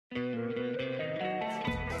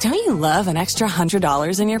Don't you love an extra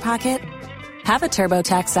 $100 in your pocket? Have a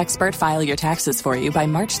TurboTax expert file your taxes for you by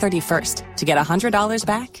March 31st to get $100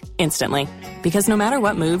 back instantly. Because no matter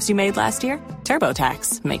what moves you made last year,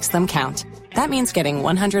 TurboTax makes them count. That means getting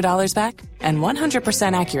 $100 back and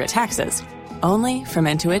 100% accurate taxes only from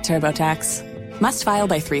Intuit TurboTax. Must file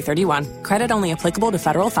by 3/31. Credit only applicable to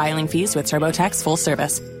federal filing fees with TurboTax full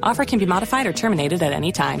service. Offer can be modified or terminated at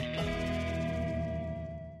any time.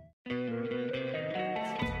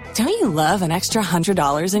 Don't you love an extra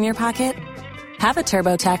 $100 in your pocket? Have a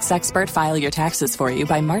TurboTax expert file your taxes for you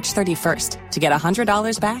by March 31st to get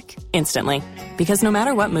 $100 back instantly. Because no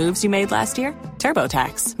matter what moves you made last year,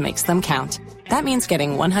 TurboTax makes them count. That means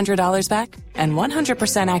getting $100 back and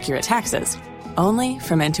 100% accurate taxes only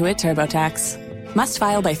from Intuit TurboTax. Must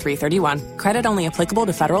file by 3/31. Credit only applicable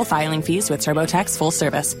to federal filing fees with TurboTax full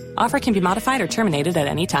service. Offer can be modified or terminated at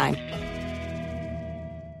any time.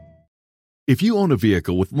 If you own a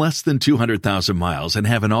vehicle with less than 200,000 miles and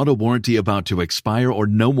have an auto warranty about to expire or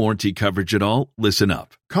no warranty coverage at all, listen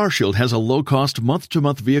up. CarShield has a low-cost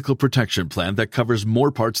month-to-month vehicle protection plan that covers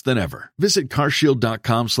more parts than ever. Visit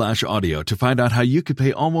carshield.com/audio to find out how you could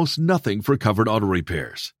pay almost nothing for covered auto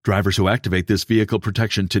repairs. Drivers who activate this vehicle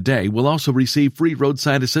protection today will also receive free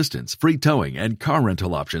roadside assistance, free towing, and car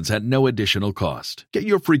rental options at no additional cost. Get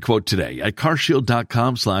your free quote today at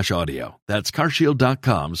carshield.com/audio. That's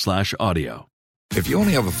carshield.com/audio. If you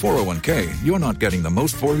only have a 401k, you're not getting the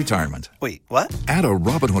most for retirement. Wait, what? Add a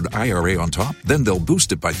Robinhood IRA on top, then they'll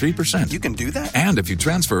boost it by 3%. You can do that? And if you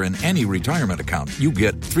transfer in any retirement account, you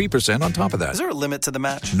get 3% on top of that. Is there a limit to the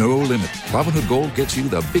match? No limit. Robinhood Gold gets you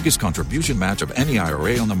the biggest contribution match of any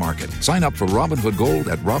IRA on the market. Sign up for Robinhood Gold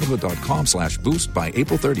at Robinhood.com/boost by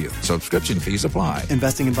April 30th. Subscription fees apply.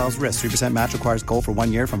 Investing involves risk. 3% match requires gold for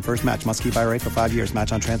 1 year from first match. Must keep IRA for 5 years.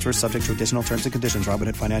 Match on transfers subject to additional terms and conditions.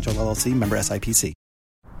 Robinhood Financial LLC, member SIPC.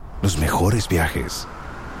 Los mejores viajes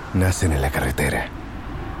nacen en la carretera,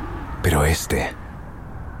 pero este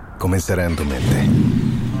comenzará en tu mente.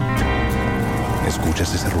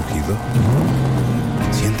 ¿Escuchas ese rugido?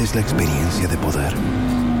 ¿Sientes la experiencia de poder?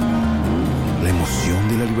 ¿La emoción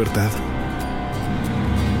de la libertad?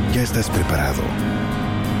 Ya estás preparado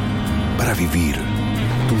para vivir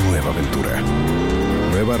tu nueva aventura.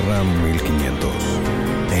 Nueva RAM 1500.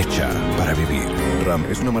 Hecha para vivir. RAM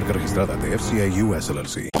es una marca registrada de FCI US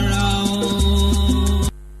LLC.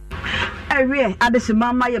 Ewe adese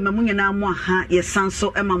mama ye mamunye na mo ha ye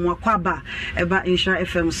sanso e mamu akwaba eba Insha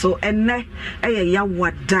FM so enne eye ya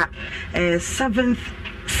wada 7th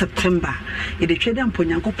September e de twede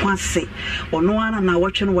amponyankopon ase ono ana na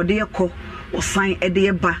wotwe no wode yekọ osan ede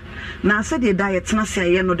eba na ase de da ye tena se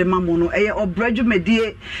aye no de mamu no eye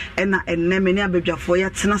obradwumedie na enne meni abadwafo ye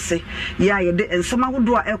tena se ya ye de ensema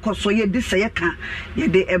hodo a ekoso ye di se ye ka ye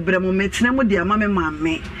de ebremo metena mu de amame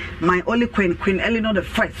maame my only queen Eleanor the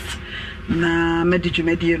first na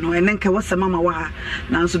medijumedie no enenke wasema ma wa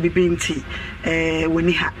na nso bibinti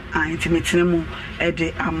woni ha anti metena mu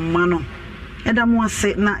de amano eda mu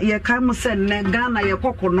ase na ye kan mu se ne Ghana ye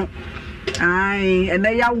kokono ai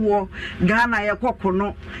ene ya wo Ghana ye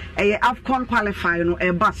kokono eye AFCON qualify no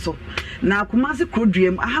e baso na kumasi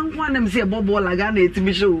krodiem ahanwa na mse bobo la Ghana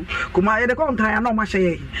etimi show kuma ye de kon kan ya no ma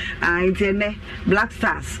hye ai ene Black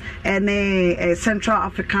Stars ene Central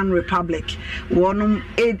African Republic wonum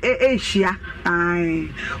Asia ai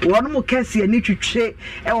wonum kesi ani twitwe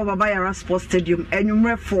e wo baba yara sports stadium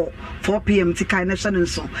enwumre 4 p.m. tikai na hye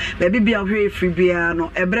nso baby bia hwe free bia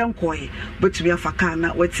no ebre nkoe botumi afaka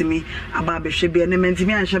na wetimi aba behwe bia ne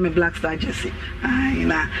mentimi anhye me Black Star jersey ai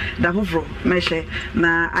na da hofro mehye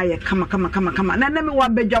na aye kama na na me wa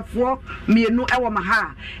bedwafo mienu e wo ma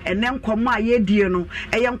ha ene nkomo aye die no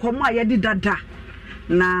eye nkomo aye di dada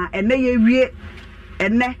na ene ye wie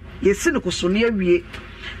ene ye sinikoso ne wie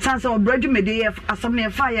sansa obradwumede ye asam ne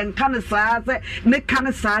fa ye nka saa se ne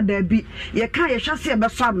kan saa da bi ye kan ye hwase e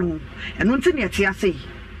beso no eno nti ne tie ase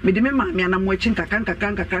me de me ma me anam wachi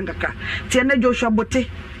nkaka tie ne Joshua Bote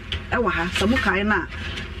e wa ha samu kai na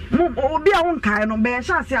mo obi a won kai no be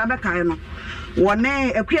hwase abekai no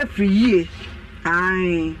wone akua friyie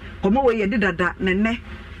ai komo we ye didada nene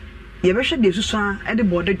ye be hwe de susu a de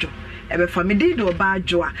bodejo e be family de oba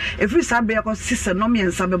adwo a efri sabe yakọ sise no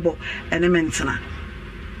miensa bebo ene mentena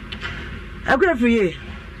akua friyie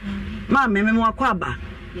ma me mo akwaba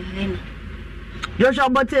Joshua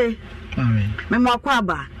Bote amen me mo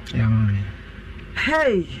akwaba ya mami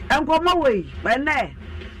hey enkomo we ene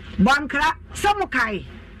bankra samukai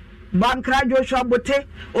Bankra Joshua Bote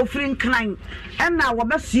ofrin kran ena wo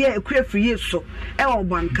besoe akua friyie so e wo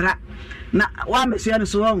bankra na wa mesoe no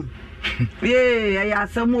so won Yeah, yeah,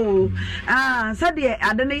 some more. Said the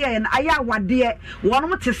Adene and Aya what dear, one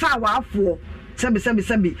more to saw for.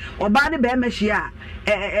 Sabi, or Bani Bemeshia,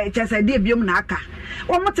 just a dear Bumnaka.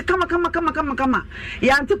 One more to come.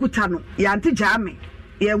 Yanti Kutano, Yanti Jami,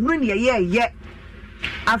 ya win ye.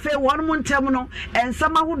 I feel one more terminal, and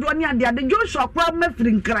someone who don't yet the Joshua problem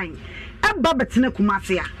in crying. And Babatina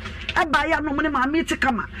Kumasia. I buy a no money, my meat to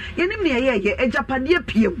come. You need me a Japadia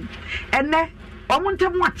Pum. And then, I want to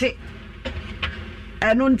watch it.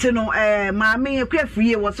 And Untino, mammy, a queer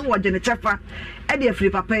free was watching a chaffer, and dear free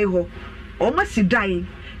papeho. Almost dying,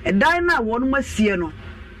 and dying now one must see no.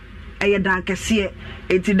 A dark see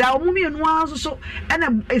it down movie and was so,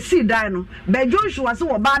 and a sea dino. By Joshua, so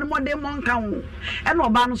Obano more than 1 count, and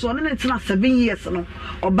Obano so, and it's not 7 years, no,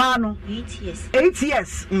 Obano 8 years. 8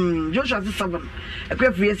 years, Joshua 7, a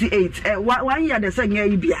quick 8, 1 year the same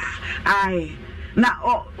year, aye.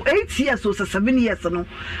 Now, 8 years or 7 years, no,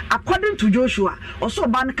 according to Joshua, also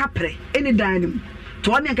Obano Capre, any dining. To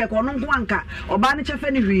one yanka Kononka, Obani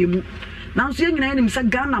Chafeni Rimu. Now, seeing your name, said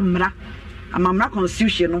Ganamra. Amamra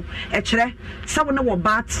constitution, echere, someone no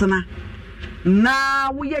batsana.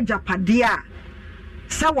 Now we are Japadia.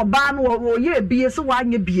 Sawa ban or ye be so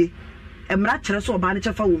one ye be. A mratcher so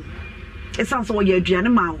banicha phone. It sounds so ye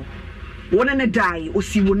Gianamao. One and a die, or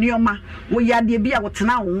see Wunioma, where ya de be out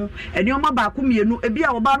now, and your Mabakumi, a beer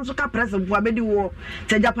or bansoka present for Bedi war.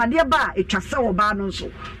 Te Japadia bar, a chasso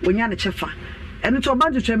banonso, when yana chefa. And it's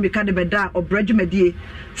about to turn because the beda or bregimedi,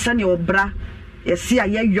 Sunny or bra. Yes, yeah,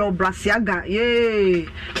 your brasiaga, yea,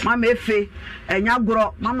 Mamma Efe, and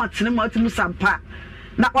Yagro, Mamma Tinimotimus Sampa.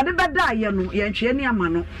 Now, what the bed die, Yanchenia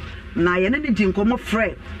Mano, Nayan come of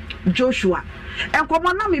Fred, Joshua, and come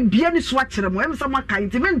on, me be any swatcher, when someone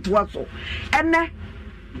kind to us. And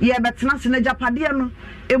ye but nothing a Japadiano,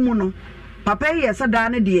 Emuno. Papa, yes, a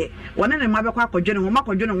dane dear, one in a Mabaka General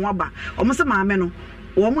Mako General Waba, almost a mameno.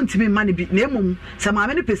 Woman to me money be name some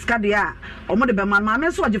many pescadia or more than my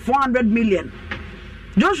mamma's watch 400 million.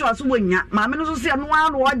 Joshua Swinga, mamma so say no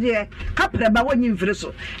one word ye, capre by 1 year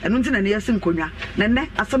vessel, and until an year sinconia, Nene,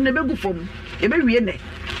 as some never go from a very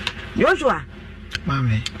Joshua,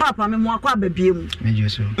 Mammy, Papa, me more quabe beam,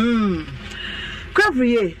 Major.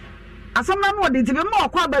 Crafty, as some man wanted to be more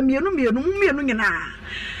quabe me,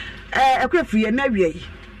 a crafty and every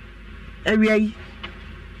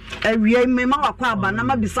Every mema kwaba na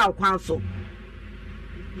mabisa kwanso.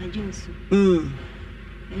 Majusu.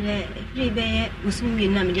 Every be usumbi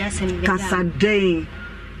na me asem be. Kasaden.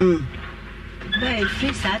 Be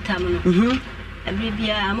free satam no. Every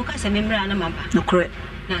bia amuka se memra na maba. No correct.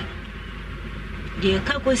 Na. De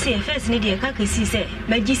ka ko se first ni de ka si se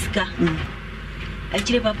magiska.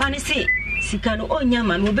 Akire papa ne se sika no onya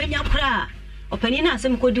ma me obenya kura. Opani na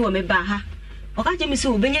asem ko di wo me ba ha. Oka je me se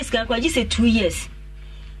obenya sika kwa ji se 2 years.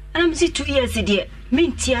 And I'm see 2 years dear.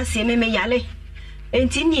 Mintia se me yale.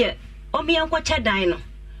 Entinie, o mi anko cha dan no.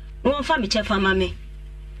 Won fa me che fa mame.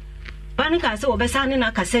 Panika se obesa ne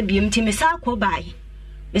na kasa biem ti me sa kwo bai.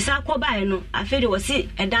 Me sa kwo bai no, afede wo si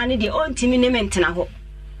edan ne de o ntimi ne mentena ho.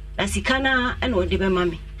 Na sika na e no de be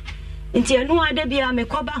mame. Nti enu ada bia me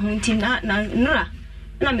kwo ba ho nti na nura.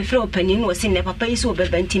 Na me fre opani no si ne papa yi so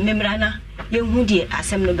obeba nti memra na ye hu de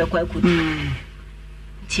asem no be kwa kudu.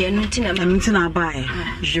 Tina buy.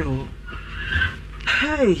 Jo.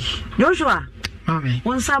 Hey, Joshua. Mammy,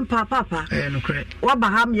 one some papa. No correct. What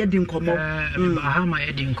Baham ye didn't come up? Bahama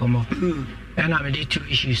ye didn't come up. And I did 2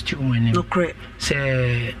 issues too when no correct.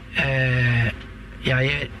 Say,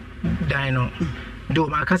 yeah, dino. Do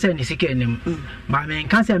my cousin is again, but me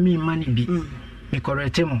can't say me money be. Me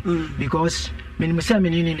correct him because me say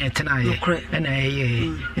me in it tonight. And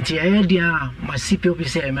it's a idea my CPO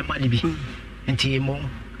say my money be. And Timo.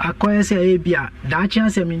 Akwai say bia da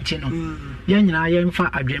chance mintino ye nyina ye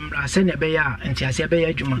mfa adwemra se ne be ya nti ase be ya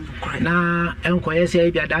adwuma na enkoye say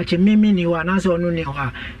bia da che mimi ni wa na so no ni ho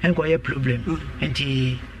a enkoye problem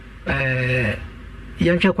nti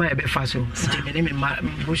ye ntwe kwa e be fa so nti me ne me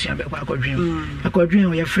bushia be kwa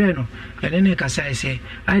akwadwem ye frɛ no ene ne kasa say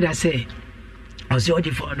either say o se odi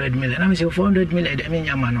 400 million na me say 400 million de me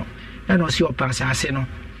nyama no na o se o pass ase no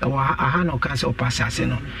aha no kan se o pass ase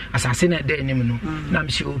no asase na de nim no na me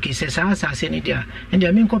say okay se sa asase ni dia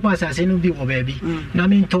ndia me nkopa asase no bi wo ba bi na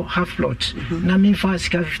me to half lot na me fa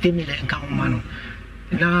sika 50 million kan ma no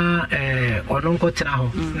na ono nko tena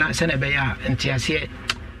ho na se na be ya nti ase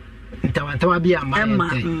ntawantawa bi ama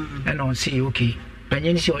ente no say okay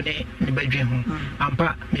panyin si one ni badwe ho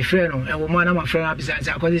ampa me frɛ no e wo ma na ma frɛ na bisa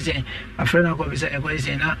sa akɔse se afrɛ na akɔ bisa akɔse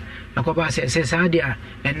se na akɔba se sa dia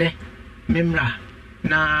ene memra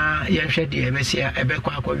na yɛhwɛ de ebesia ebekɔ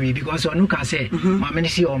akɔwi because onu ka se ma me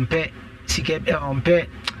si ompe sika ompe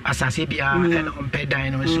asase bia and ompe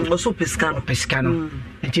dan no so also pescano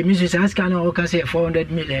nti mi so ascano o ka say 400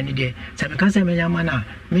 million dey say me ka say me nyama na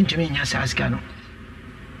me ntumi nya ascano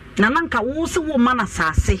na nanka wo se wo mana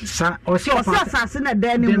asase o se asase na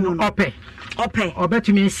dan ni mu ope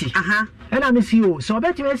obetumi asi ena me si o so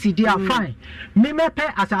obetumi asi dia fine me mepe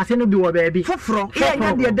asase no bi wo baabi foforo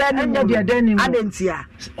enya de dan ni mu adentia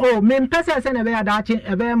oh me mpese se na be adache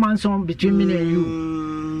e be manson between me and you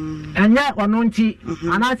enya ono nti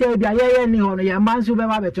anase bia ye ni ho no ye manso be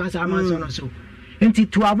ba beto asa manso no so nti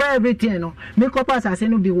to avoid everything no me kopa asase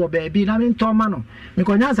no bi wo baabi na me ntoma no me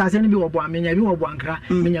konya asase no bi wo bo amenya bi wo bo ankra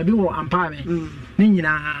menya bi wo ampa me ni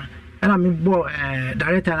nyina and I'm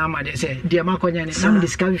director na ma de say dia makonya ni na me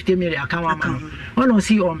discover 50 million account ma no ono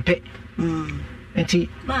si on pe enti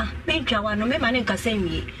ma me twa no me ma ne nkasa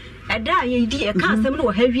nwie ada ye di e ka asem no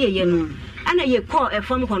wo ha wie ye no ana ye call e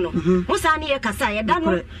fam ko no wo sa ne ye kasa ye da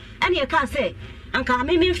no ana ye ka say anka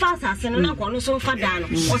me mfa asase no na ko no so mfa da no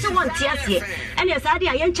wo se won tie ase ana ye sa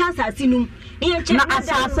dia ye ncha asase num ye nche na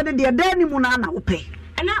asase de dia da ni mu na wo pe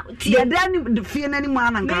na tie da ni fie na ni mu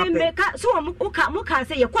ana nka pe me ka so mo ka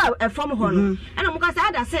say ye kwa efom ho no ana mo ka say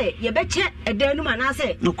ada say ye be che edan nu ma na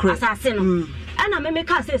say asase no ana me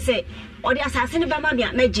ka say o de asase ni be ma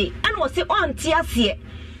bia meji ana wo se on tie ase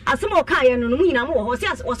asem o ka ye no mu nyina mo wo se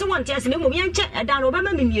wo se won tie ase mo ye nche edan no be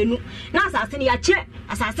ma mienu na asase ni ya che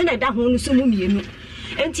asase na eda ho no so mu mienu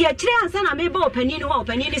enti ya kire ansa na me ba opani no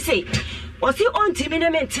opani ni say wo se on timi ne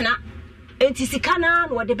mentena enti sikana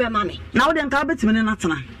no de be ma me na wo de nka betimi ne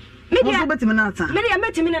natena media betimi ne natena media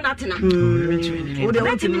metimi ne natena wo de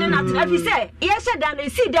betimi ne natena fi say ye hye dan na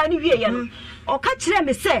si dan ni wie ye no o ka kire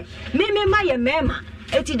me say me ma ye mema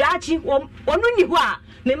eti daachi onu ni ho a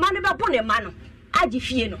me ma ne be bo ne ma no agi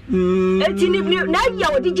fie no eti ni na ya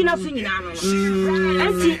wodi gina so nyina no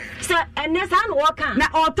enti se enesa na wo kan na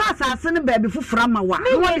oto asase ne ba bi fufura ma wa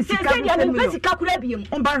no wodi sika no me sika kura biem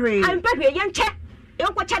on ba hwe an pa hwe ye nche ye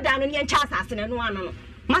ko cha dan no ye nche asase ne no ano no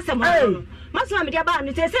masem no masem me dia ba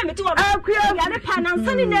no se me ti wo ya ne pa na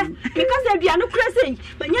nsani ne because bia no kura sei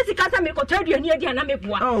manya sika sa me ko trade ani adi na me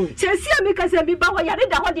boa se sia me ka se me ba ho ya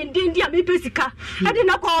da ho din dia me pe sika adi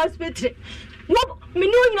na ko hospital wo me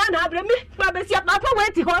no nyina na abra me ba be sia papa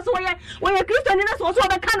weti ho so we Christian na so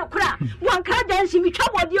be ka no kura wan ka dan shi mi twa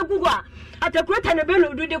body egugu a atakureta ne be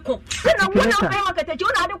lodu de ko na wo na be makata chi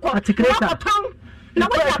wo na de ko ko ton na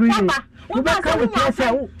wo ya papa wo ba se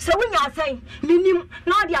wo nya sai minim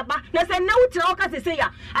na odi aba na se na wuti o ka se ya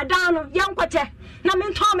adan no ye nkwoche na me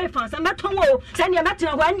nto me fa se me ton wo se ne me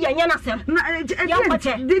tena ho an ye nya na sem na ye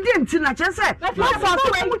nkwoche didi nti na che se wo fa so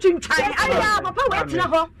wo chinchan aya papa we tena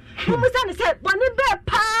ho wo musa ne se boni be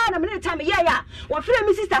pa na me time ye ya wo frɛ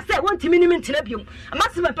me sister se won timi ni me ntena biom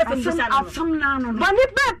amase me pese musa na afam na no boni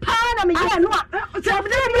be pa na me ye no a se me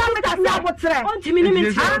me ta se wo tre won timi ni me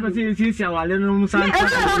ntena si awale no musa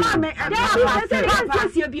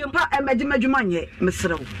emajimajuma nye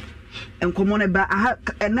mesrew enkomo ne ba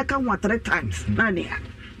eneka ho 3 times na ne ya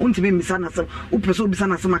untime misa na se upeso bisa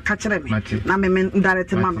na se maka kire me na me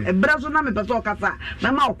direct ma no ebrazo na me peso okasa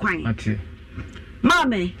na ma okwan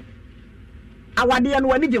mame awade no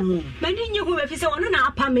wani je ho mani nye ho be fi se wono na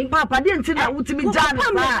apa me papa de nti na utimi jana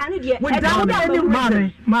we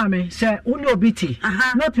down mame se uni obiti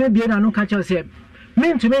not me bia na no ka kire se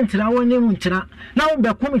mentumi ntira woni mu ntira na wo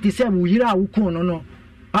be committee se mu yira awuko no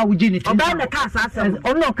a wo gini ti oba na ka asase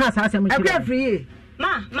ono ka asase mu e kwa free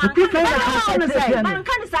ma ku fe na ka asase man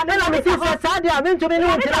kan sa na me ti sa dia mentumi no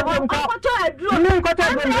ntira wo ko mi ko to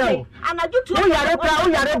aduro anaju tu o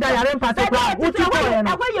yare da yare mpase kwa utu ko ye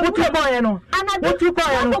no utu ko ye no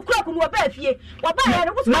okura ku no ba fie wo ba ye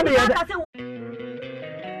no ku ka se.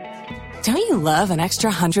 Don't you love an extra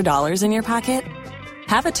 $100 in your pocket?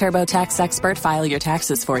 Have a TurboTax expert file your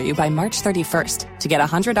taxes for you by March 31st to get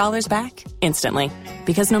 $100 back instantly.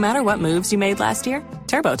 Because no matter what moves you made last year,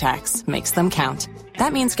 TurboTax makes them count.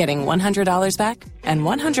 That means getting $100 back and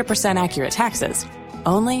 100% accurate taxes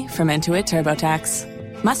only from Intuit TurboTax.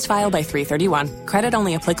 Must file by 3/31. Credit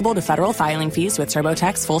only applicable to federal filing fees with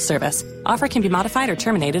TurboTax full service. Offer can be modified or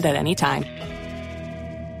terminated at any time.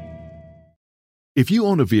 If you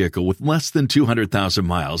own a vehicle with less than 200,000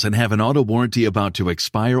 miles and have an auto warranty about to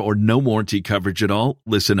expire or no warranty coverage at all,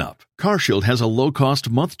 listen up. CarShield has a low-cost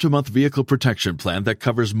month-to-month vehicle protection plan that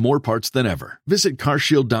covers more parts than ever. Visit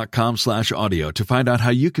carshield.com/audio to find out how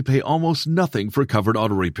you could pay almost nothing for covered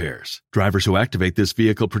auto repairs. Drivers who activate this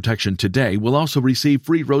vehicle protection today will also receive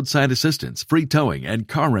free roadside assistance, free towing, and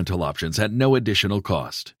car rental options at no additional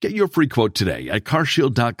cost. Get your free quote today at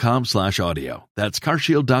carshield.com/audio. That's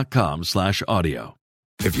carshield.com/audio.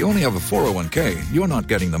 If you only have a 401k, you're not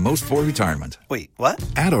getting the most for retirement. Wait, what?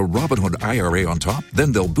 Add a Robinhood IRA on top,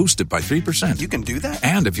 then they'll boost it by 3%. You can do that?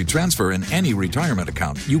 And if you transfer in any retirement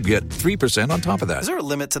account, you get 3% on top of that. Is there a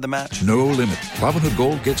limit to the match? No limit. Robinhood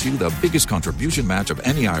Gold gets you the biggest contribution match of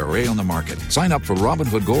any IRA on the market. Sign up for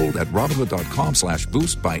Robinhood Gold at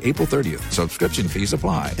Robinhood.com/boost by April 30th. Subscription fees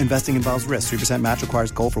apply. Investing involves risk. 3% match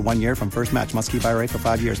requires gold for 1 year from first match. Must keep IRA for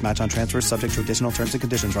 5 years. Match on transfers subject to additional terms and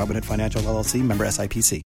conditions. Robinhood Financial LLC. Member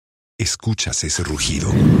SIPC. ¿Escuchas ese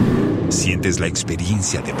rugido? ¿Sientes la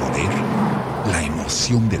experiencia de poder? ¿La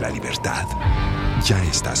emoción de la libertad? Ya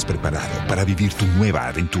estás preparado para vivir tu nueva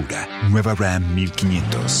aventura. Nueva Ram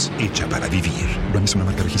 1500, hecha para vivir. Ram es una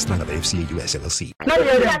marca registrada de FCA US LLC.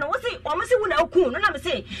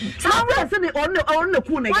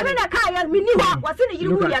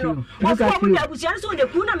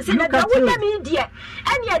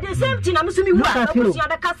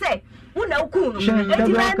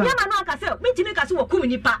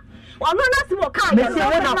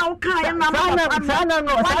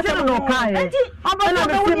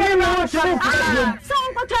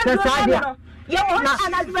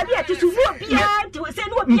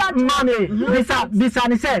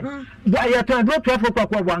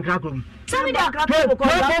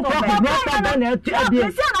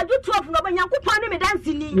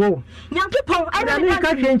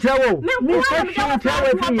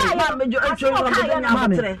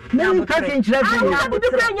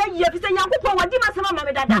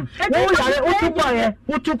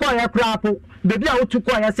 Baby, I would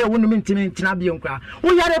I say, wouldn't mean to be on cry.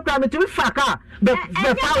 We had a crime to be fucker, but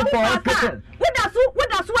the power for hospital. What does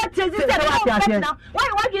what is it?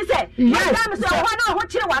 What you say? Yes, so why not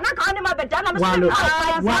what you want? I can't remember that. I'm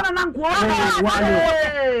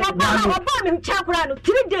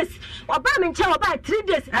 3 days. Or bombing chow by 3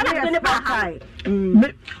 days. And I'm going to buy high.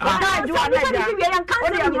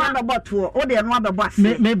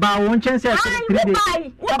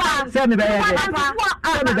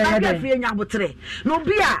 No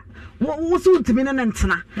beer. What soon to me and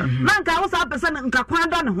Nana? Nanka was up as an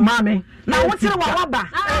Kakwanda, mammy. Now what's your wabba?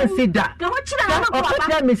 Sit that.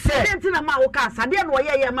 Let me say, I didn't know why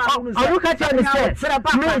I look at you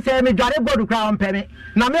and say, me got to go to Crown Penny.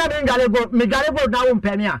 Now, me got to go, me got to go down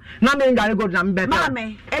Penny. Now, me got to go down Penny.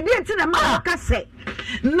 Mammy, I didn't see the Maka say.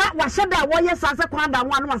 Not what said that one, yes, as a Kwanda,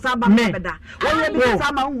 one was about me. When you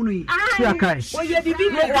some only.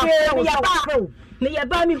 Me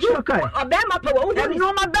about me okay. Obama power.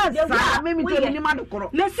 No my best. Maybe to any man.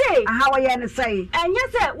 Let's say how I say. And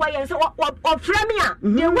yes, why yes or Fremia.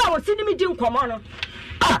 The world see me doing come on.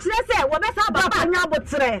 Let's say what that's about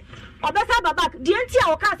Nabotre. Or that's about the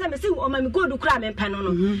entire cast and see on my good crime and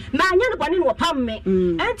panono. Man, you're one in what pam me.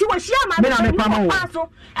 And to a share my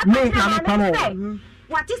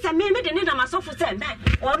what is a meme in a mass of send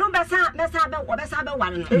or no best or best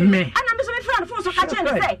one. And I'm just a friend for so catch and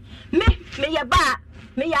say, me a bar.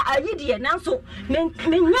 Me ya idiot now so me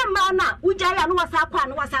mana ujaya no wasa kwa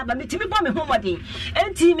no wasa ba me timi bo me homodi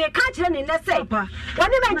enti me ka kire ni na say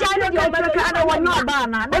woni me jaya no ba ka woni ba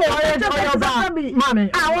na me mami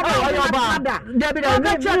oyo ba David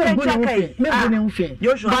me buni mfi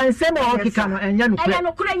ba nsem o kika no enya no kure enya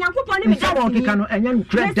no kure nyankopon ni me da o kika no enya no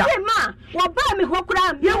kure da ma wo ba me ho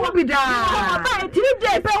kura ye wo bi da ba 3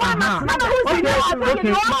 days pe wa na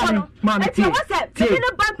mami ti ni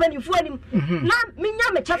ba panifu anim na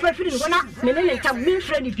me chapa free na me ne nta me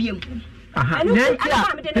friend biem aha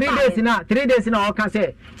 3 days na o ka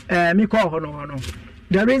say me call ho no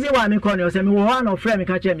the reason why me call no say me wo one of friend me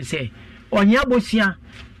ka che me say onya bosia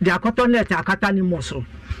de akoto net akata ni moso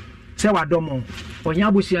say wadomo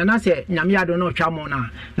onya bosia na say nyame ado no twa mo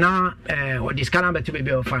na o discount betu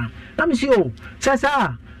be ofa na me say o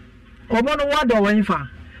sasa omo no wado wan fa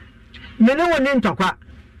me ne woni ntokwa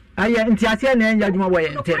aye ntiase na enya dwuma wo ye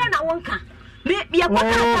ntem na wonka me ya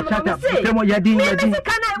kwata me say me yadi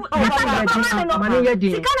sikana mani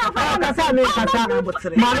yadi kasa me kasa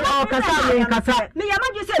mani o kasa me kasa me ya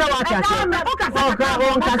maju say o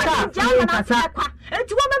kasa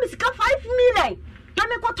enti wo ma me sika 5 million na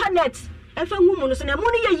me kwata net efa ngumu no so na mu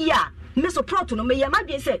ne yeyi a me support no me ya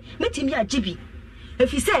maju say metimi agibi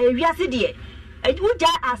efi say ewiase de uja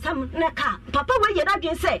asam neka papa we ye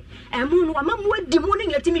dadwen say emu no amamu adi mu ne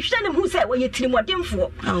yetimi hwe ne mu say we yetiri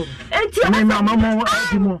modemfo enti mama mo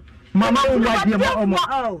adi mo mama wo adi mo omo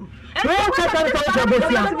we ka ta ta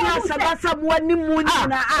bosia sadasa mo ani mu ni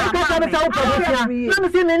na ka ta ta bosia na me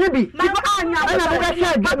se ne bi anya na be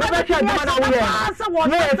sha ma na wo ye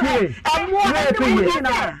emu ani mu ni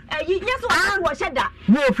na yeso wo sheda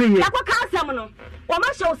wo free ya kwa ka asam no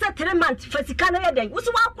Wama show set 3 months for Sikana Day. Was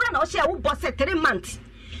 1 quarter or share who boss 3 months.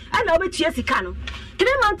 ana obetua sika no 3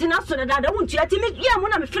 months na so na dada wontua ti me ya mo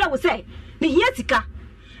na me frɛ wo sɛ me hia sika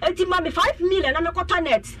enti ma me 5 million na me kɔtɔ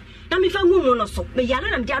net na me fa ngumu no so me yare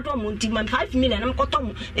na me ado mo enti ma 5 million na me kɔtɔ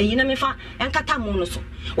mo eyi na me fa enkata mo no so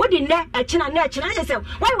wo di ne ɛkyina yɛ sɛ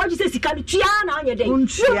why would you say sika no tua na anya dey on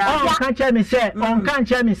kan che me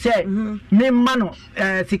sɛ me ma no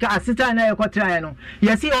sika asita na yɛ kɔtra no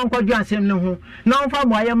yɛ si on kɔdu asɛm no ho na on fa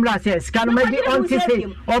mo ayɛ mra sɛ sika no magi on ti se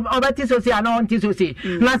obati so se ana on ti so se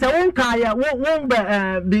na sɛ won ka yɛ won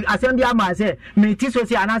be asɛm bi ama sɛ me ti so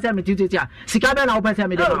se ana sɛ me ti so se sika be na wo pɛ sɛ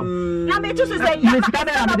me de ma na me ti so se ya sika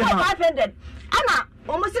be na me de ma 500 ana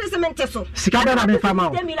almost the cement so sika be na me fa ma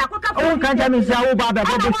o kan ja me sɛ wo ba be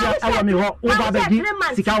bo sia awo me ho wo ba be di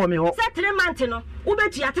sika wo me ho sɛ 3 months no wo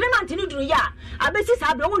betua 3 months ni duru ya abesi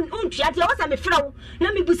sa be won tua tia wo sa me frɛ wo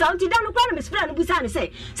na me busa unti dan no kwa na me frɛ no busa ne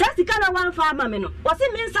sɛ sika na wan fa ama me no wo se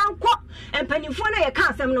me nsan kɔ empanifo na ye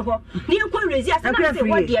ka asɛm no ho ni nkɔ rezi asɛm na se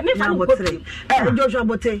wo de me fa no kɔ Joshua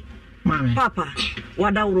Bote papa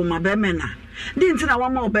wada wuro ma be me na di nti na wa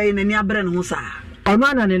ma obey na ni abre ne ho sa ono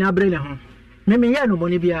ana ne na abre ne ho me yɛ no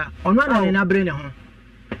boni bia ono ana ne na abre ne ho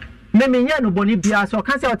me yɛ no boni bia so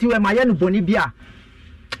ka sɛ otiwe ma yɛ no boni bia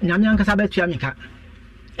nyame ankasa betua mika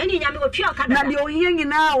eni nyame wo tua ka na de ohie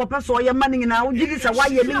nyina wo pɛ so yɛ ma ne nyina wo gidi sɛ wa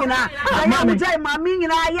yɛ ne nyina ya mo jai ma mi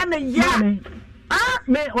nyina yɛ ne ya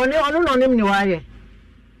me ono no nim ni wa yɛ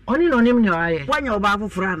oni no nim ni wa yɛ wanya oba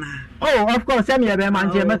foforo na oh of course me be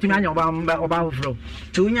man je metumi anya oba foforo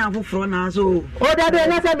tu nya foforo na so o da be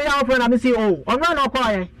na se me nya foforo na me si o ono na ko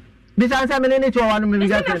yɛ bisa se me ne to wa no me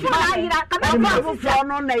ga friend foforo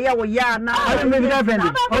no na yɛ wo ya na me ga friend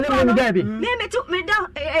oni me ga bi me da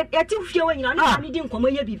eti fie wo nyina no ani di nkomo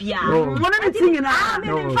yɛ bibia mo na ti nyina me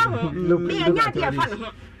fa ho me nya de fa no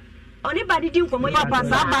ho oni ba di nkomo yɛ papa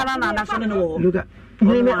sa ba na na so ne wo luka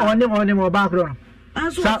me oni mo ba kro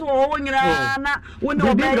so o nyina na woni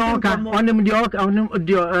obe onim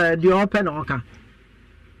di open oka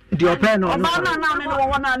di open no na ne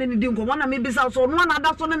wo na ne di nkomo na me bisa so no na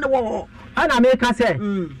da so ne wo ana me ka se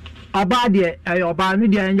oba de oba no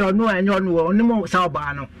de enyo no onim sa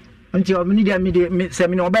oba no nti o me de me se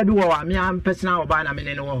me no oba bi wo wa me am personal oba na me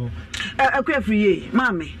ne wo akwa free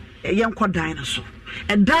mame yen kɔ dan no so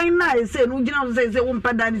dan na say no gina so say wo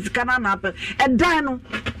mpa dan sika na na apɛ dan no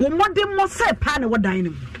wo modem mo say pa ne wo dan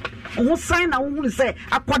no wo sign na wo hu say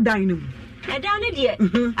akɔ dan no dan ne de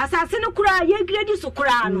asase no kura ye grade so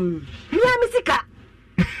kura no me am sika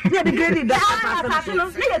ye de grade da asase no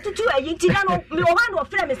ne ye tutu ayi nti na no me wo ha no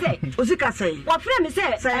frɛ me say o sika say wo frɛ me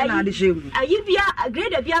say na de shemu ayi bia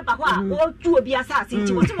grade bia ba ho a wo tu obi asase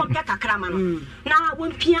nti wo ti wo pɛ kakra ma no na wo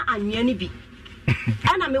mpia anwea ni bi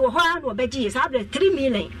ana me wo ho an obeji sabre 3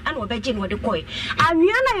 million ana obeji no de koi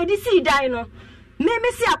anwea na ye di si dan no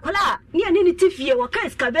me si akola ne ani ni tifie wo ka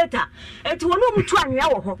excavator eti wo no mutu anwea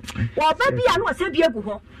wo ho wo ba bia no se bia gu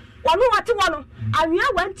ho wo no wate wo no anwea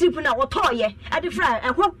one tip na wo toye ade fra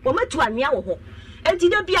eho wo matu anwea wo ho eti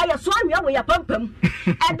de bia ye so anwea wo ya pampam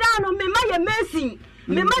edan no me ma ye mesin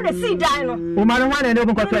me ma de si dan no o ma no wane ne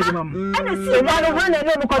mo ko to adwuma mo ana si o ma no wane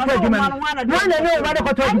ne mo ko to adwuma wane ne o ma de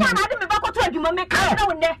ko to adwuma ana de me ba ko to adwuma me ka na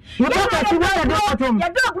wonne yo ko ka si wane de ko to ya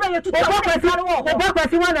do agro ye tutu o ko ka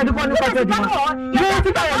si wane de ko ni ko to adwuma yo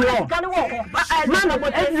ti ka wo man no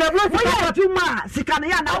na blo si ka adwuma sika na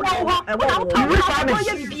ya na wo ho e wo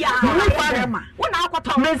ye bibia wo na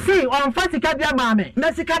akoto me si on fa sika bia ma me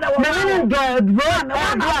na sika da wo me ne do bro na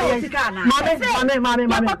sika na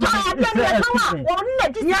na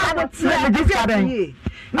disi aben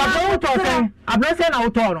abo to sen abese na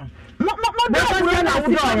utoro mo na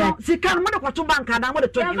utoro sika mo de kwato bank ada mo de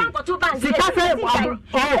to sika se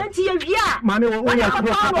enti ye wia mami wo ya tro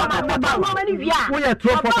wo ya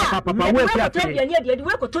tro papa wo ya tro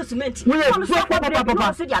we ko to cement wo ya tro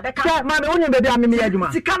papa mami wo nyem be bia me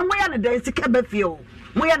adwuma sika mo ya ne den sika ba fie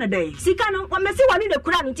mo ya ne den sika no wo mesi wani de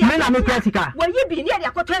kura no ti me na me kwa sika wo yi bi ne de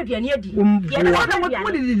akoto aduane adi ye na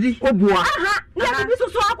mo didi obua aha ne bi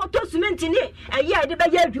so akoto cement ni ayi de ba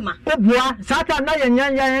ya adwuma obua saka na nya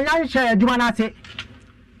hye adwuma na ase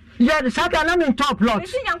ye saka na me top plot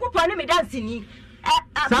mesi nyankopɔ ne me dance ni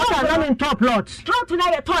saka na me top plot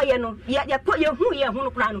na ye toye no ye hu ye hu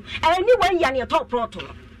no kura no ani wan ya ne top plot no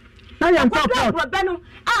na ya top plot no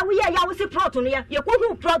we ya wo se plot no ye ko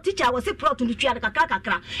hu plot teacher wo se plot no twa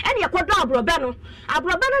kakra ene ye ko do abrobe no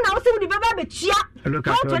na wo se wo di baba be tua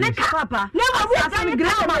plot ne papa na wo asan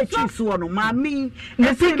grama chi so no mami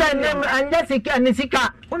ne sika ne anya sika ne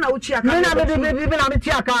sika ona wo chi aka na be na be ti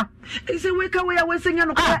aka ise we ka we ya we senya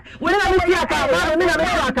no we na be ti aka me na be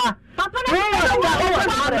ti aka papa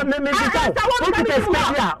na me sika wo ti sika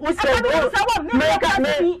ya wo se me ka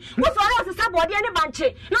me wo so ara se sabode ne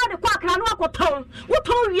banche na de kwa akra no akoton wo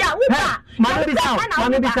ton wi a wo ba mami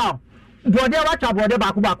bi saw bode wa cha bode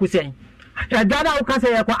ba ku sen e dada wo ka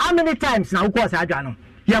say ye ko how many times na wo ko sa adwa no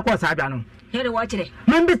ye ko sa adwa no here watch it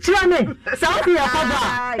min bi tira me South ye ko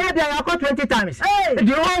ba e bia ye ko 20 times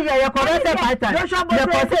the whole year ye ko 5 times ye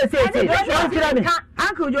ko say tira me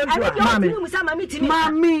Uncle Joshua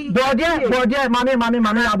mami bode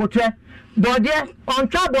mami abotre bode on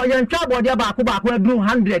twa bode ba ku do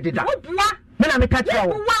 100 da me na me catch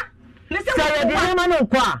you say the name no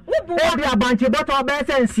kwa e bia banche bottle be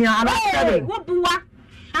say nsia ala 7 wo buwa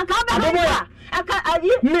anka ba buwa aka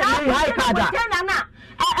ayi me high card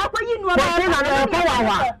akoyi nu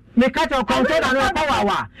ba me catch your container no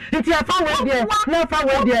power it ya fa we there no fa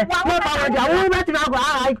we there wo bet na go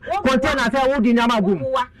container say wo di nyama gum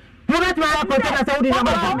wo bet na container say wo di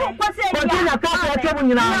nyama gum container ka fa temu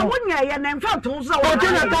nyina na wonya ye na mfa to so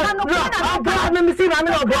container ka no me si na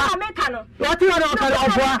me obo what you want to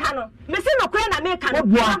obo me si no kwe na me ka no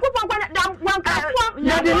akopon kwa da wanka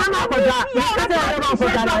ya di nyama ko da me ka say nyama ko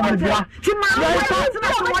da na obo ti ma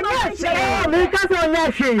me ka say onya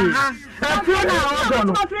hwe afro na odo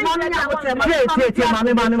no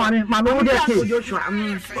mami wo dey Joshua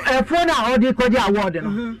phone na odi koji award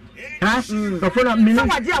no ha phone na mini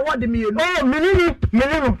waje award mi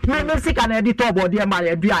no mini sika na edit top body ma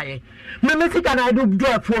ya duaye mini sika na do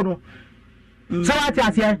phone no so what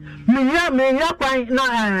you say me ya kwan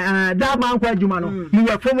na da man kwa adwuma no me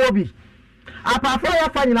ya phone obi apa for ya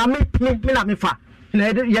fa nyina me na me fa na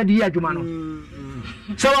ya di adwuma no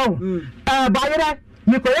so bayere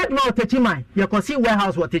mi ko yet no techimai ye ko si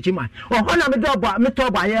warehouse wo techimai o ho na me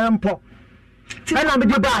to ba ye mpo na me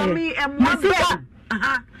di ba ye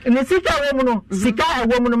ni sika we mu no sika e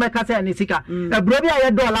wo mu no meka say ni sika e bro bi a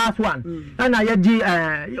ye do last one na ye di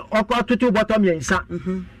okotutu bottom yensa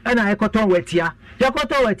na ye koton watia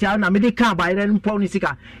na me di kan ba ye mpo ni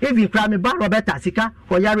sika even kra me ba Roberta sika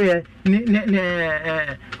o yare ni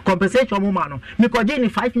compensation mu ma no me ko je ni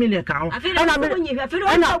 5 million kan na me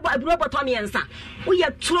bro bottom yensa wo ye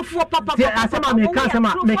turofo papa asema me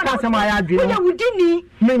kan sama ya adwe wo ye wudini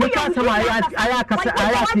me kan sama ya kasa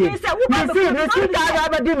aya ti me sika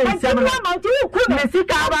ba di me nsem no me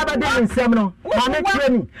sika ba di me nsem no ma me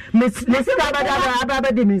training me sika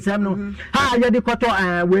ba di me nsem no ha ya di koto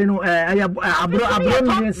we no abro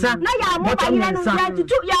mi nsa na ya mo ba yire no ya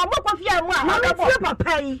tutu ya mo kofia mu a ma me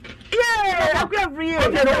papa yi every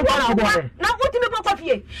year na wuti me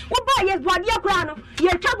kofie wo ba ye bode akura no ye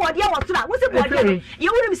twa bode wo sura wo se bode ye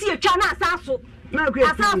wuri si ye twa na asaso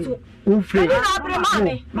asaso ufre na abre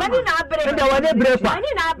mame mani na abre nda wone bre kwa mani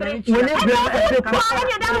na abre wone bre kwa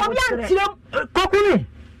mani da wo bia ntirem kokuni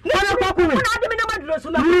wone kokuni na ade me na maduro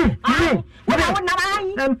so ma wona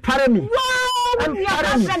na empare mi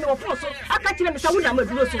empare mi no foso aka kire me sa wona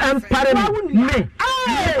maduro so empare mi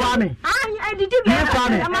kwa me ai didi bi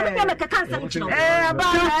ama me me ka kansa nchino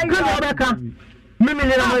ba ka mimi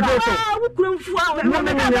ni na maduro so wukuru mfu a wo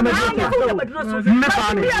mimi ni na maduro so me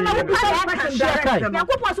pa me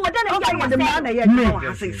yakopo so wada na ya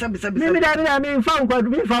mimi da na mi fa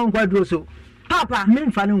nkwaduro so papa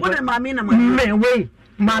mi fa ni nkwaduro mami na me we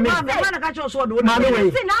mami na ka cho so do mami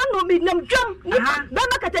we se na no mi nam dwam ba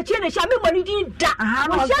makata chie na sha me mani di da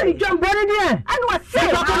wo sha mi dwam boni di anu wa se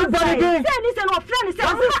ni se no friend se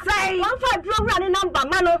won fa duro wura ni number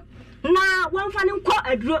ma no na won fa ni nko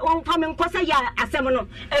aduro won fa me nko se ya asem no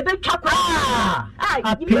e be twa kwa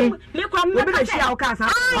me kwa me be shi a o ka sa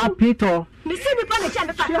apito me se ni pa na cha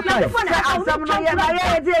me fa na fo na asem no ye na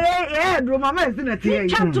ye duro mama si na tie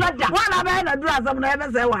yi wala ba na duro asem no e be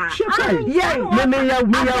se wa ye me ya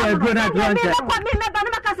duro na duro nche kwa me ba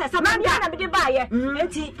na ka se sa ma na me de ba ye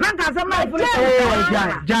enti na ka asem na full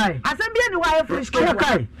jai asem bi ni wa ye fresh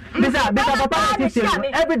kai bisa papa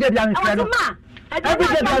every day ya me friend every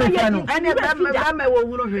day ya me friend ene ba me wo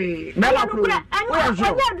huro he me ba kuro anya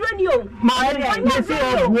duro ni o ma me si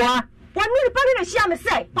oboa one minute pa na shia me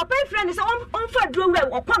say papa friend say on fa duro we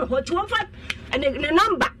okwa no ho chi on fa ne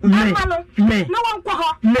number ama no na won kɔ ho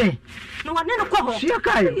me na won ne kɔ ho shia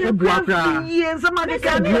kai oboa kra ye nsama de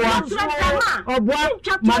ka oboa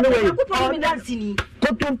ma no we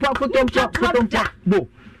kotumpa bo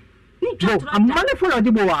amale follow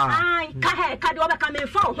jibo wa ai ka de obeka me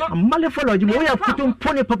fa ho amale follow jibo we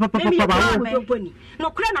kutumpo ne papa no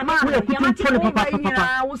kura na ma we kutumpo ne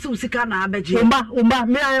papa wo si sika na abeje umba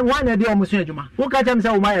me wan na de o musu adwuma wo ka jam say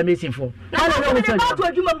o ma ya mesin fo na no musu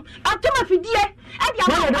adwuma atoma fidie e dia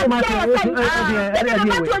ma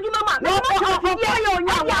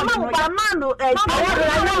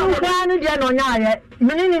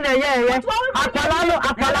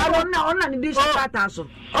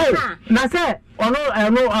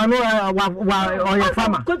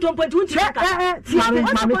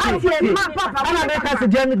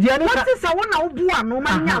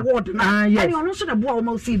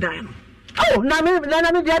Oh, na me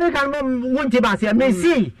dey kan won't ba se me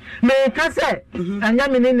see me ka se anya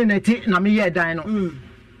me ne neti na me ye dan no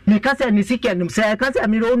me ka se ni sikenum se ka se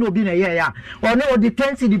me ro no bi na ye ya ono o the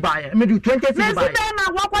 10 cedi buy me do 20 cedi buy me see na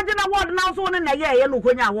wa kwaje na word na so na ye no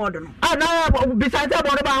konya award no ah na besides that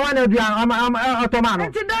board ba wan adua automano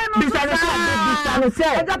besides se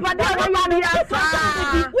ejapade wa ya ni asa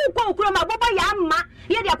wo ko okuro ma bobo ya mma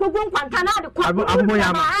ye de akogun kwanta na de kwa abobo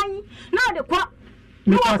ya ma na de kwa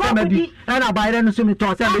me toss emedi and abide no so me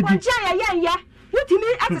toss emedi yeah wutimi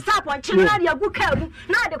atisa ponche na de agu ka mu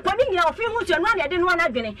na de kwani nyina ofi hu so na de no na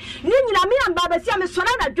dwene ni nyina me amba ba sia me so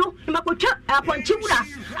na dwo makotwa aponche wura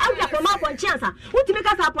awia ko ma ponche ansa wutimi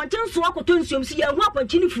ka sa ponche nso akoto nsuom si ya hu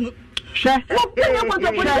aponche ni funu hwe wonya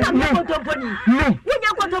kwotoponi na me kwotoponi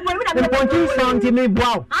wonya kwotoponi me na me ponche santi me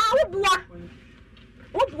boa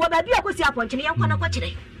wo bua ba bia ko si aponche ne yankwa na kwa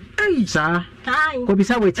kire ei sa ko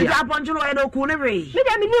bisa wetia ja poncho no edo ku ne re me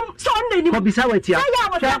da minim so na ni ko bisa wetia ya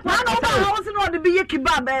wo na wo se no de bi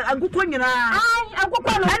yekiba agukọ nyina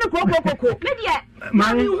agukọ no ene kokoko me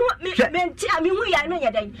de me nti ami hu ya no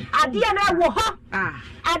yedan ade na wo ho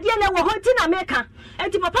ade na wo ho ti na meka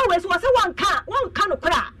enti papa we so se wonka no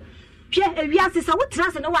kora hwe ewiase sa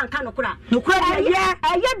wotra se na wanka no kora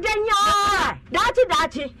eye denya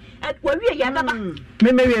dachi wawie ya baba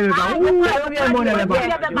me wie ba wo mo na ba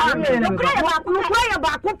ya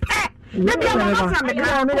ba ko pe me bia ma sa me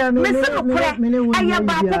ka me se no kora eye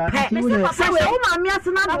ba ko pe me se papa we o ma mi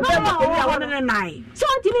ase na do ya wo ne nai so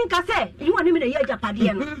timi nka se yi woni me na ye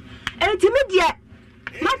japade no enti me de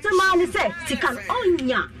matama ni se sikan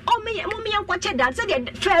onya o me nkwache da se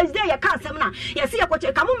de Thursday ya ka asem na ye se ye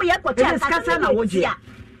kwache ka mo me ye kwache skasa na woje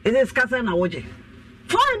is skasa na woje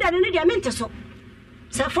 400 ni de mente so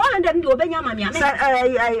se 400 ndi obenya ma me ame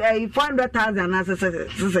 400,000 na se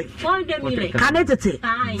 400 million kanetete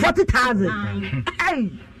 40,000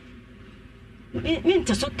 ai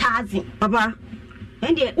mente so 1,000 papa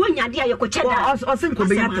ende wonya de ye kwache da o se nko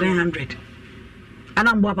benya 300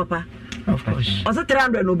 ana mbo papa of course oso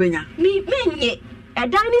 300 no benya mi menye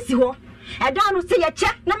edan ni si ho edan no se ye che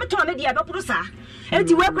na me to me de abeporo sa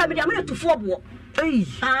enti we kura me de amele tufo bo ai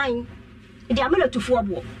de amele tufo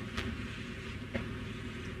bo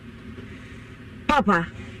papa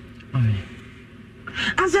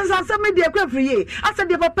asa me de akwa friye asa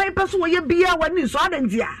de papa ipeso wo ye bia wani so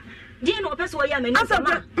adantia di no peso wo ye amani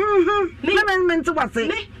sama me nti wase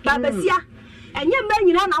me babasia enye mba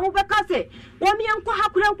nyina na wo beka se wo me enko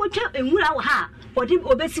hakura nkotwa enwura wo ha odi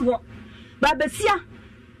obesi wo babasia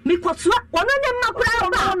mi kosua wono ne makura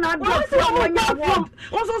ba na do so wo nya wo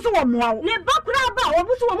wo so wo moa ne bakura ba wo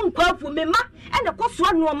buso wo nkwafu me ma ene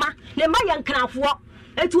kosua no ma ne ma ye nkrafo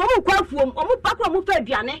eti wo nkwafu wo mo bakura mo fa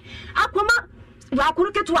aduane akoma wa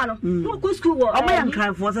kuru ketwa no no ko school wo o ma ye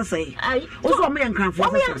nkrafo se sei wo so mo ye nkrafo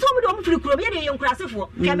se sei so mo do mo firi kuro me ye nkrasefo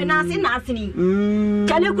keme na ase ni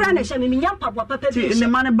kale kura na hye me nya mpabo papa bi ne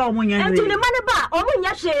ma ne ba o mo nya enti ne ma ne ba o mo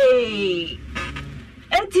nya hye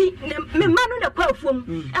enti me ma no ne kwafuom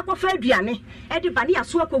ekofa aduane e de ba ne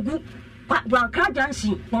yaso akogu Branca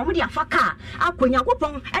Jansi, Mom de Afaka, Akonya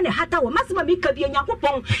Kupon, and a hata, Massima Mika be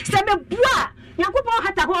Yakupon, Seme Bua, Yakupon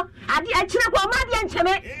Hataho, Adi Achina, Madi and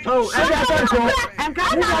Cheme. Oh,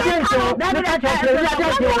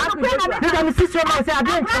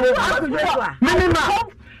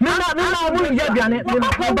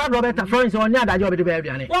 and Roberta Florence on Yada Job to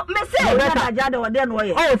Babiani. What may say, Jada or then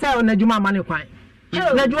way. Oh, sir, on the Juma money quite.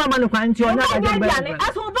 Na juma manu kwanti onya ajabe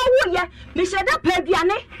aso ba wo ye me sheda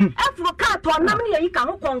paduane afro ka to nam ne yi ka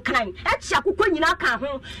ho konkran e chia kokko nyina ka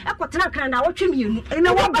ho e kotena kan na wo twemienu ene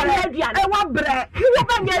wo ba aduane e wo bre wo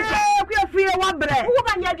ba nya ku afie wo bre wo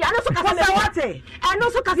ba nya aduane so ka se wate e no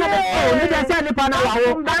so ka se o ne da se ni pa na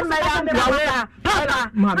wawo papa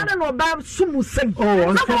ana no ba sumu se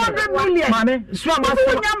oh 100 million mame so ma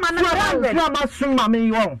sum mame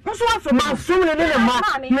yo so aso ma sum ne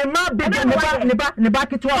ma be ne back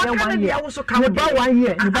to 1 year. Ne ba 1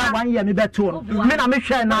 year, ne ba 1 year me beto. Me na me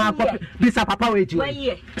hwe na bisa papa we ti.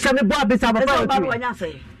 Se me bo bisa papa we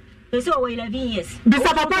ti. So we 11 years.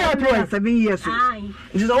 Bisa papa we 7 years.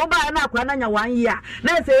 It is over na akwa na nya 1 year.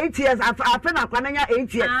 Na say 8 years afa na akwa na nya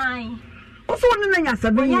 8 years. Also, one na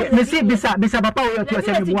 7 years. Me see bisa papa we to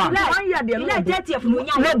say me boa. 1 year there. July 30th no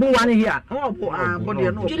nya. No bo one here. Oh,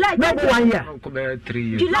 body no. July no bo one here. 3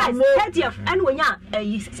 years. July 30th and we nya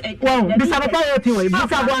wow, bisa papa we to we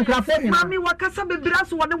bisa bo ankra fo me. Mami wakasa bebira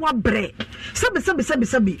so wone wa bre.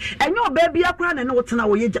 Sabi. Enyo oba bia kra na wo tena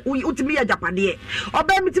wo ye utimi ya japade.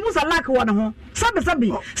 Oba mitimu sa lack wo ne ho.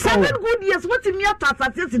 Sabi. 7 good years wotimi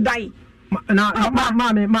atasa si dai. Na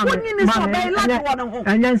mami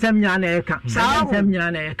anya nsem nya na eka nsem nya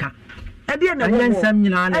na eka anya nsem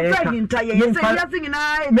nya na eka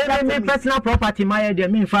me personal property my dey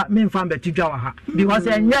me fa betidwa wa ha because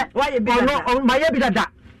enye ono my bi dada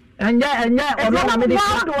enye ono na me dey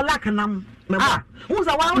do lack nam me ba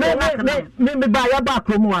unza wa me ba ya ba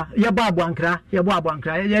kromwa ya ba abankra ya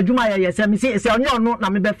djuma ya se me se onye ono na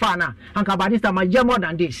me be fa na anka badista ma ye more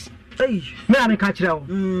than this. Me am catch you.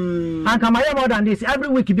 And come more than this every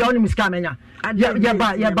week be on miska menya. Ya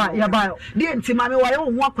ba. The enti mama wa yo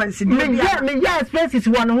ho akwansi me expenses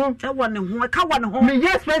one ho. E won ho ka won ho. Me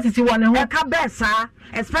expenses one ho. E ka be sa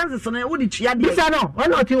expenses no wo di tua de. Bisa no,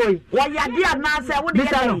 ono ti wo yi. Wo ya de na se wo de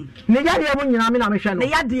ya. Ne ya de mo nyina me na me hwe no. Ne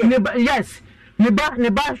ya de. Yes. Ne ba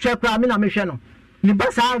hwe kra me na me hwe no. Ne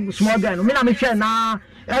ba sa small guy no me na me hwe na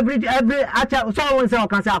every acha so won say o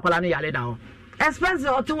kan say akola no yale da ho. Expenses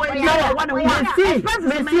or to when you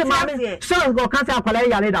see mommy so go can't akwala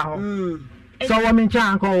yale da ho so women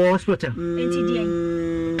chan ko hospital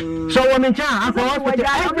so women chan ko hospital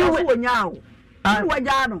every week nyao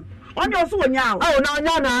wajano onyo so nyao oh na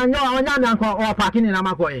onya ko o parking na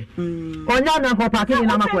makoye onya na ko parking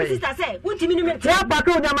na makoye sister say wuntimi ni me ya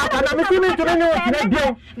parking na makoye na me timi to no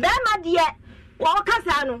bio be ma de wo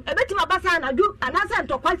kasa no ebetima basa na du anasa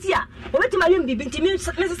ntokwati a obetima yem bibi ntimi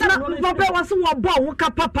mesesa na papa waso wo bo wo ka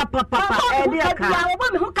papa e de ka wo bo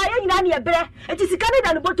me ho ka ye nyina na ebere enti sika ne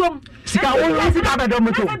da no botom sika wo sika ba do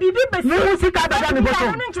moto me wo sika ba da me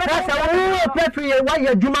botom esa wo prefer ye wa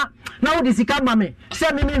ye djuma na wo di sika mame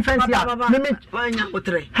se me fancy a me nya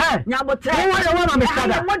botre nya botre wo ya wo na me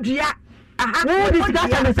sada mo dua aha wo di sika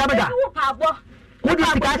me sabada wo di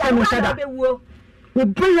sika me sada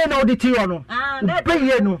Ubiye no di ti ono.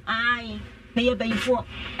 Ubiye no. Ai. Me ye bayifo.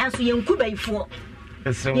 Aso ye nku bayifo.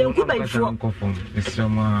 Ye nku bayifo.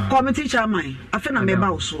 Committee chairman. Afa na me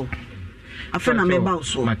ba oso.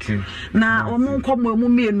 Na omo nkomo mu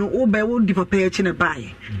mienu wo ba wo di papa echi ne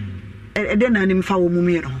bae. E de na nim fa wo mu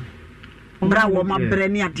mienu. Bra wo ma bre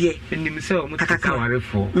ne ade. Enim se o mu tata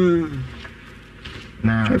warefo.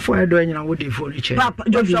 Na fo edo nyina wo di fo ni che. Papa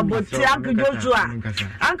Joshua Botti, Uncle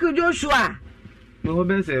Joshua. Me ho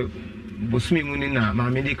be se bosumi mu ni na ma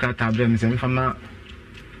me di krata bra me se me fama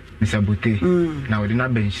Mr. Botti na we di na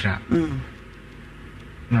benchra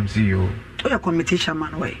na msi yo o ya committee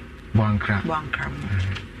chairman we Boankra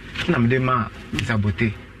na me de ma Mr.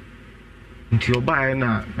 Botti nti oba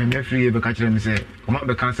na me free e be ka kire me se o ma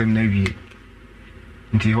be cancel na wie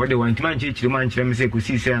nti ho de wan ti man chire man kire me se ko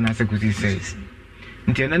si se na se ko si se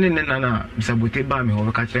nti na na Mr. Botti ba me ho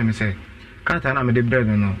be ka kire me se krata na me de bread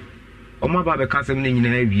no o ma ba be cancel na nyina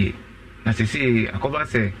wie na se akoba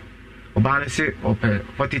se oba na se ope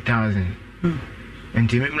 40,000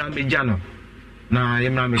 enti me mra be jano na ye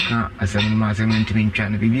mra me ka asem ma asem ntimi ntwa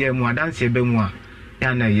na bibia mu adanse be mu a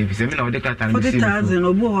ya na ye bi se me na o de kata na 40,000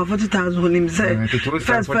 obo 40,000 nim say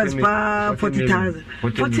first pa 40,000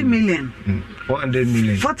 40 million 400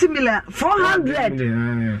 million 40 million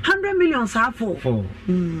 400 100 million safo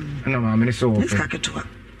na ma me so ope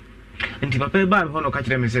enti papa ba me hono ka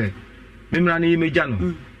kire me se memra na yemeja no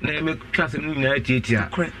na me class no nyina tietia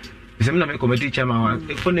correct se me na me committee chairman wa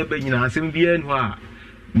fo na ba nyina asem bia nu a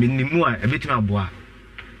menimu a ebetima aboa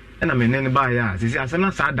na me ne ba ya se asem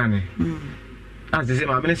na sa dane se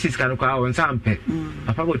ma me 6 kan kwa won sampe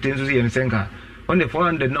papa go tenzu ye nsenka on the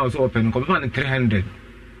 400 now so open ko be 300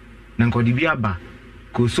 na ko di bia ba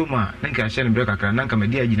ko soma na nka hye ne break akra na nka me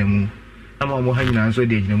dia gina mu na mo ha nyina so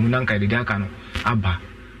de gina mu na nka de aka no aba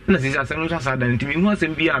na sisi asem no sa dan ntimi hu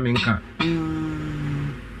asem bia me nka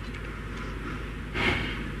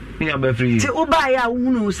ba free ti oba ya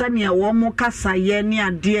hunu sane wo mo kasa ye ne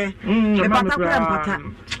ade me pata kura mpata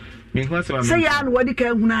me hu asem say ya no wadi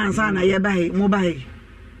ka hunu ansa na ye ba he mo ba he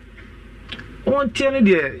on tie ne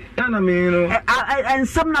de ya na me no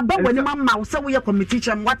ensam na ba wani mamma wo se wo ye committee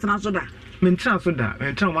chairman watena so da mentra so da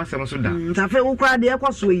mentra mo asem so da ntafe wo kura de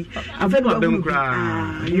ekoso yi afa ba bem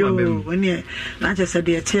kura yo woni na che se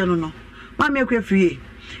de tie no ma me akwa free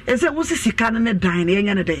ese wo sisika ne dan ne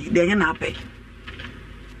nya ne de nya na ape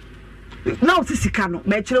now sisika no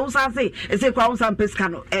be kire wo sa say ese kwa wo sa pesika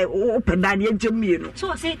no o pedan ye njem mienu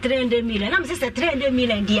so say 300 million na me say 300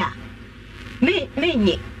 million dia me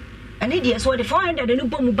nye and it is what the 400 and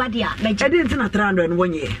bomb body. I didn't know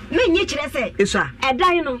 301 year. Me, say, it's a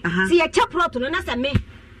dino. See a chap rotten, and I me.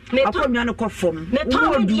 Me told me on a cough from me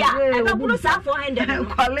told me, I will say 400.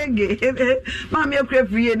 Colleague, Mammy, a crave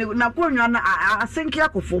free and Napoleon, I think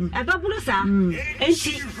Yakofum. A babulosa, and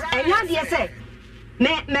she, and Nadia said,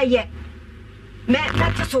 me yet. Me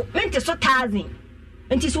so tazing.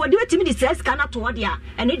 And tis what do it to me, the says cannot toward ya,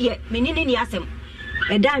 and idiot, meaning yasem.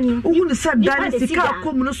 A dan who said that is the car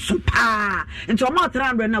come super, and to a mouth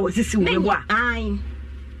round when I was this way. I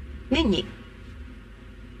Nini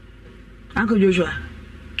Uncle Joshua.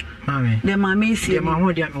 Mammy, the mammy see my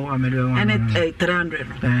own dear and it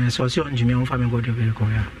 300. So, soon Jimmy on family go to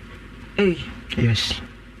Vilcoya. Eh, yes.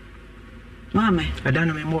 Mammy, I don't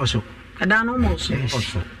know more so. I don't know more so.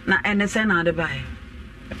 Now, and the send out the buy.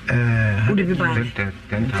 Who did you buy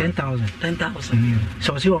 10,000.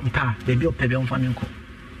 So, you on par, baby, or pay on family.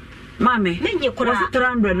 Mammy, you could have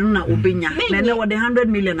 300 na Ubinya, and there were the 100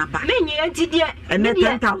 million about. And then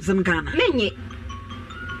 10,000 Ghana.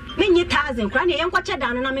 Many thousand cranny and watch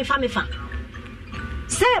down and I'm a family fan.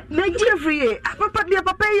 Say, make Jeffrey, Papa, dear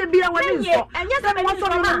Papa, be away. And yes, I'm also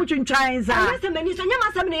in China. Yes, and many so you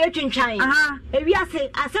must have been in China. If we are saying,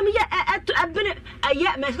 as some year I've been a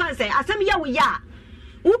year, my son say, as some year we are.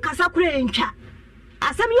 Who can say in chat?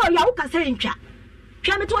 As some year you can say in chat.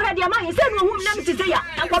 Try to have your mind, said, who never to say,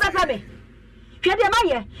 and go back me. Try your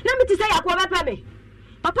mind, let me to say, I go back me.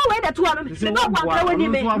 Papa, wait at 2 hours. No one,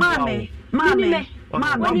 Mammy.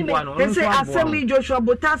 Mama, they say, Assembly Joshua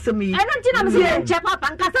Botasami. I don't think I'm saying, Chapapa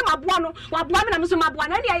and Casama Buono, or Buonam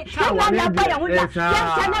Buona. I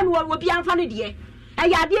will be unfunny, dear. I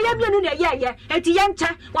had the young yeah, at the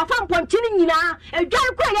enter, or found pointing now, and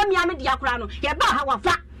don't cry me, Diacrano, Yabaha, or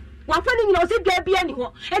fat. One funny, no, sit there be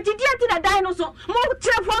anywhere. And the dear to the dinosaur, more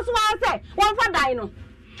cheerful, I say, one for dino.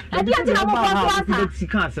 And the other one,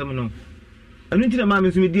 I don't think mammy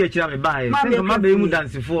will be a child by mammy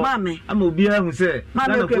dancing for mammy. I'm a beer who say,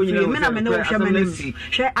 Mammy, no shaman.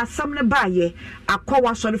 Share a summer by ye, a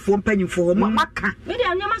cow sorry for penny for Maka. Maybe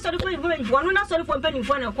I'm not sorry for one, not sorry for penny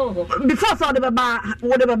for a call. Before saw the baba,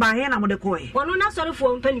 whatever by hand, I'm the coy. One not sorry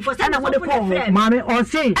for penny for Santa, what the call, mammy, or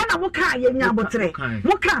say, and I will carry a yabotre.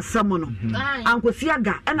 What can someone? Uncle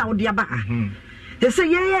Siaga, and I would be a bar. They say,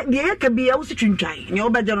 yeah, there can be also chinchai, and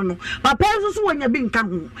your bedroom. My parents when you're being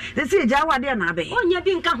come. They say, Jawa, dear Nabe. When you're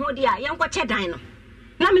being come, dear, young Quachetino.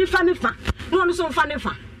 Let me funny fun. No, so funny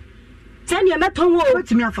fun. Send your metal word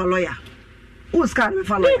to me for lawyer. Who's coming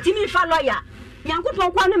for lawyer? To me for lawyer. Young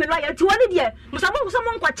people want me lawyer to one year.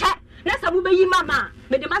 Someone quachet. Let's have a mamma.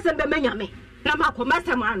 Made the master be me. Namako,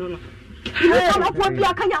 Master Mano. You won't be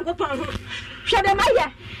a canyon go. Shut them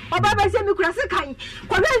here. Baba said, "Me cross a kind.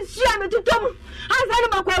 Come and see me to Tom. I said,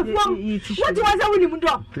 "My call from what was I winning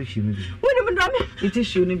drop? Winning drop. It is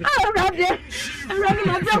shooting. I'm running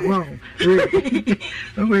my dog.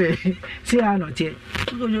 Wait, see, I'm not yet.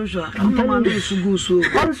 I'm coming to go so.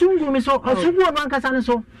 I'm soon going to so. I'll soon go on Casano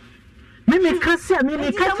so. Mimi Cassia,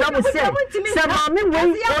 Mimi Cassia was said, Mammy,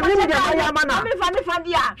 wait, or maybe the Mamma,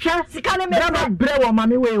 Fandia. She can't remember bread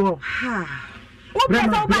Mammy way. What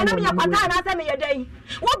brings out by me a quatana send me a day?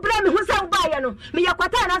 What brings who's out by me a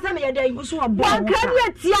quatana send me a day? One can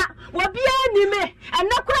yet, what be any me, and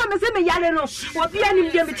no crime is in me yellow, what be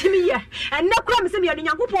any game to me, and no crime is in me a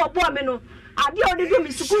young poor woman. I do only do me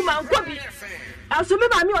Sukuma and Kobe. I'll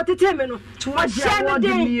submit my meal to Temino. What shall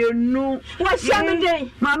day? You what shall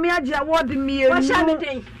day? Mammy, I award me a shall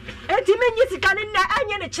day. And to me, you can in the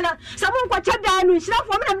onion, someone watch a down and shall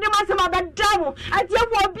for me and the master of that damo. I tell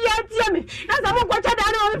what be at Jimmy. That's someone watch a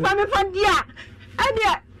down from me from dear. And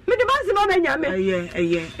yet, me the master of Yammy.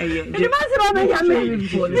 The master of Yammy.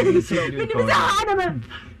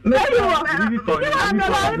 Me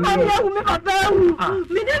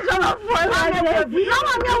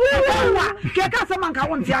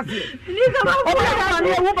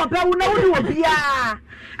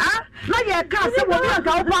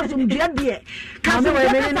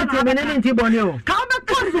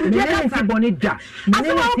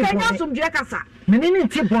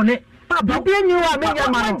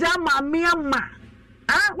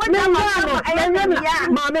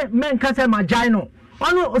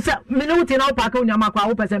ono se minuti na opaka unyama kwa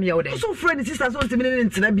opese me yode so friend sister so ntimine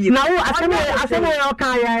ntina bi na wo asema yo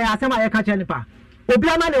ka ya asema ya ka che nipa obi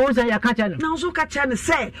ama ne wo se ya ka che no na so ka che ne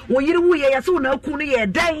se wo yiri wu ye ya so na ku ne ye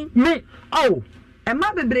dan me oh e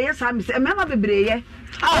ma bebre ye sa mi se e ma bebre ye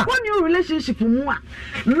akọ new relationship mu a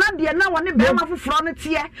na de na woni be ma foforo ne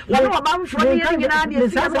tie woni wo ba foforo ne ye nyina de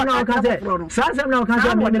se na o ka se sa na o ka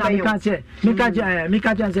se mo ne mi ka che mi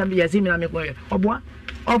ka che se ye si mi na me ko ye oboa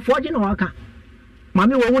ofoje no waka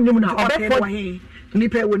Mammy won't know now.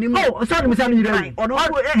 nipa woni mu oh so me say me yirewu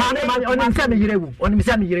man on me say me yirewu on me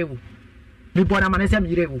say me yirewu me bona man say me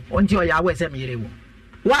yirewu onti o ya we say me yirewu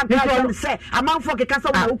wa ka say amanfo ke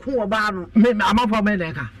kasa wo ku oba no me amanfo me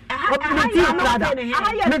na ka me ti brother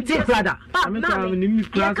me ti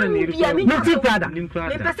brother me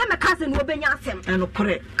pese me cousin wo benya asem eno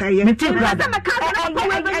kore kai me ti brother me cousin wo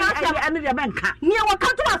benya asem eno de benka ni wo ka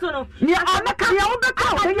to aso no ni o me ka ya wo be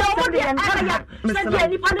ka benya wo de enka se de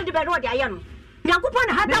ni pa no de be no de aye no nyankopon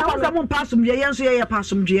na hada wo za mo pasum je yenso ye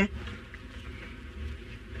pasum je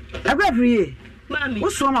agree mami wo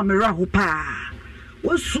so ma me ra ho pa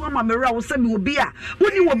wo so ma me ra wo se me obi a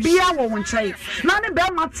woni obi a wo nchai na ne be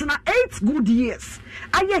matena 8 good years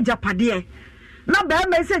aye japade na be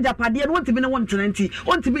ma se japade no wontimi ne wontena nti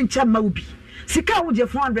wontimi ncha ma obi sika wo je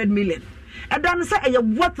 400 million and then say a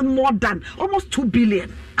worth more than almost 2 billion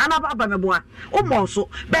anaba me boa o mo so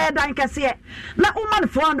be dan kase na o man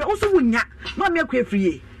 400 o so wunya ma me akwa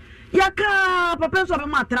free yaka papa so be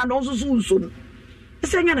matena no so so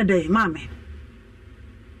senya na dey ma me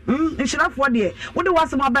nshirafo de wo de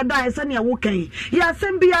wasem abeda ese ne wo kan ya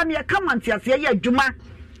asem bia ne kamanti ase ya adwuma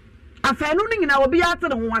afanu ni nyina obi ate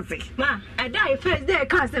ne ho ase ma ada first day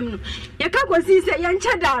ka asem no ye ka kosi se ye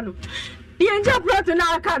ncha da no ye ncha proto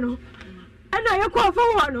na aka no ana ye ko fa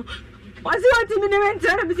wo no wasi wati mi ne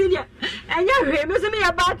mentere mi sidia enya hwe mi so me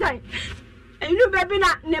ya batai enu bebi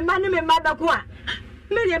na ne ma ne me mada ko a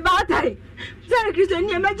me ne batai Sir Christian,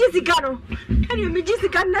 you may just go. And you may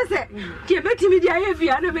just can say, you bet me the eye if you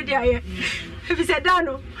are never there. If you said,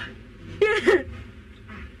 Dano.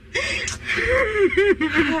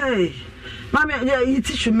 Hey, Mamma, you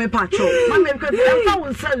teach me, Pacho. Mamma, because I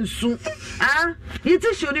found so soon. Ah, you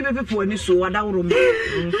teach you before you saw what our room.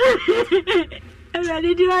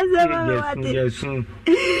 Ready to answer, yes, soon.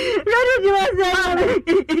 Ready to answer,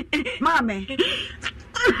 Mamma.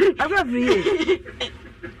 I love you.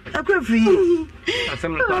 I could free.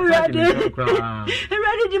 I'm ready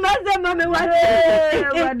to master, Mamma.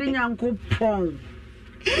 Wedding Uncle Pong.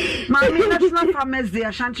 Mammy, national farmers, the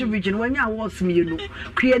Ashanti region, when you was me, you know,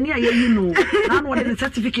 Creania, you know, and what the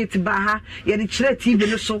certificate to Baha, yet the chair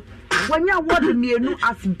TV so. When you awarded me, you know,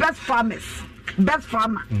 as best farmers, best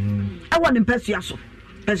farmer. I want in Pesiaso.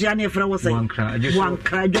 Pesiani, if I was saying, one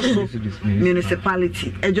cry, just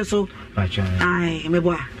municipality, and just so, I, me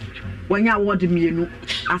boy. When you award me, you know,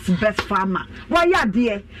 as best farmer. Why, ya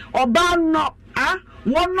dear, or ban no,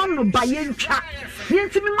 one no by yen chat.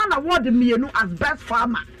 Yes, me man award me, you know, as best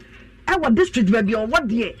farmer. Our district baby, or what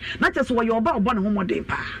dear, not just why you're about one home day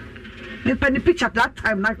pa. Me penny pitch at that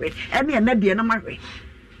time, not way, any and Neddy and a marry.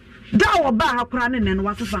 Thou or bar crying and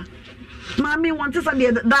what's the Mammy wants to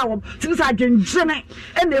say that thou, since I can jenny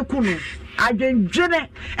and the kunu. I can jenny,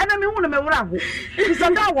 and I mean, one of my rahu. It's a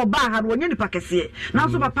thou bar had one in the packet. Now,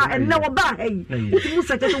 so papa and now bar, hey, you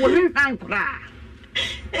said it will hang cry.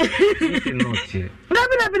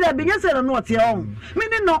 Never, yes, I don't know what's your own.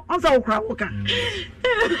 Meaning, no, also crowd.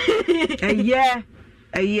 A year,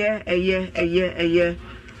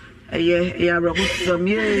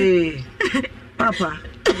 Papa,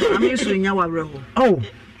 I'm used to your roho. Oh.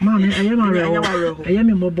 Mommy, I am a roho. I am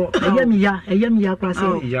a mobile. I am ya, class.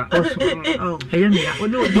 Oh, I am ya.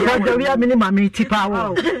 Because we are many mammy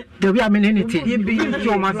power. There we are many tea.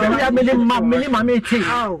 You must have many mammy tea.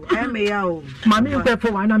 Oh, I am a mammy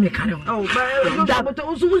for one American. Oh, but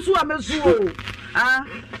also I'm a soul. Ah,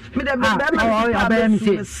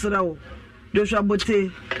 Madame, slow. Joshua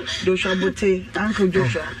Botte, Uncle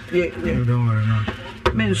Joshua. Yeah, don't worry.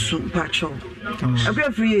 Men soon, Pacho. I pray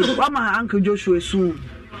for you. Why my Uncle Joshua soon?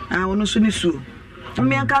 I want to soon soon.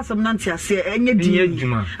 Me and Castle Nancy, I say, and you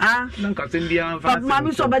ah, but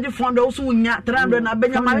Mammy so bad you found also in your trend and I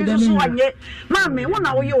beg your marriage so one yet. Mammy, 1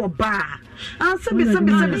 hour you a bar. Answer me,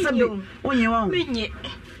 when you want me.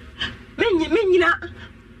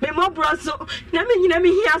 Me mo broso na me nyina me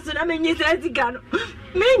hia so na me nyi srazigano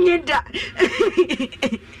me nyi da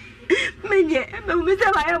me nyi me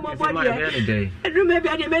se ba ya mo body e me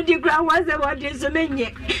bia de me di ground was e body so me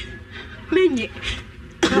nyi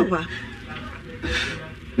papa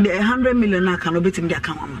the 100 million na kan obetim de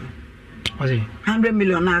aka wama no 100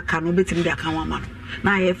 million na kan obetim de aka wama no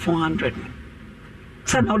na ye 400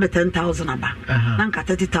 send out the 10,000 aba nanka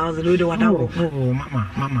 30,000 we do what oh mama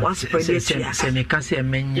what's for this year say me can say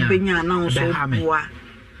menya na so bua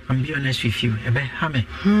I'm be honest with you ebe ha me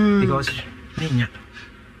because menya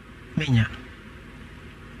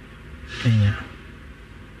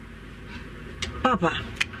papa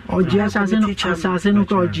oji asase no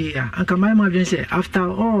ko oji ya anka my imagine say after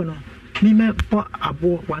all no me po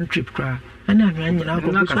abo one trip cry and na nyina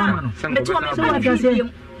ko so ma no so what you say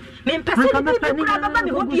me mpese ni bi kura baba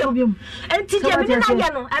me hobiom enti dia me na ya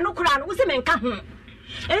no eno kura no wo se me nka ho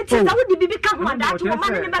enti za wo di bibi ka ho ada to ma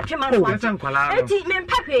ne ba twema no enti me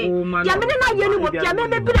mpahwe dia me na ya no mo dia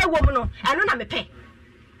me bire wo mu no eno na me pe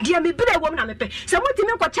dia me bire wo mu na me pe se mo ti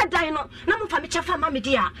me ko che dan no na mo fa me che fa ma me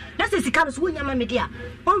dia na se sika no so wo nya ma me dia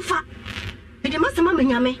onfa me de masema me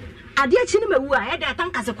nyame ade achi ne mawu a e da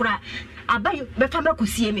tankase kura abayo be fa ma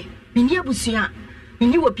kusie me ni abusua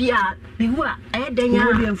ni wo bia mewu a e da nya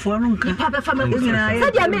wo de mfo no nka pa be fa ma kusie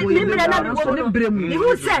se dia me me na me wo no me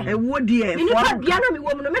hu se e wo de e ni pa bia na me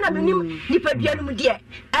wo no me na me nim ni pa bia no mu de e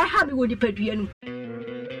ha me wo di pa dua no.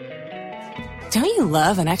 Don't you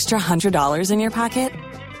love an extra $100 in your pocket?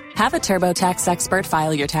 Have a TurboTax expert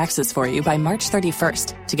file your taxes for you by March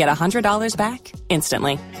 31st to get $100 back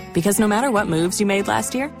instantly. Because no matter what moves you made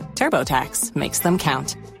last year, TurboTax makes them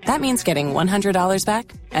count. That means getting $100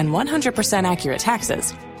 back and 100% accurate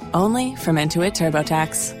taxes only from Intuit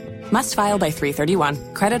TurboTax. Must file by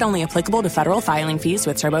 3/31. Credit only applicable to federal filing fees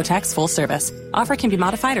with TurboTax full service. Offer can be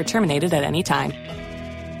modified or terminated at any time.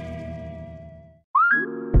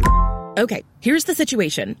 Okay, here's the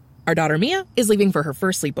situation. Our daughter Mia is leaving for her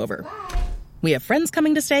first sleepover. We have friends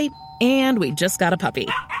coming to stay, and we just got a puppy.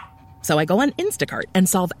 So I go on Instacart and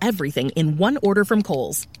solve everything in one order from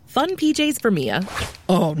Kohl's. Fun PJs for Mia.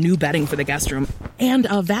 Oh, new bedding for the guest room. And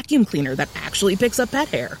a vacuum cleaner that actually picks up pet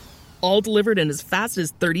hair. All delivered in as fast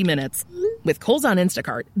as 30 minutes. With Kohl's on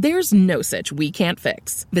Instacart, there's no such we can't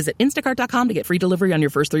fix. Visit instacart.com to get free delivery on your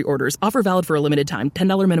first 3 orders. Offer valid for a limited time.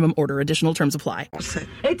 $10 minimum order. Additional terms apply.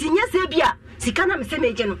 Sikana me se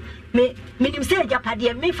meje no me nim se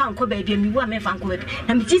japade me fa nko ba bia mi wa me fa nko ba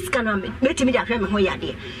na me sikana me timi da hwe me ho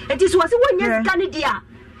yade enti so wase wonya sikana dia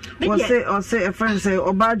or say a friend say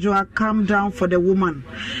Obajo calm down for the woman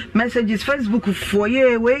messages Facebook for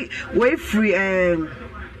ye way free or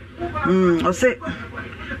say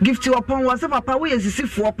gift you upon was papa we is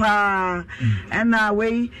for pa and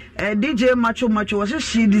way DJ Macho was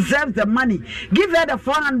she deserves the money, give her the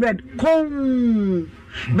 400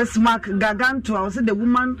 Bismarck Gaganto, I was the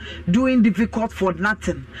woman doing difficult for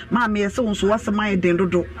nothing. Mammy, so what's my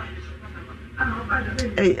dendo?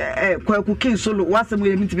 Cooking solo, what's the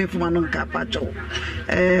way to me for my non capacho?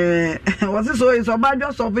 Was it so? It's about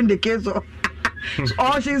just solving the case of.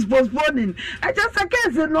 Or she's postponing. I just a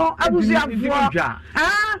case, no. I was here for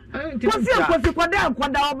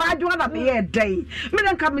day.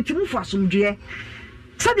 Men come to move for some day.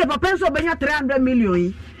 Said the papa so benya 300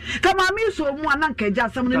 million. Come on, me so one anke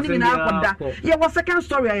just some in na akoda. Ye was second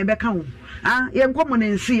story I be kan. Ye nkomo na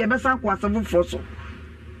nsi ye be san kwa asefo for so.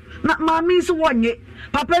 Na mami so wonye.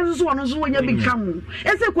 Papa so wono so wonya bi kan.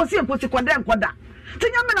 Ese kosi kwada nkoda.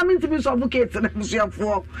 Tenya me na me ntimi solve case na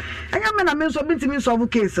musuafo. Anya me na me so ntimi solve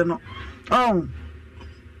case no. Oh.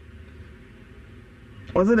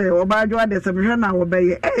 Was it Obajo de Sabina na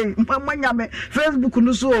obey? Hey, mama me Facebook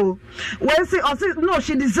no so. When say no,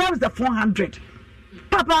 she deserves the 400.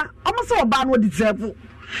 Papa, almost Oba no deserve.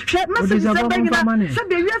 She message say bengina. Say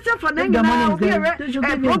be we say for na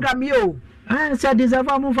program yo. Say deserve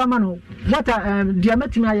am for man. What dia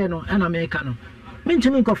metimi aye no na America no.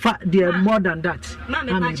 Mentimi ko fa dia more than that.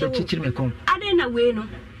 Mama be chichiri me kom. Ade na we no.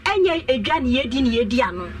 Enye edwa ne yedi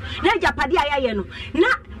ano. Na japade ayaye no. Na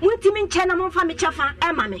muntimi nche na momfa me chefa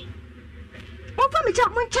e ma me. Momfa me chefa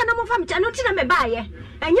munche na momfa me chefa no tina me baaye.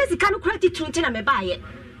 Enye sika no kura titun tina me baaye.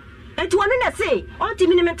 Enti wonu na say,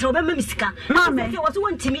 ontimi ne mentre oba ma misika. Mama, say wo so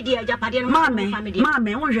ontimi dia japade no momfa me dia.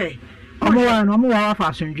 Mama, wonhwe. Omo wa afa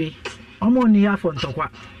asundwe. Omo ni afo ntokwa.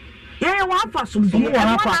 Yeah, one for some good.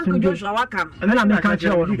 I want to go to our camp. And then I make a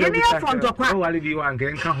show. You need a front of what will be one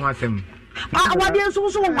can come with him. What is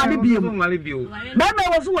also one be you? Mamma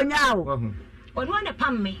was one now. But one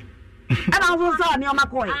upon me. And I was on your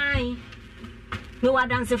McCoy. Aye. No, I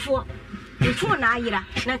dance for. It's one Naira.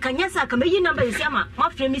 Now, can yes, I can be your number is Yama, my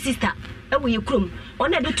friend, Mrs. Ta. Oh, you crum. On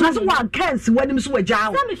the 2 one cans when him so a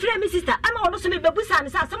jar. Some friend, Mrs. Ta. I'm also maybe Busan,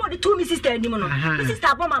 some of the 2 Mrs. Ta anymore. Mrs.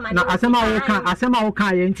 Ta, Mama. Now, Asama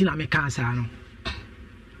Okai, and Tina Mekasa.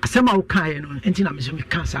 Asama Okai, and Tina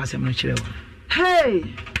Mekasa, some children.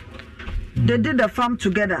 Hey! They did the farm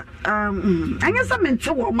together. I guess I meant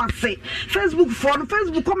to what must say. Facebook for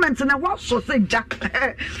Facebook comments and I was so say Jack.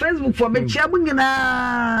 Facebook for me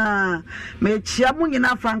Chiamungina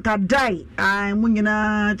Franca die. I'm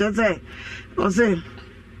Mungina just say. Or say.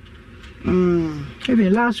 Maybe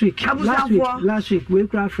last week we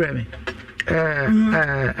craft frame.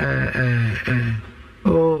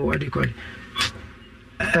 Oh, what do you call it?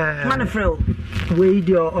 Manafro. Wait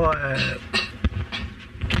your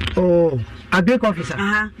Oh, a big officer.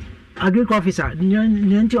 agriculture officer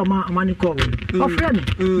nyanti omani call o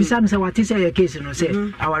friend me say what is your case no say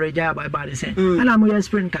our reja by say and I'm your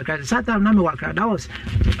spring kakra Saturday na me wakra that was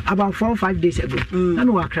about 4 or 5 days ago na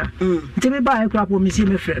me wakra nti me buy crap me see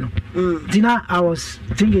me friend no dina I was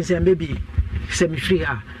thinking say maybe say me free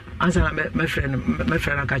her answer my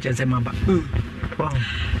friend catch say mamba wow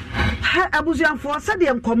abuzian for said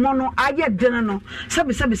dem komo no aye den no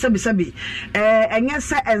sabi enye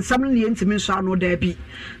se ensam ne ntimi so ano da bi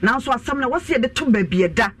na so asam na wose de to ba bi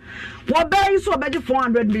eda wo ba yi so obeje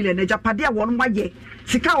 400 million na japade a won waye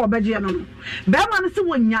sika obeje no no be ma no se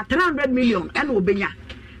wonya 300 million e na obenya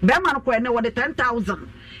be ma no ko ene wo de 10,000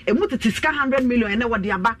 e mutiti sika 100 million ene wo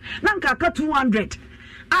de aba na nka ka 200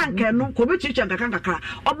 anke no ko be chicha nkaka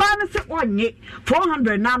oba no se onye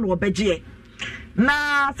 400 na no obeje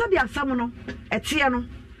na sadi asam no etie no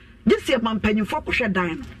disi mampanyifo kohwe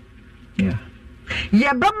dan no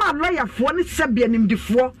ye ba ma lawyer ne sabia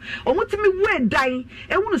nimdifo omutimi we dan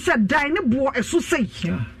ehunu se dan ne bo eso sei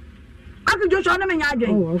aku jojo na menya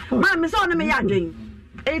adwen ma me so na menya adwen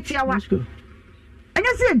etia wa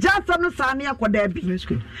anya se jasam no sa ne akoda bi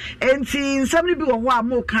enti nsam ne bi wo ho a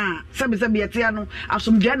mo ka sabi etia no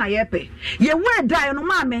asomdwe na yepe ye we dan no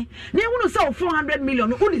ma me ne ehunu se 400 million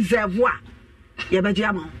no deserve a ye beji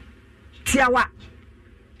ama tiawa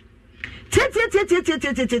tia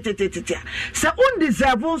se un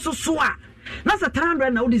deserve so a na se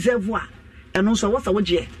 300 na u deserve a eno so wo sa wo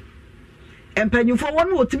je empanyufo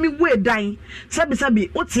wonu otimi we dan sabi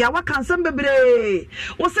o tiawa kan sam bebre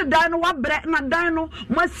wo se dan no wa bre na dan no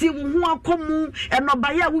masi wo hu akomu eno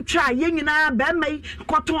ba ya wo twa ye nyina ba mai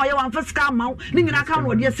koton ye wan fasika maw ni nyina kan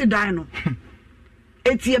wo de se dan no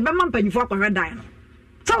etie be man empanyufo akwa dan no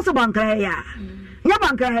so banka ya nya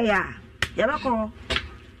banka ya ya bako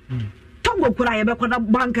togo kura ya bako na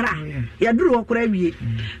bankra ya duru okura wie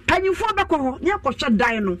panyifo bako ho nya ko hwe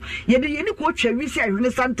dan no ye de ye ni ko twa wi si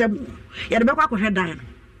ahwene santem ya de bako hwe dan no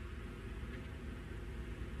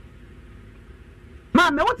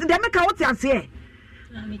ma me woti de me ka woti ase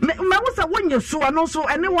me wo sa wonye so no so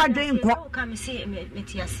ene wadwen ko ka me se me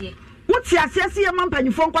ti ase woti ase ase ye man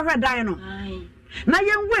panyifo nkwa hwe dan no na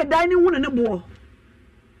ye nwe dan ni hunu ne bo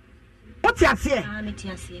what's your say?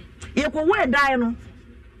 You go wear die no.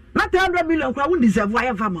 Not 100 million crowd won't deserve why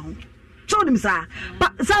ever mount. Show them, sir.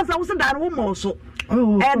 But since I was that room also.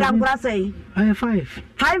 Oh, and I'm gonna say I have 5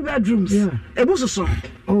 bedrooms. Yeah, it was a song.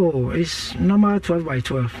 Oh, it's number 12 by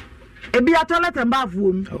 12. It be a toilet and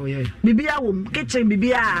bathroom. Oh, yeah. Be a room, kitchen,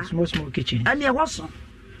 be a small kitchen. And there was some.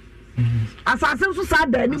 As I said, so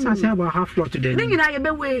sad, then I say about half floor today. I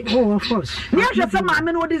be way. Oh, of course. Yes, some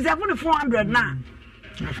man would deserve 400 now.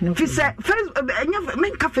 Fi say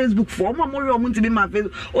Facebook for mo mo to be my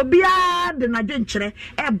Facebook obia de na dwenkyere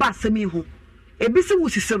e ba semi ho ebi se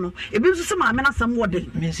wusise no ebi so se ma me na sam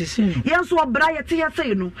wode me sise no yen so obra ye te ye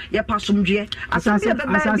sei no ye pasomdwe asase be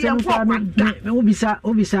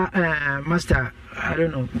obisa master I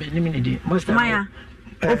don't know me di master Maya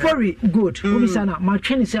ofori good obisa na ma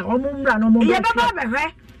twene se omumra no mo ye be ba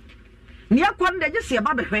behwe ne akon de je se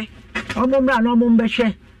ba behwe omumra no mo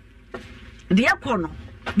behwe de akon no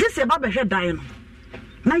this is about the dying.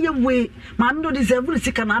 Now you way, man, no deserve to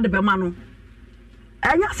see Canada Bemano.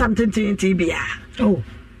 I got something to TBA. Oh,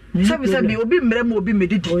 so we said, you'll be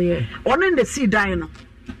meditated. Oh, yeah. On in the sea dying.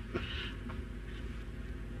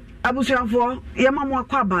 Abusian for Yamama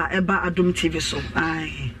Kwaba eba Adum TV so.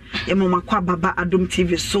 Aye. Yamama Kwaba ba Adum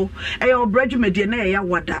TV so. Eyo bread mediana ya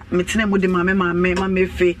wada. Metine mo de mama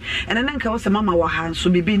fe. Ene nka wo se mama wa ha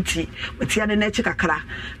so bibinti. Wetia ne na chi kakra.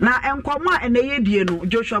 Na enkomo a ene ye die no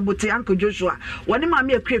Joshua Bote Uncle Joshua. Woni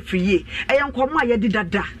mama akra friye. Enkomo a ye di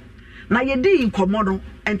dada. Na ye di enkomo no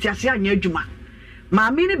entiase anya adwuma.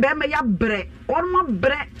 Maami ni be me ya bre. Onmo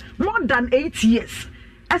bre more than 8 years.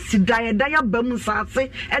 Asidaya daya bam saase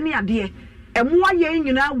ene ade emo aye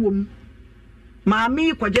nyina wom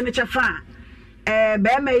maami kwaje ne chefa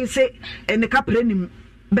be me se ene kapre nim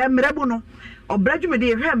be mrebu no obradwume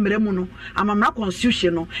de hwe mremu no amamra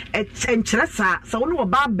constitution no enkyere sa woni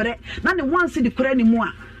oba bre na ne wansi di kura ni mu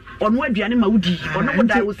a ono aduane ma wudi ono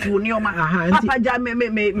bodai wosi woni oma papa ja me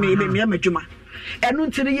madwuma enu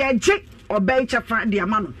ntiri ye je obai chefa de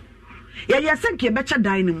ama no ya senke becha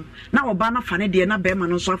dan nim na oba na fa ne de na be ma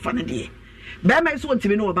no so afa ne de be ma so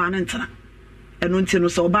ntimi no oba na ntena eno ntino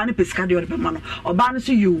so oba ne pesika de be ma no oba no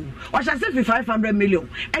so you o sha say 500 million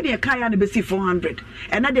e de kai ya ne be see 400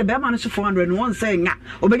 e na de be ma no so 400 no won say nya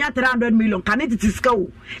obenya 300 million kan it tiska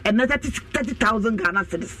o e na 30,000 Ghana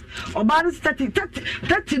cedis oba no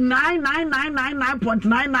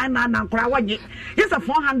 39,999.999 na nkora wanye yes a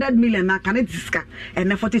 400 million na kan it tiska e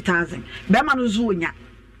na 40,000 be ma no so nya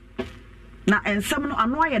na ensem no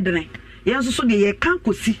ano ayedene yenso so de ye kan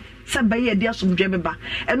kosi se be ye de asomdwe beba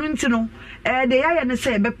eno nti no de ya ne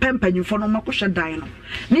se be pempanyimfo no makohwe dan no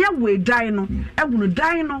ne ya we dan no ehunu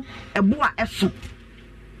dan no ebo a eso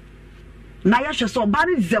na ya hwe so ba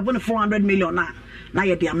ne deserve no 400 million na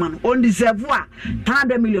ye de ama no on deserve a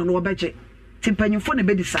 300 million wo beje ti panyimfo ne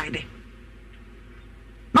be decide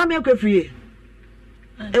mama ekofie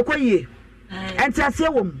ekoyie enti ase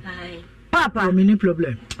wom papa mini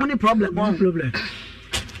problem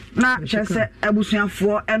na chese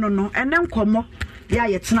abusuafo eno no ene nkomo ya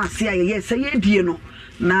yetena ase ya ye se ye die no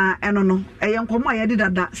na eno no eye nkomo ya de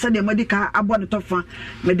dada se de medika abo ne tofa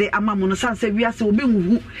me de amamu no sanse wiase obi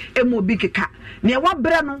huhu emu obi keka ne wa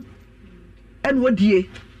bre no ene odie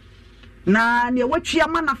na ne watwi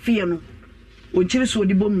ama na fie no onchiri so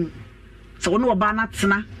odi bom se wono oba na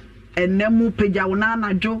tena enemu peja wona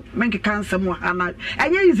anajo menke kansem wa ana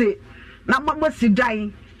enye ize na mabasi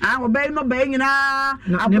dai obey no be nyina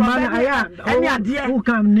abroba aya eni ade who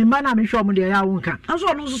come ni mana me hwo mo de ya wonka anso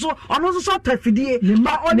ono so tafidie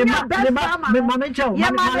ma oni me ma me chao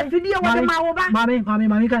ya ma tafidie wo de ma wo ba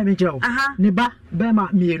mami ka me chao ni ba be ma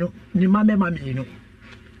mienu ni ma me ma mienu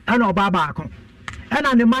ana oba ba ko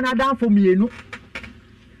ana ni mana dan fo mienu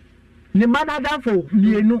ni mana dan fo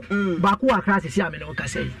mienu ba ko akra sisi ame no ka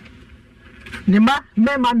sei ni ma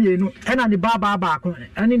me ma mienu ana ni ba ko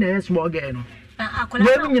ani na small girl no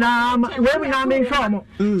we nyina me hwa mo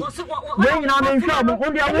we nyina me hwa mo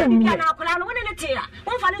onde awu mi na akola no woni ne tira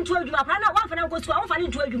won fa ne ntu adwuma pra na won fa ne nkosu won fa ne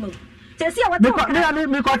ntu adwuma se se wata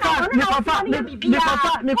mi ko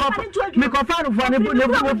fa no fo ne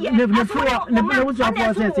wusu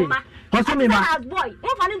afo se koso mi ma boy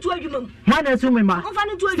won fa ne ntu adwuma ma na su mi ma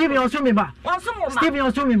Steve osu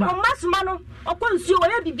mi ma o masuma no okonsuo wo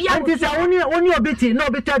ye bibia anti se oni obiti na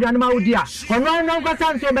obiti aduane ma wodi a ono no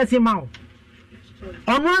nkosa nso be si ma o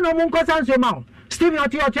ono no mun nkosa nso ma o Steve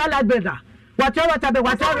oti ala beda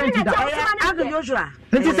wata rent da Uncle Joshua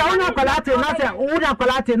nti se oni akolate na se uni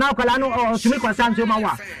akolate na akola no otumi kosa nso ma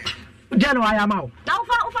wa jeno aya ma o na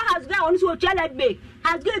ufa has ga on so oti ala be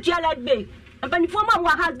has ga oti ala be and for ma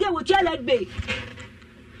wa has ga oti ala be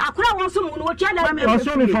akura won so mu no oti ala be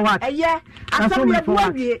so me for what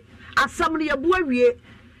asam ne yabu awie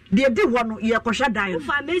de di ho no ye kohwe dan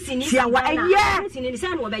ufa mesi ni sia wa mesi ni se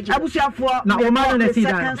no beje abusuafo na o man na si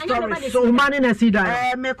dan so o man na si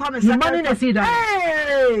dan me come second man na si dan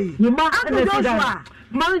you man na si dan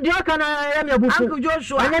man dia kana ya me abufu Uncle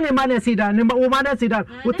Joshua anya ni man na si dan ni o man na si dan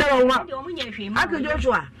o tell o man Uncle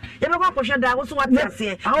Joshua ye me kohwe dan wo so what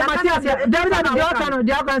ase o matiase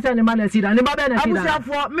dia kana say ni man na si dan ni ba be na si dan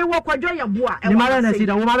abusuafo me wo kwadwo ye bo a ni man na si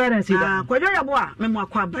dan o man na si dan kwadwo ye bo a me mo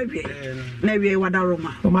akwa ba wie na wie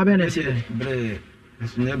wadaroma o man be na si dan bre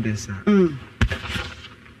esunya besa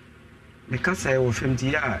me kasa e wo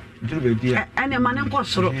femti ya duru be bia ene ma ne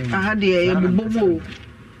nkosoro aha de ye bobo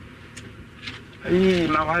ai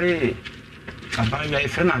mawari abaya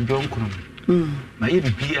ife na adwo nkuru ma ye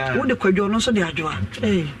bibia wo de kwadwo no so de adwoa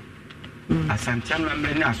asante na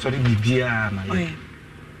me ne asori bibia ma ye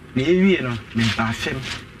ne ewie no me ba fem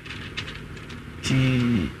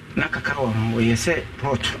ti na kaka wo ye se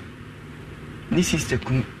plot ni sister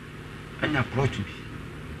kun anya plot bi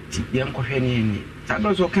ti ye nkohwe ni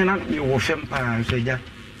sado so kana me wo fem pa so ja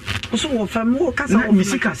so wo fem wo kasa wo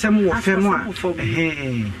misika sem wo fem a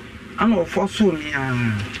ana ofo so mi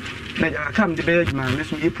na ja kam de be adwuma me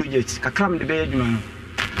so ye project kakam de be adwuma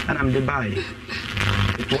ana me de buy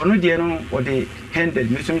to no de no o de 100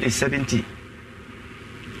 me so de 70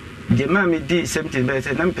 de ma me di 70 be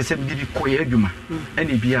say na me pese bi ko ye adwuma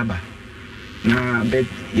ana bi aba na be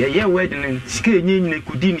ye wedding sika nyinyi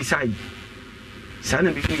kudi ni sai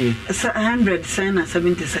sana bi ye 100 sana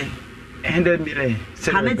 70 sai 100 million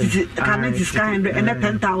can it is 100 and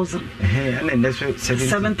 10,000 and that's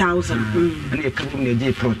 7,000 and you come near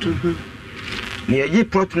J plot near J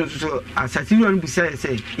plot so as a serious beside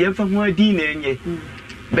say you from one dinner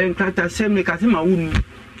Ben Crata same like as my wound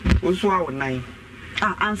also our 9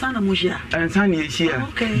 and Santa Musia and Sunny is here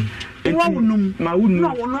okay my wound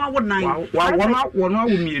no 9 one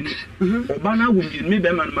woman Obana woman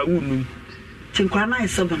maybe my wound Tinkwana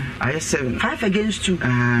is 7. I 7. 5 against 2.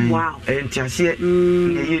 Wow. And Tiasia,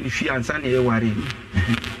 the fiance and the worry.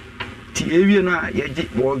 Tiavia,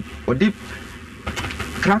 or deep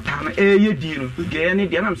cratan, a deal, Gay,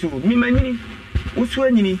 the answer, me, many, who's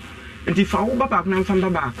winning, and if I go back now from the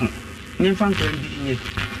back, near Fankin,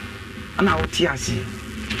 and our Tiasi,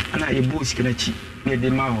 and I bush can achieve near the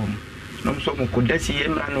Mahom. No so could see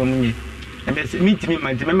him run on me, and meet me,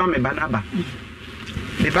 my mamma Banaba.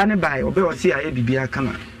 The banner by obe o see aye bibia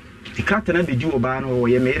kana the captain na bedu oba no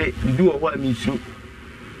ye mere do o wa mi su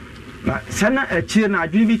But Sana a chair na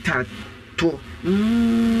dreamy tat to.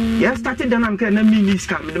 Yes, started then I'm kind of mini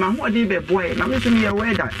scam. The man who did a boy, and I'm missing me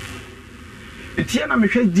away that. It's here, I'm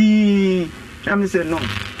the. I'm saying no.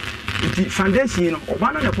 The foundation or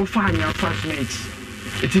one of the fine first mates.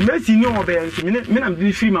 It's mercy no obey, men I'm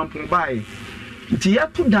doing 3 months by. It's here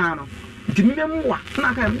put down. It's me more.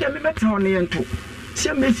 Not I get me better on the end too. See,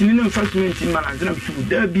 I'm missing no first mates in Malan, I'm sure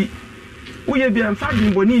there be. We have been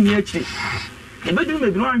finding Bonini actually. The bedroom may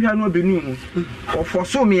be one no be new. Or for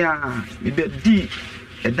so me, the bed D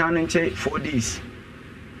a down and check 4 days.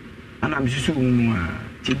 And I'm soon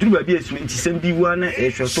to do a beer to send be one a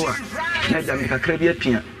short tour. Najamika Crabia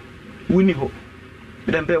Pia. Winnie Ho.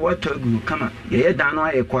 Then pay what to go, come on. Ye down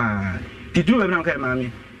I acquire. Did you ever know,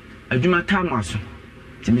 mammy? I do my time also.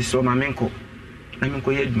 To Miss Romamenko. I'm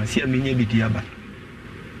going to see a mini bidiaba.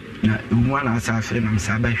 Now, one as I feel I'm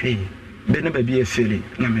Sabashi. Benever be a filly,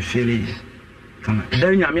 and I'm a filly. Come on,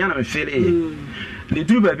 then I'm a filly. The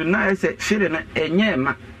two baby nice at filling a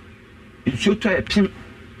yam. You should try a pimp.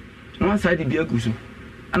 One side be a goose.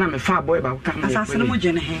 And I'm a far boy about coming. As I said,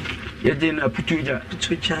 you didn't put you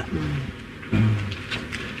chat.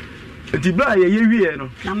 The boy, you know,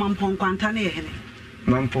 Namampon Quantane.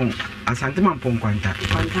 Mampon, a Santampon Quanta.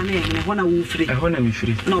 Quantane, one of free. I want to be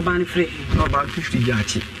free. No ban free. No about 50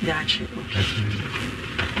 yachi. Yachi.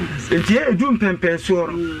 It's here, doom pemper so.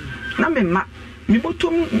 Namma, me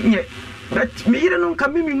bottom yet. But me don't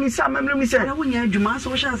come in some memory said, I wouldn't have Jumas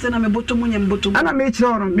or shall send a bottom and bottom. And I made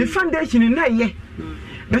sure me foundation in that ye.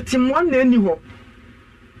 But in one day, you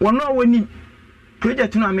one no when you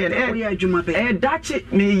project to me, eh, Dutch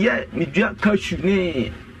me yet, me drop cashew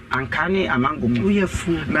ne, and canny among them. We are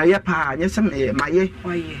fool. My pa, yes, my ye.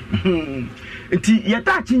 Yet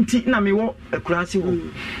that in tea, na me walk across the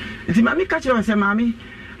room. It's mammy catch her and say, Mammy.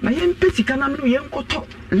 My young petty can am no young top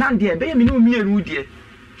land there, baby, no mere wood dear.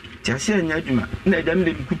 Just say, Yajuma, Nadam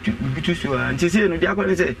didn't to so, and she said, no,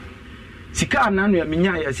 Diaco say, Sika Nana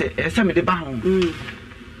Minya, say, a summer the bound.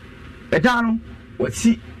 A down, what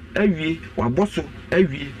see, every, or bosso,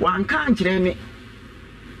 every, one can't me.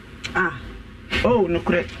 Ah, oh, no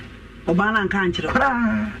correct. Obana can't.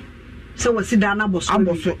 So was it down a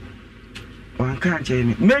bosso? One can't tell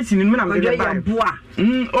me. Mason in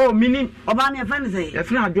Minam, oh, meaning Obania Fancy,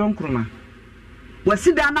 if not John Kruma. Was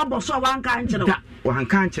it down a bosso one can't one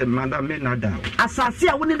can't tell Madame Menada. As I see,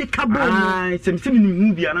 I wouldn't come by some similar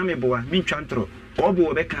movie and I'm a boy, me chantro, or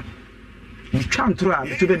Becca. You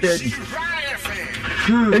chantro to the daddy.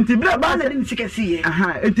 And the Brabba didn't see,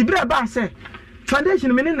 and the Brabba said,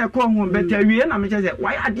 Foundation men in a call home, but we and I said,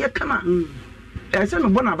 why are dear come on? I said,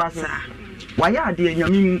 Bonabassa, why are dear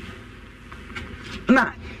Yamin?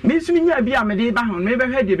 Now, Miss Minya be a medeba, never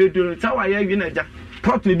had the bedroom, so I have been a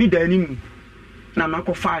probably be the enemy. Now,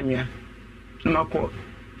 Marco Fania, Marco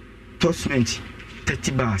Toastment,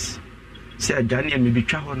 30 bars. Said Daniel may be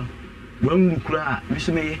traveling. One will cry, Miss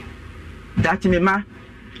May. That me, ma.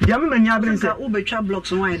 Diamond Yabin said, Uber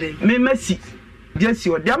blocks on day. May mercy. Yes,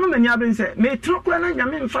 your Diamond Yabin said, may truck run and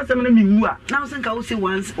Yamin first a minute. Now, think I will see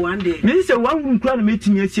once one day. Miss a one will cry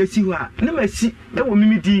meeting, yes, you are. Never see, that will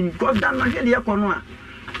me deem, because that my head, Yakonwa.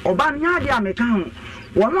 Or Banya may count.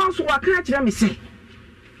 One once walk at them, say,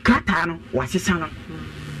 Catano was his son.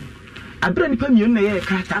 I bring Pemion,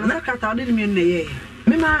 Catana, Cata didn't mean the air.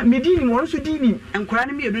 Mima, me dealing once with dealing, and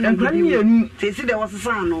crying me, and crying me, they said there was a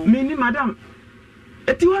son, meaning, madam.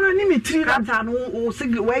 If you want to name me 3 Catano or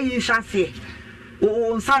sig where you shall say,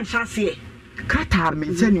 or son shall say, Catar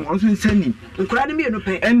means sending also sending, and crying me,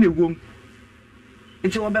 and the womb.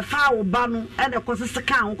 It will be foul banu and of course the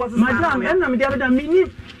count was madam and I'm the other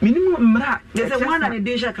minimum rat. There's a one and a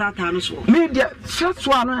deja cratanos. Media first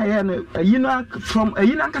one I am a eunuch from a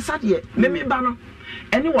Yunakasati, maybe bano,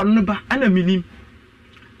 anyone number and a minim.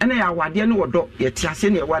 And I are dear no dog yet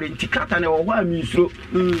Yassenia warranty Catana or one me so.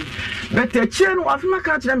 But the chain was my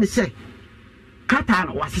cat, let me say.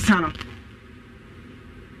 Catana was his son.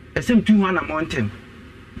 I sent 200 mountain.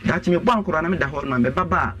 That me bank or I'm the whole man,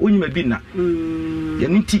 Baba, when you may be now.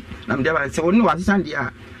 Yaniti, I'm there. I say, no, I stand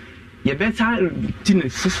here. You better tin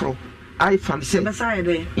fufro. I fancy, you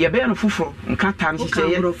better fufro, and Catan, she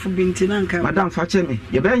say, Madame Fatemi,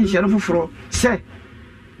 you better share fufro. Say,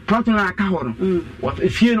 Proton a cahon. What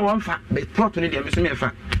if you know one fact, but Proton, dear Miss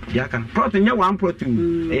Fact. You can Proton, you one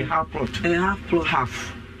proton, a half prot, a half prot,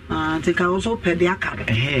 half. I think I also pay the account.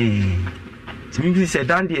 Eh, to me, said,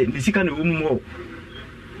 Dandy, the second room.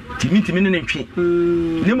 Timmy and tree.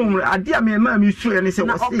 No, I dear me, mammy, you threw and said,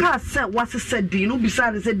 what's said, do you know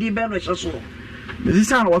besides the dear Banish or so? This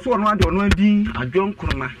son was one on one D, a John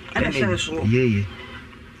Kruma, and I said, so, yea,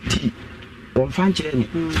 tea, one fine journey,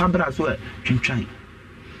 Fabra, so, trying.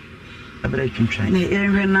 abere twintwan na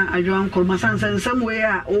ehwe na adwan kolma sansan some way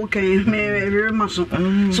okay me very maso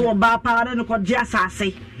so oba pa na ko dia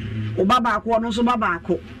asase oba ba ko no so baba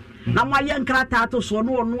ko na mo aye nkrata to so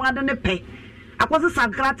no ono ade ne pe akwose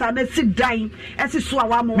sankrata na si dan esi so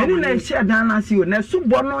awa mo me ni na share dan na si o na su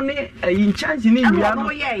bo no ne in charge ni wia no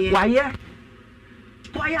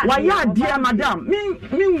waya dia madam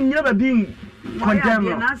me nya ba bi condemn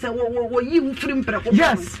na say wo yi wu frim preko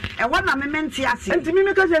yes e wana me menti ase enti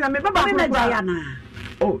me ka say na me baba me na ya na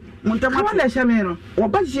oh muntama wala she me no wo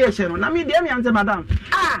ba she no na me dia me ante madam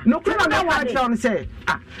no kula na wa tell on say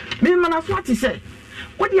me mana so ati say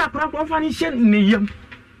wo dia akra ko fa ni she ne yam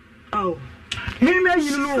me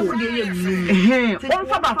yi no on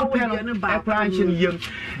fa ba ko pe no akra she ne yam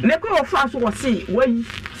ne ko wo fa so wo say wo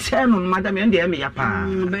she no madam e ndia me ya pa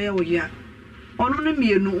be ya wo ya ono ne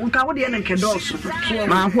mienu nka wo de na nkedoso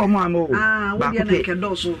ma afo mo amo wo de na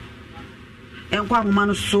nkedoso enkwa ahoma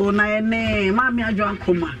no so na ene ma me adwo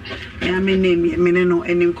ankoma ya me ne no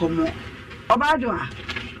eni nkomo oba adwo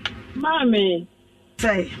ma me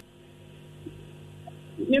say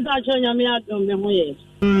ni ba chonya me adom me hoye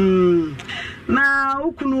na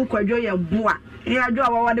ukunu kwadwo ye boa ya adwo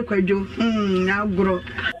awawade kwadwo ya gro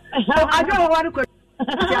adwo awawade kwadwo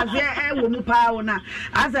tiase wo mu pa wo na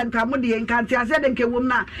asa nka mo de nka tiase de nke wo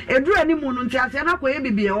na eduru ani mu no tiase na koye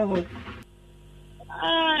bibie wo ho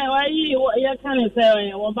wayi ya kan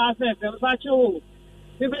say wo ba fe pa cho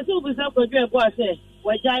bi be so bi sa kwadwo e bo ase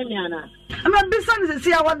wo jai me ana ama bi san se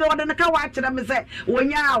sia wo de na ka wa kire me say wo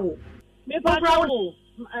nya wo me pa cho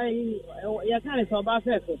ya kan say wo ba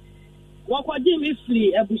fe wo kwaji mi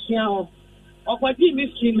free ebusia ho wo kwaji mi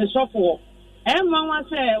free me sofo Emma was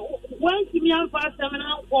say, when me and Pastor and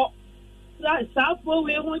uncle South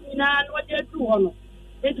we would not what they do on.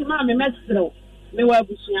 It's mammy Mestro, me were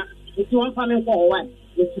bushia. It's one family for one.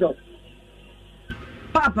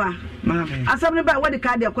 Papa, mammy, I something about what the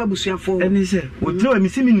card of Quabusia for. And he said, we throw me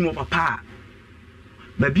see me papa.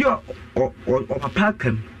 Baby or papa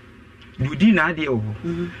can. You didn't idea.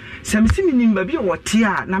 Some seeming baby or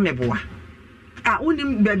tia, Nameboa.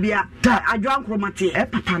 Unim baby adwan kromate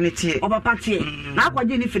papa ne tie o papa tie na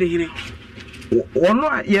akwaje ni firi hene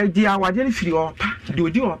ono ye di awaje ni firi opa de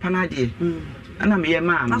odi opa na de ana me ye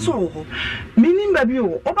ma na so ho minim baby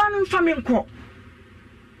o oba no mfa me nko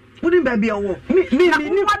unim baby o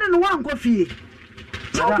mi wade no wan ko fie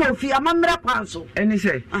ko fie amamra kwanso eni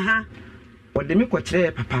say o de me ko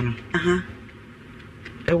kire papa no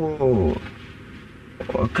ewo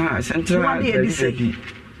o ka central baby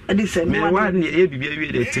me wa ni e bibia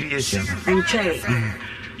wie de 3 years ya enche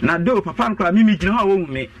na do papa nkra mi gina ha wo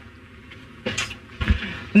me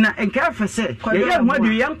na enka fa se ye ho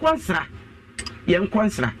adu yen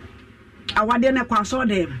konsra awade ne kwaso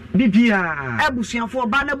de bibia abusuafo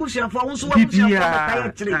ba na abusuafo wo so abusuafo ka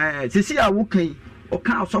ye kire sisi a wo kan o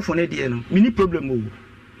kan osofo ne de no mini problem o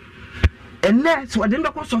enne so de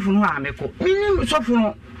mbekọ sofo no a meko mini sofo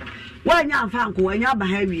no wanya amfa nko wanya ba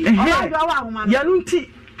ha wi o ba do wa ahoma ya no nti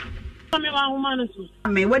me wa ahoma no so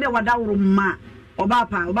me we de wada woro ma oba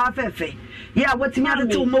pa oba fefe ye a wetimi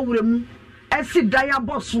ade to mo wure mu esi daya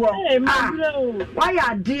boss wo why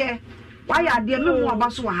are me mo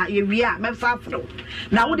aba so ha ye wi a me fa afro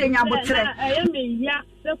na wo de nya botre me ya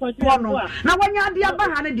se ko na wanya ade aba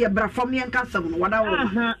ha ne de bra fam ye nka sam no wada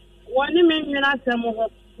woro woni me nwina sam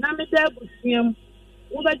ho na me da busiam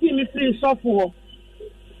wo ba ji mi free sofo ho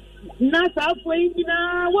na sa fo yi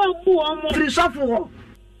na wa mu o mo free sofo ho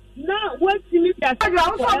na wati mi ya sa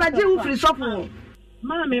yo so ba ji free sofo ho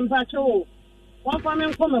ma me mpa cho won fa me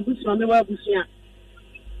nko mabusu me wa busia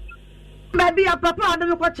baby ya papa ade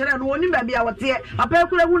ko kire no woni baby ya wote papa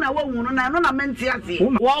ekura hu na wo hu no na no na menti ase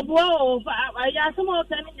wo bo o ya so mo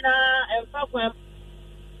tani na emfa kwa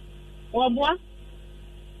wo bo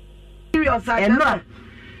serious ase no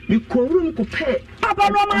mi ko room ko pe papa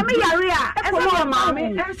no mama yare a e ko mama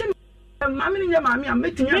mama ni nya mama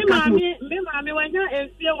ameti nya ka me mama wanya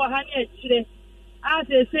enfie wo ha ne akire a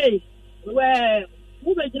say we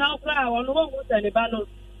mu be jina okra wo no wo tani ba no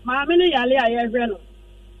mama ni yale a ye hwe no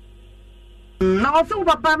na ofu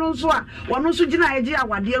papa no so a wono so gina eje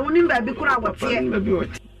awade woni ba bi kura wote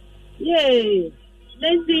ye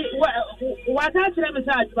lezi wa ta kire me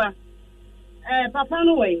sa adwa papa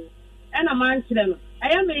no we e na man kire no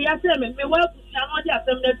aya me ya se me wa busia no de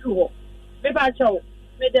asem na tu ho me ba chawo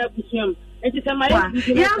me da busiam enti se mai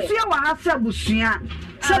yansu ya wa hasa busia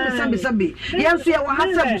sabi yansu ya wa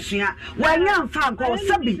hasa busia wanya mfa nko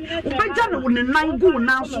sabi ubeja no ne nan gu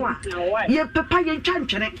na so a ye papa ye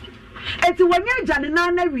ntwankyere eti wanya gya ne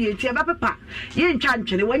nan na wie ti eba papa ye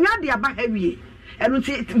ntwankyere wanya de aba ha wie enu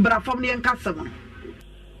ti bra fam ne nkasem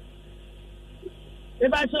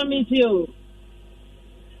Eba so meet you.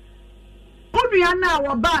 Onua na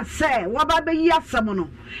wo ba se wo ba be yi asem no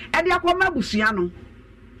e de akoma busua no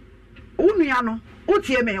onua no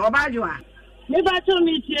utie me wo ba adwo a Eba so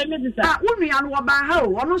meet you me bisa ah onua no wo ba ha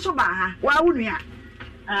o ono so ba ha wa onua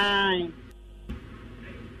ai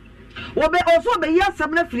wo be oso be yi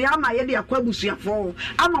asem na firi ama ye de akwa busuafo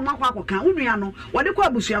ama makwa akoka onua no wo de kwa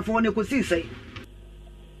busuafo ne ko sisei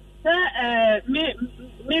me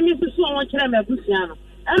susu won kire me busua no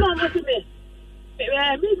ana mo se me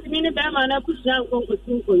me ni be ma na busua nkonko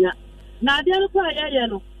tinkonya na ade no kwa ye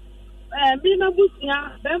no me na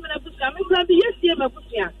busua be ma na busua me kura bi yesie me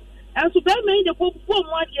busua enso be ma inde ko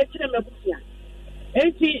mo ade kire me busua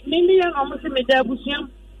enti me ya no mo se me da busua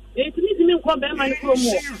enti me nko be ma ni ko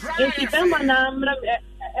mo enti be ma na mra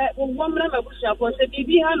wo mra me busua ko se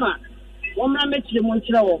bibi ha no wo mra me kire mo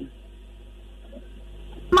kire wo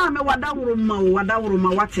Mama wadawuru ma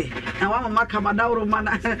wate na wa mama ka wadawuru ma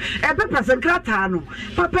na pepe senkrata no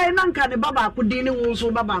papa na nka ne baba akudi ne wo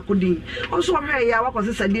so baba akudi o so hwe ya wa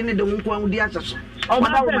kwose sadi ne de wo nko anudi achaso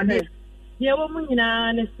wadawuru ma de ye wo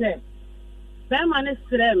munyina ne se be ma ne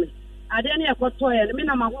sere me ade ne ekoto ye me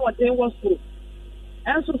na ma ho wote wo so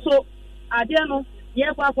enso so ade no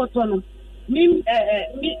ye kwa akoto no mi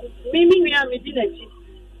nua me di na ji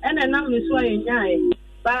ena na me so ye nyae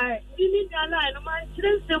ba ini dala no man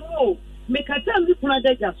trense mu me kata mi kuna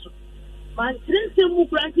daga so man trense mu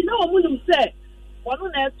kranti na wo munum se wono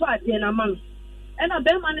na eto ade na man ena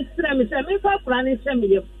be man sire me se me fa kura ni se me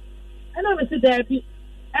yem ena me se da bi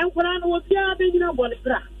en kura no wo bia be nyina bo ne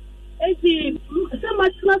bra enti se ma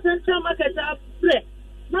tuna central market a pre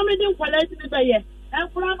na me din kwala ti be ye en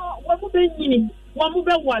kura no wo mu be nyini wo mu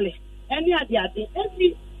be wale eni ade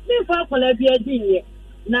enti me fa kwala bia din ye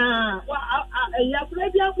na ya kura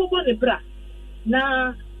bia gogo ne bra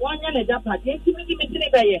na wanya ne dapa de timi tini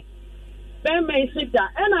beye be me sita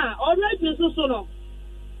ena already so no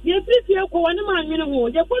ye pipie ko wani ma nwene ho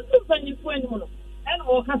ye ko tu fani fu enu no ena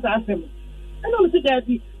wo kasa asem ena mo sita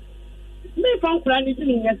bi me fa nkura ni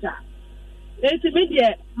tini nyata e ti me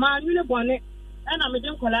de ma nwene bone ena me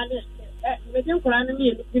den kola ne me den kola ne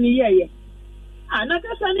me tini yeye na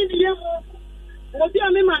kasa ni ye mo obi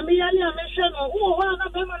ame ma me yale ame hwe no wo ho na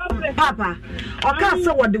be ma na pre papa o ka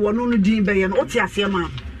se wo de wono no din be ye no o ti ase ma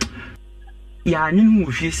ya ni mu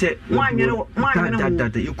hwe se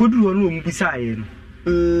dada ikoduru ho no mu bisa ye no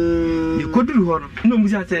ikoduru ho no mu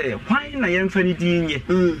bisa se hwan na ye mfa ni din ye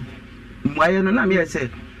mwaye no na me ye se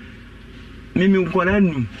mimi nkora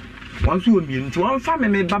nu wan so o mi nti wan fa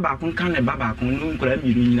me baba kon kan ne baba kon no nkora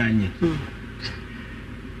mi ru nyina nye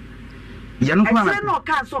yanu kwa na no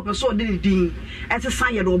ka so pe so de din ese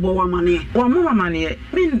san ye do bo wa mane wa mo mama ne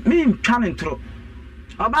me challenge tro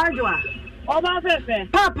obajo a oba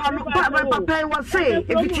fefe papa no papa was say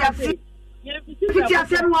if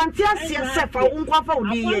ase no anti ase se fa unkwa fa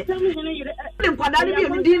odi ye de nkwada ne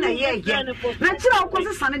bi din na ye na kira ko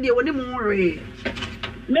se san de woni mu re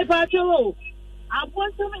me pa cho abo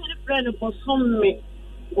so me ne friend ko som me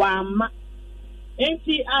wa ma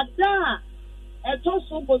enti ada eto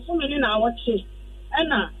so bo so me na awoche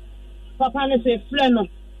ena papa ne se friend no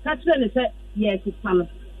ka kire ne se yes pam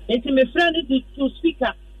enti me friend di to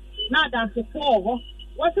speaker na dance for ho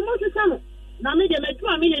what mo se sano na me de me tu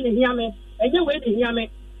ami ne hia me enye we de hia me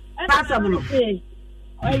asam no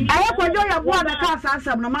aye ko jo ya bo na ka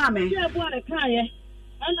asam no ma me ya bo na ka ye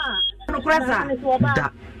ena no krasa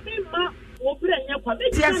da ma wo bre nya kwa be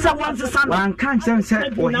ti asa wan se sano wan kan sense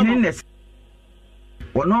o hine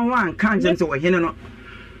wono wan kan sense o hine no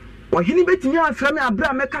o hine betimi afra me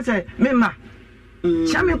abra me ka se me ma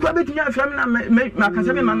chame kwa betimi afra me na me ka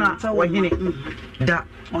se me ma na o hine da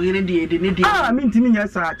o hine de ne de me ntimi nya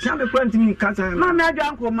sa chame kwa ntimi ka se ma me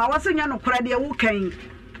adwan ko ma wasenya no kora de wo kan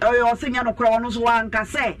o senya no kora wono so wan ka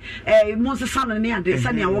se mo se sano ne ade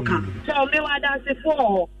se ne wo kan so me wa dance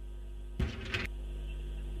for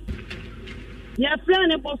ya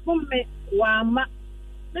friend bo fun me wa ma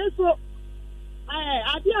me so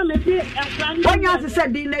ade amede enfran onya se se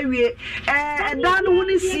din na wie da no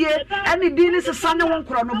woni sie ene din ne se sane won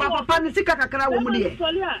kro no ba papa ne sika kakra wo mu de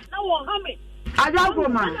na wo ha me aja ko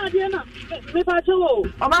ma me pa cho o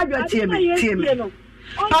ba jo tie me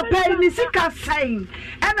papa ni sika sain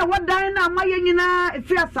ene wodan na ma ye nyina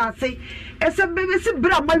efi asase ese bebe si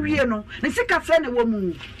bra ma wie no ne sika sain ne wo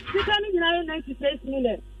mu sika ni nyina 96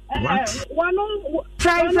 million one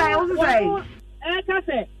sai o sai ka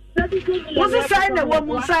se what's the sign that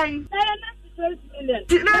woman sign? 96 million.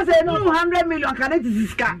 There's a 200 million. Can it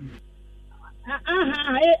is scam?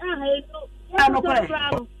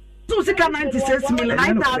 No. 296 million,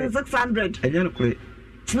 9,600. I don't quit.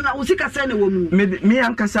 So now, Usika send a woman. Me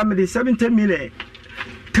and Cassam 70 million.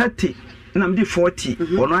 30 na mde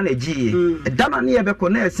 40 ono ana gie dama ne ye be ko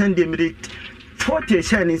na send dem 40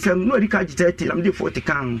 share ni sem no rika 30 na mde 40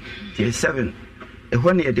 kan 7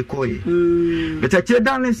 ehɔ ne yɛde kɔɛ but akyerɛ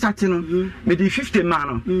dan ne start no mede 50 ma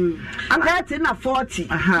no and 30 na 40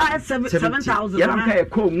 7,000 yɛna ka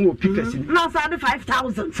yɛkɔɔ mu wɔ pickers ni na sa de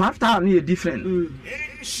 5,000 ne yɛ different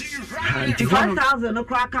 5,000 no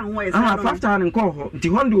kora kan wɔ ɛsɛ 5,000 nkɔ hɔ nti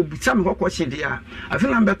hɔ de obusa me kɔkɔ hye deɛ a afi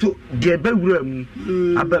na mbɛto deɛ bɛwura mu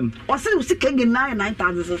abam ɔsɛ wo sika ngi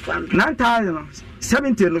 9,600 9,000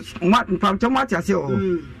 70 no mpamtɛ mo ate ase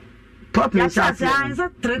wɔ top in shop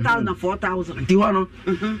 3,000 4,000 di wono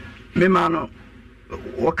me ma no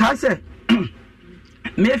o ka se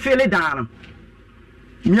me fele dan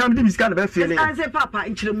me am di biska na be fele I say papa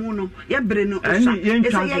nchiremu no ye bere no osa e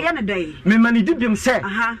say ye ne dai me ma ni dibim se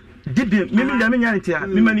dibim me mi da me nya ntia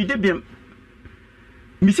me ma ni dibim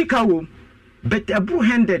mi sika wo but abu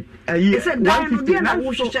handed a year 150 na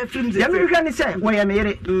wo hwehwe films ya me hwehwe ni se wo ye me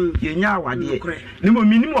yere ye nya awade ni mo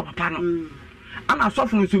minim wo papa no ana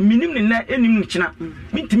asofo no so minim ne na enim no kina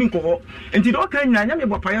mintimi nkɔ enti do kan nyanya me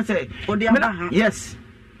bopaye sɛ yes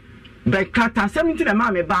be kata 70 na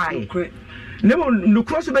ma me bae ne mo no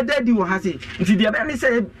cross be daddy wo ha se enti dia be ne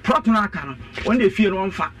sɛ prot no aka no on de fie no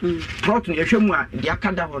onfa prot no yɛhwɛ mu a dia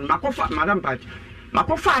kada hɔ makofa madam pat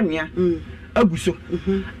makofa ania aguso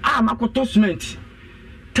makoto cement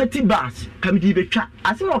 30 bars kam di betwa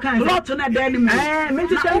ase mo kan prot no da ni mu me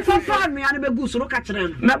ti sɛ fa ania no be gu so no ka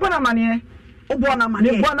kyerɛ no me bona mane Obona mane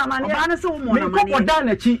obana se wo mo na mane ko da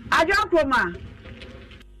na chi adwa kroma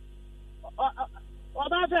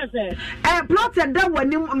oba fefe plot da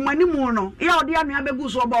wani mani mu no ya ode anua begu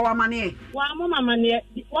so oba wa mane wa mo mane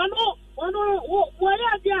wono wo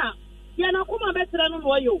ya dia ya na kuma betre no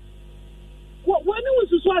no yo woni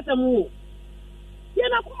wususu asemu ya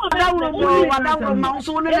na kuma betre wadawo ma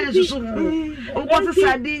so ne susu o ko se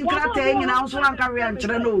sadi nkrata nyina so anka we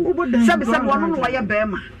ankyere no sebi wono no wa ye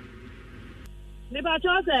bema ne ba cho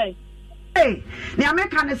say ne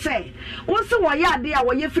ameka ne say won se wo ya ade a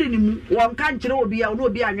wo ye firi ni mu won ka nkyere obi a no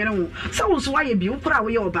obi anwene ho se won so wa ye bi wo kura wo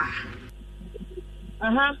ye oba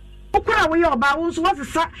wo kura wo ye oba won so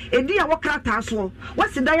wasesa edi a wo krata so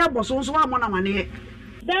wasida ya boso won so wa mo na mane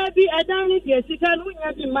da bi edan ni de sika no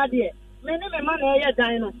nya bi ma de me ne me ma na ye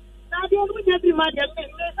dan no na de no nya bi ma de me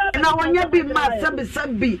na wonya bi ma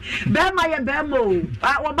sabi be ma ye be mo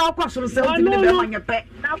wo ba kwa so se won be ma nya pe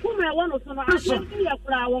na kuma e wono so no a ye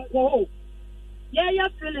kura won ko ho ye ya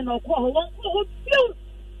feeling no ko ho won ko ho piu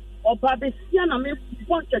oba be sia na me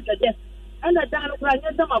pon chechede anda dan no kura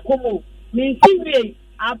nya dama komo me nsiwe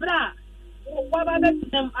abra wo ba be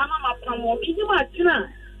tem ama ma pamo mi ni ma tuna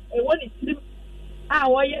e woni trim a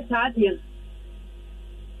wo ye sa de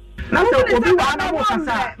na so obi wa na mo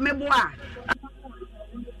kasa me boa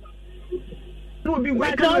no bi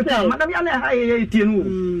wa ka madam ya na ha ye tie no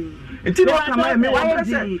enti no kama me wa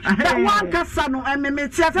kasa da wa kasa no me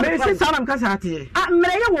tia se me si salam kasa atie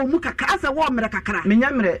mre ye wo mu kaka asa wo mre kakra me nya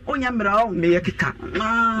mre onya mre o me ye kika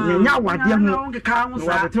nya wade ho kika ho sa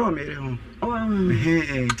wa beto me re ho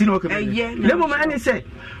enti no kama le mo ma ni se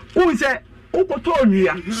un se ukoto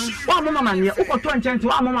onua wa mama mane ukoto nkyente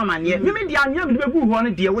wa mama mane mimi dia anya me bebu ho no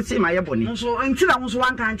de wo se ma ye bone so enti na wo so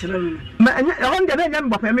wan kan kyere no ma anya e hon de na nya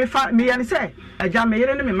mbapa me fa me ye ne se agya me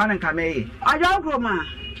yere ne me man nka me ye agya kroma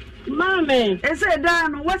mame ese da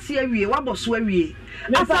no wasi awie waboso awie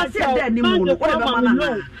asase da ni mu no ko be mana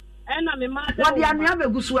na ena me ma wadi anua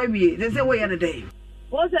begu so awie se wo ye ne dey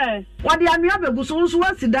o se wadi anua begu so nso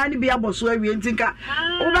wasi da ni bi aboso awie ntinka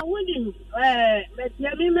woni me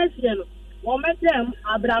tie mi mesie no wo metem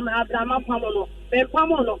abrama pamo no be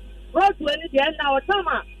pamo no rotu eni de na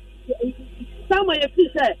otama sama ye fi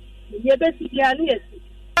se ye be si dia ni esi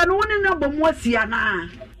anu woni na bomu asia na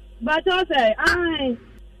ba to say ai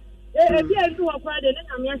bi endu wa kwa de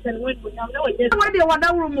na me anse no we nyam na we je we de wada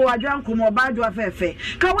wuru mo wadwan komo ba adwo afefe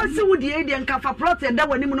ka wasi wudi e de nka fa plot da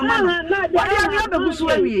wani mu no ma no wadi anu abegu so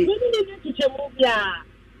awie ni tiche mu bia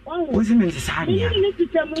wo si men sa ania ni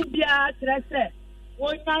tiche mu bia trese wo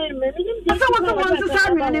nyai me ni so won sa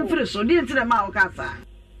anu ni mfiri so de ntire ma wo kasa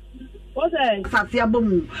o say sase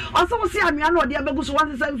abamu o so wo si anu na ode abegu so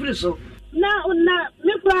won sa mfiri so na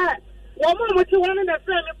me fra wo mo ti won na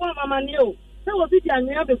fra me kwa mama ni o se wo bi di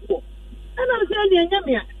anu abegu ana se ndi enya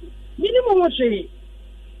me a minimum wo hwe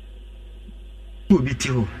obi ti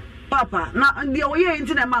ho papa na ndi o ye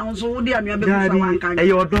ntire ma ho so wo di anu abegu so wan kan e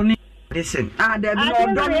yo do ni listen da bi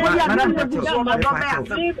odo ni ya anu abegu so odo be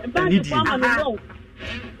asa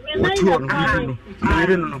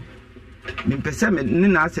no nimpese me ni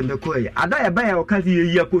na ase beko ye ada ye ba ya o ka se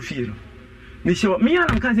ye akofie no me hye me ya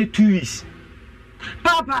na ka se 2 weeks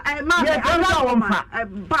Papa,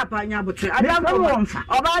 Papa, Nyabutre. I don't want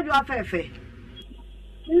about your affair.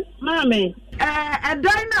 Mammy, a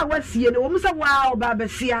diner was here, the woman's a wow,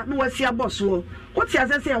 Babasia, no was your boss. What's your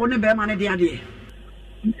say? I want to bear money, the idea.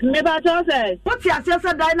 Maybe I told her. What's your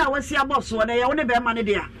sister diner was your boss when I only bear money,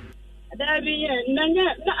 dear? There be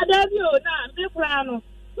no,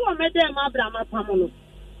 so I made them up, Brahma.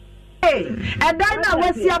 Hey, a diner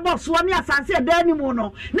was your boss one year, I said, Danny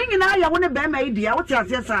Mono. Ning I want to bear my idea. What's your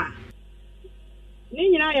sister?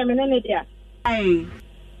 Ning I am an idea. Hey.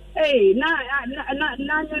 Hey, now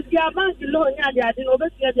you are bank loan, I didn't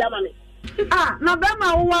oversee the money. Ah, now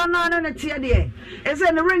Bama one and a tear dear. It's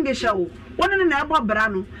in the ring show. One in an elbow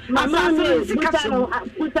brano.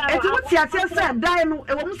 It's what your sister dying.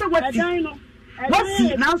 A woman said, what dino? What's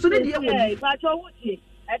it now? So the dear way, but your witchy.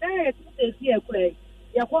 I died here, Craig.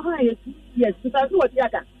 Yakoha, yes, because what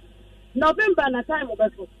Yaka. November and a time of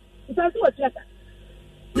vessel. Because what Yaka.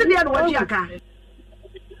 The dear what Yaka.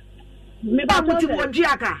 Maybe I'm with what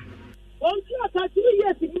Yaka. Won't you attack 2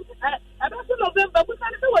 years? I don't know November, but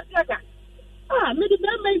I know what Yaka. Ah, maybe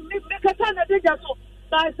make a time of the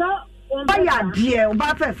by why are dear,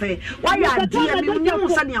 Baffe? Why are dear? You know,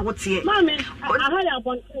 Sunny, what's here? Mammy, I have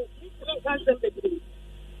one cancer.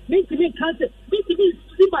 Make me cancer. Make me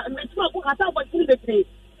see my trouble. I thought what you say.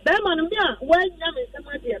 Them on me, why young and some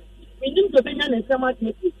idea. We need to be young and some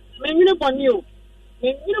idea. Men, you know, on you.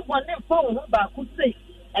 Men, you know, on them phone about who say.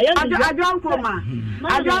 I don't come, I don't come.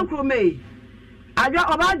 I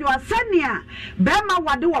don't about you are senior. Bema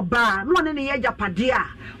wadu oba, no one in the edge of Padia,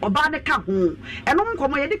 oba de Cahu, and no one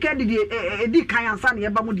come educated a Kayan Sunny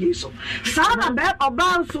about so. Sana beb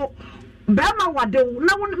oba so Bema wadu,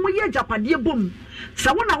 no one more Japadia boom.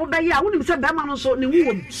 Someone I obey, I wouldn't say Bema so new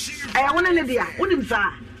womb. I want an idea, wouldn't say.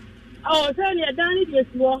 Oh, tell you, Danny, yes,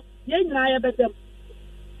 more. Yes, I better.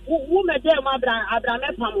 Who made them Abraham? I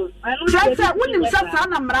don't say, wouldn't say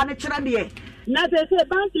Sana Mranich. Not a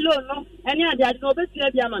bank loan, no, any other no better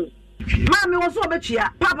Yaman. Mammy was over here,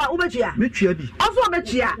 Papa over here, also over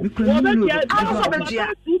here, also over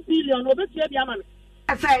here, 2 billion over here, Yaman.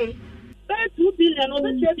 I say, 2 billion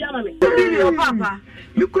over here, Yaman. 2 billion, Papa.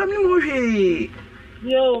 You couldn't move here.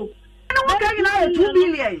 Yo, I don't know 2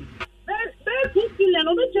 billion. 2 billion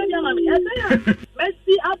over here, Yaman. Let's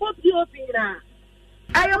see about your finger.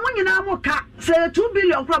 I am one in our cat, say 2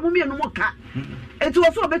 billion, probably no more cat. It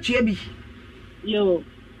was over here. Yo.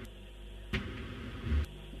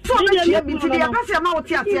 So much here be today. I pass your mouth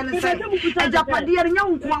here and say, a Japanese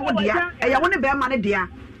young one, dear. I want to bear money, dear.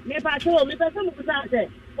 Me patrol, me person who say,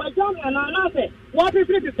 what John and I say, what is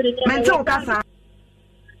it? Mental Casa.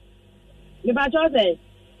 Me patrol say,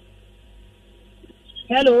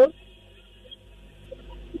 hello.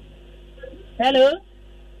 Hello.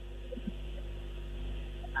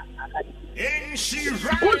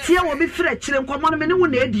 What's here will be fresh and come on a minute when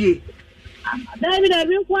they David, I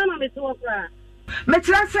will come on to opera.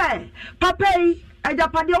 Metra say, Papa, a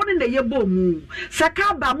Japadian in the Yabo,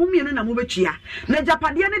 Sakaba, Mumian and Mubechia, the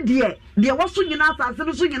Japadian dear, dear was soon enough as the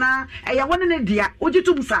Sugina, a one in a dear,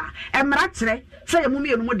 Ujitumsa, and Matre, say a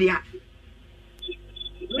Mumian Modia.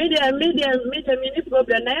 Medium,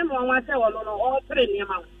 problem, name on what I want all 3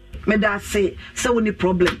 amount. Meda say, so any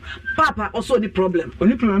problem. Papa also any problem.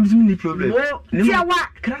 Only problem is any problem. Oh, yeah, what?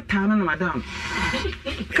 Kratana, madam.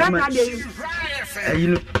 Kratana, you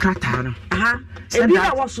know, Kratana. And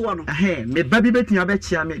I was one. Hey, me baby betting your bet,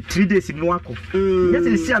 3 days in Wako. Yes,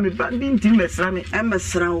 you see, I'm a bad team,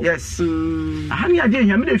 Mesrami. Yes. Honey, I didn't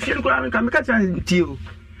have a few grand come catch and you.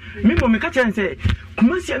 Me, me catch and say,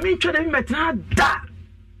 come on, see, I mean, try to met that.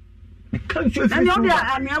 And you're there,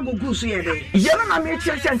 and you go goose here. Yellow, I made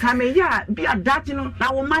church and come here, be a datino.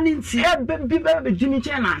 Now, man in see, be Jimmy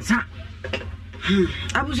Chan answer.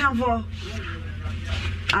 I was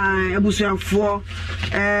young for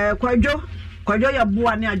Kwajo ya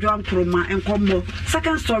bua ne adwa nkroma enkomo.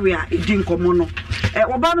 Second story a edi nkomo no.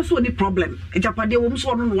 Oba no so ni problem. Ejapade wo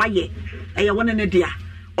mso no waye. Eye wona ne dia.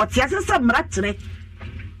 Otia sesa mra kire.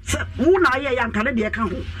 Se wo na aye yanka ne de ka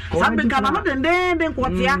ho. Sabe ka na no den ko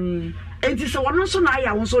otia. Enti se wono so na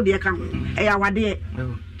aye wo so de ka ho. Eye awade.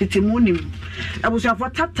 Titimunim. Abusia for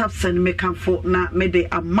tap send me kan for na me de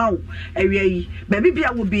amaw awie yi. Ba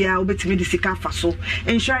bibia wo bia obetimi de sika fa so.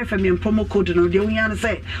 Ensure fa me promo code no de won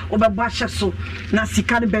say obeba hye so na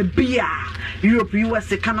sika ne ba bia Europe,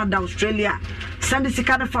 US, Canada, Australia. Send the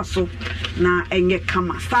sika ne fa so na enye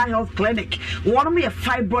kama. Star Health Clinic. One me a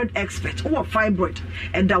fibroid expert. Who a fibroid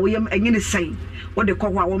and da we am enye ne say. What they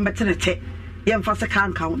call wa won better te. yɛmfa se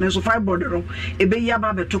kanka na so fibroid no ebe yi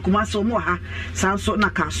aba beto kuma so mo ha sanso na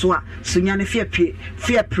kaso a sunya ne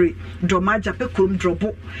fiepre domaja pekurum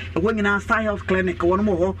drobo ewo nyina Star Health Clinic won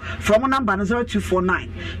mo ho from number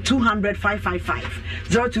 0249 200 555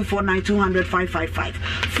 0249 200 555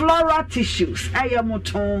 Flora tissues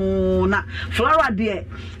ayamoton na Flora de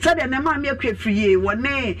said the ma me akwa free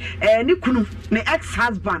wone ni kunu ne ex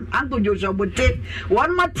husband Uncle Joshua Bote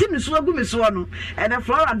one martin so agu me so no and the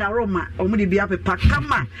Flora da Roma omudi bia pepa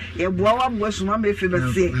kama ye boa wa mwesuma me fe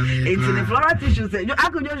bese enti ne Flora tissues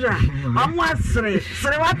Uncle Joshua amwa sre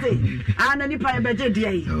wate ana ni pa beje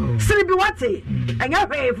dia sre bi wate enya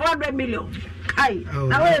pay 400 million kai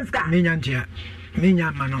na weska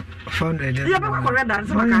Minya mano found it. Yeah, but correct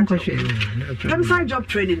answer. Inside job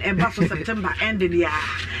training and back September ending year.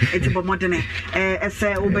 It's about modern.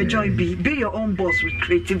 Say join be your own boss with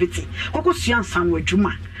creativity. Koko sian somewhere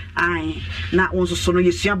juma. Aye, na onso so no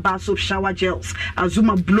yesua bar soap shower gels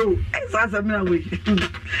azuma blow examina we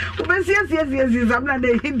obesi yes examina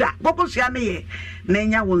de hinda koko sia ne ye na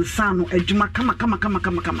nya won san no adwuma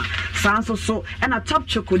kama sanso so and a top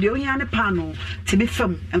chocolate onya ne pa no te be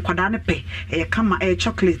fam enkwada ne pe e kama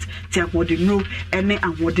chocolate te amode no ene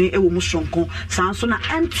amode e wo mu sonko sanso na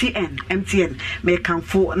MTN me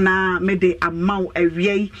kanfo na me de amaw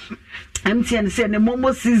awie MTN say ne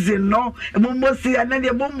momo season no momo season na the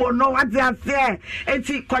momo no what they say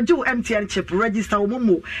enti kwaju MTN chip register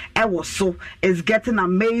momo e was so is getting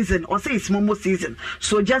amazing or say it's momo season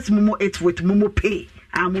so just momo it with momo pay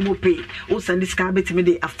momo pay o send this car bit me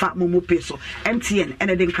dey afa momo pay so MTN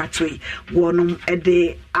and den kratwe wonum e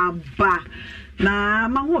dey aba na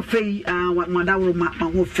ma ho fei madawro ma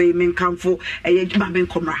ho fei men kanfo eye ma men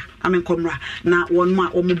komra na won ma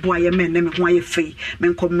o mbo aye men na me ho aye fei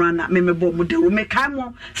men komra na me bo mo de ro me kan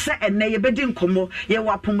mo se enne ye bedi nkomo ye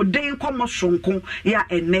wapomoden komo sonko ya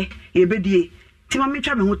enne ye bedie ti ma me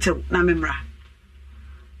twa me ho tew na memra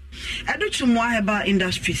Educhumwa heba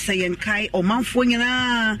industry say kai o manfo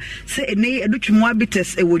nyina say ene educhumwa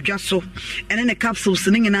bites e wodwa so ene ne capsules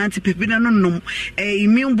ne nyina antipepi na nonnom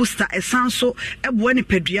immune booster esanso eboa ni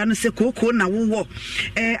pedua no say koko na wo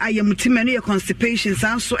ayamutima no ye constipation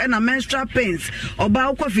sanso na menstrual pains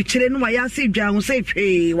oba akwa fichire no waya se dwa ho say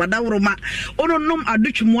twe wadawroma ononnom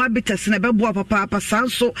aduchumwa bites na beboa papa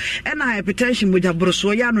sanso na hypertension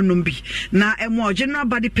mojabroso ya nonnom bi na emo general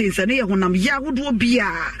body pains ne ye honam ya hodo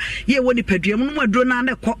bia ye woni paduam no aduro na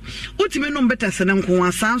na kɔ utimi no mbetese ne nko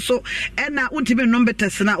asan so na utimi no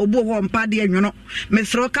mbetese na obo ho mpade anwono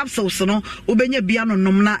mesro capsules no obenya bia no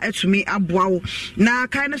nom na atumi aboawo na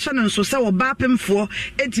kai ne hye no so sɛ wo ba pemfo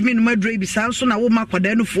etimi no maduro bi san so na wo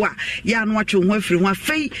makwada nufo a ya no atwe ho afiri ho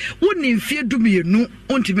afei woni mfie dumienu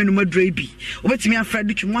ontimi no maduro bi obetimi afra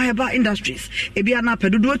de twmo heba industries ebia na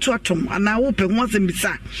pedodo atu atom ana wo pe ho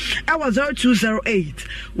asembisa awa 0208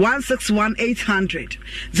 161 800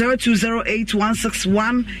 0208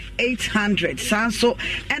 161 800 sanso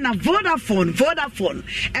and a Vodafone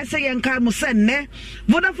ese yenkai mo se ne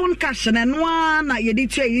Vodafone cash na noa na yedi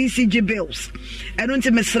tua ECG bills eno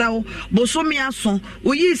nti mesrawo bosomi aso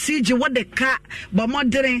oyi ECG wode ka ba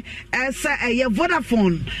modern ese eye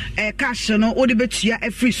Vodafone cash no odi betua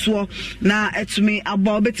every so na etumi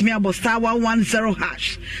abo betumi abo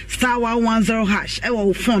 *110# *110#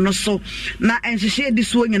 ewo phone no so na enhihye di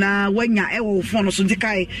so nyina wanya ewo phone no so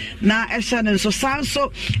ndikai na eshanen so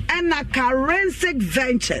sanso and na Forensic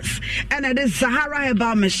Ventures and it is Zahara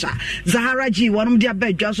Heba Mesha Zahara G one dia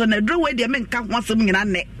bedwa so na dro we dia menka ho asem nyina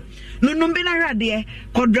ne nunum bi na hwade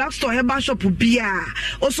ko drugstore heba shop bia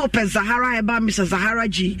also pe Zahara Heba Mesha Zahara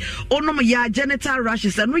G onom ya genital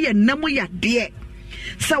rashes no ye namu ya de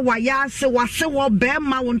se waya se wase wo be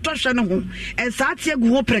ma won to hwe ne ho esate egu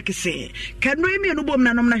ho prekese kanu emi no bom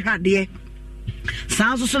nanom na hwade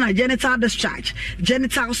sanso so na genital discharge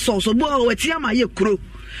genital sores obo wati ama ye kuro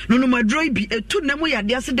no madroi bi etu namu ya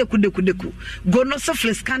de ase deku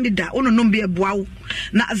gonosyphilis candida ono nom bi eboawo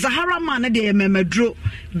na Zahara man na de memadro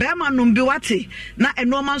be ma nom bi wate na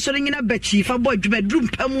enoma nso nyina bachi fa boy dwumadru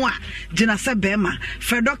mpamu a gina se be ma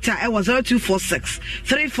for doctor e was 0246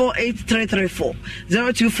 348 334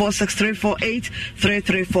 0246 348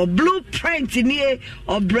 334 blueprint nie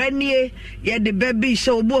obranie ye de baby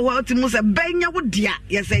show obo wati mu se benya wo dia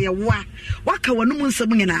ye se ye wa waka wonu mu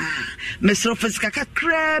nsam nyina mesro fisika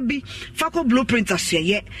kakra bi fako blueprint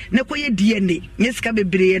asye ne koye DNA nyesika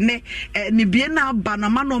bebre ne ni bie na ba na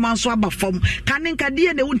ma no man so aba fam kanenka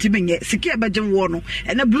DNA wuntime nye sika beje wo no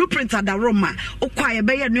ene blueprint adaroma okwa ye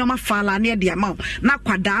be ye nneoma fala ne de ama na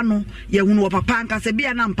kwada no ye hunu wo papa nka se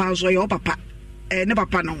bia na mpa so ye wo papa ne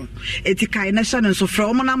papa no eti kai na sha so fra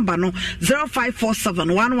omo number no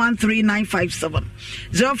 0547113957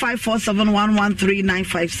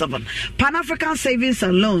 0547113957 Pan African Savings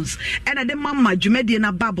and Loans and de mama dwumadi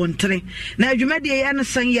na babontre na dwumadi ye no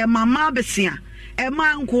san ye mama besia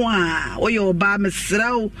ema nko a oyo oba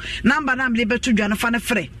mesrawo number na me beto dwane fa ne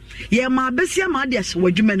frɛ ye ma besia ma de as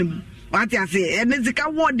wadwuma ne mu what I say, and it's a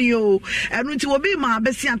word you, and to be my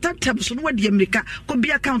Bessian tap so what the America could be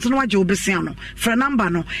account on what you Bessiano for a number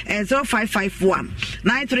no 0551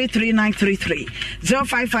 933 933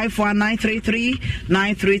 0551 933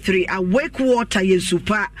 933 a wake water ye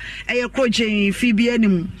super a crochet Phoebe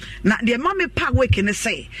anim na the mommy pack waking and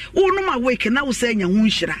say, oh no my wake and I was saying a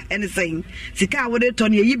wunshira anything Sika would it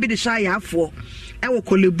on ye be the shy for our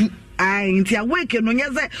colebu. Nti awake no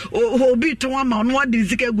nyeze obi to ama no ade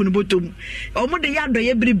zika gu no botom omo de yado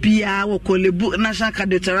ye bibia wo kolebu National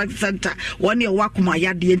Cardiothoracic Center woni e wakoma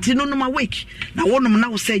yade nti no no awake na wonom na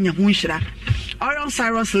wo senya ho nhira Orion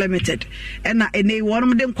Cyrus Limited na ene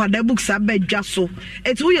wonom de nkwada books abadwa so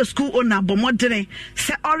eti wo ye school owner bomodene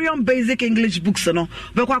se Orion Basic English books no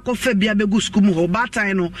be kwa kofa bia be gu school mu ho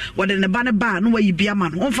batan no wo de ne ba ne ba no wayi bia ma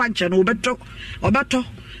no wo fa nche no obeto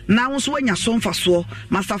now so when you son for so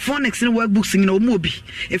master phonics in workbooks in omobi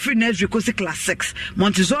every nursery course class 6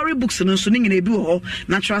 Montessori books no so ning na ebi ho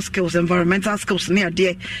natural skills environmental skills near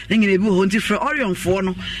there ning na ebi ho nti for Orion for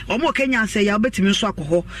no omo Kenya say ya betimi so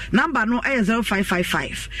akọ number no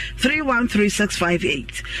 0555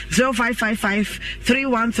 313658 0555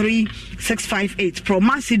 313658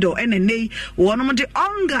 Promasido NNA wonom de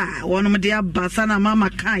onga wonom de abasa na mama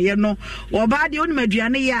kan ye no oba de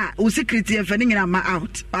onmaduane ya o secret e fa ning na ma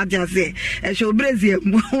out I say, I shall Brazil,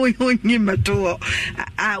 you mato.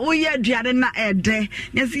 We are Diana na ede.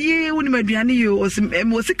 Yes, ye wouldn't Madriani, you was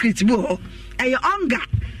more secret bo. A your hunger.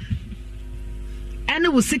 And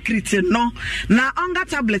it was secret, no. Now, hunger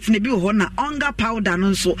tablets, maybe honor, hunger powder,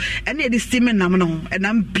 and so, any of the steaming namano, and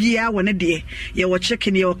I'm beer one a day. You were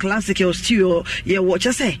checking your classic, your stew, your watch.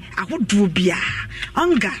 I say, I would do beer.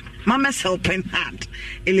 Hunger, Mama's helping hand.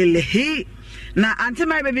 He. Na ante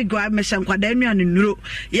my baby go amesha kwada anu anuro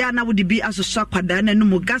ya na wodi bi asoso kwada na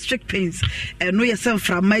no gastric pains no yesem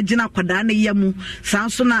fra magina kwada na yamu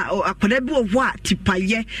sanso na akwada bi wo a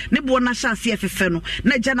tipaye ne bo na sha se efefe no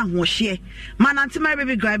na gya na hohye mana ante my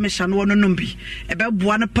baby go amesha no no bi ebe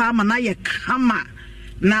boa no pa ma na ye kama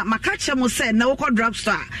na makache mo se na wo kɔ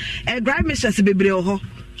drugstore grind mixtures bebre ho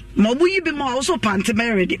Mobu yi bi mo also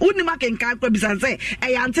pantemere di uni makenka kwa bisanse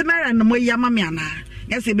antemere no mo yama me ana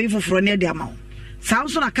yes e be foforo ne dia ma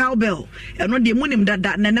Samson a cowbell eno de munim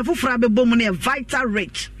dada na ne foforo abebo mu ne vital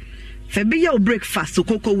rich fe bi ya breakfast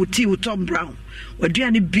koko wuti Tom Brown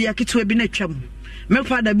waduane bia kitwe bi na twam me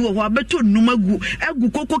father bi wo ho abeto numagu egu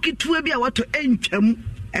koko kitwe bi a wato entwam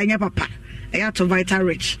enye papa eya to vital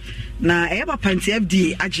rich na eya papa nti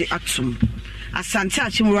FD age atum Asante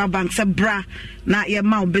Achimura Bank se bra na ye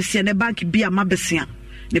ma obesia ne bank bia ma besia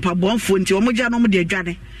ne pa bonfo nti omogya no mo de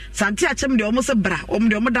adwane Sante Achim de omo se bra omo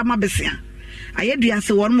de omo da ma besia ayedua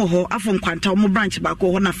se won mo ho afon kwanta omo branch ba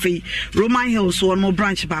ko ho na fei Roman Hills won mo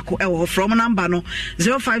branch ba ko e ho from number no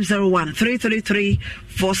 0501 333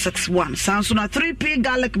 461 Samsung 3p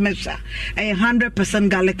garlic mixture 100%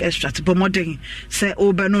 garlic extract po modern se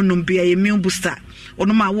obeno numbia immune booster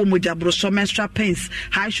ono ma wo moja bro so menstrual pains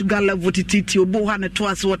high sugar level titi obo ha ne to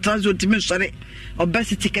as water zo timi sore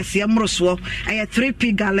obesity kese amroso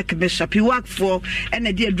 3p garlic mixture pi work for and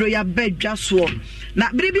e dey ya bedwa so na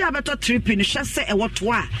biribi abeto 3p ni hwese e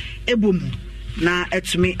woto a ebom na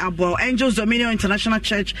etumi abo Angels Dominion International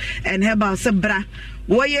Church and Herbal Sebra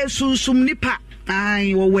wo yesusum nipa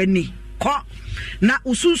ai wo wani ko na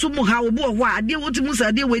ususum ha obo ho ade wotimu sa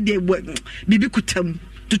ade we de bibi kutam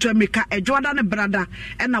tutu America ejoada ne brada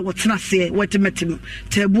ena wotena se wetemetim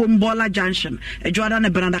tabu mbola junction ejoada ne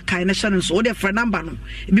brada kai ne hye so de frɛ number no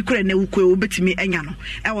ebi kure ne wukwe obetimi enya no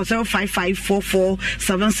e wo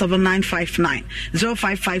 0554477959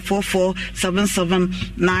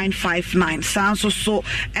 0554477959 sanso so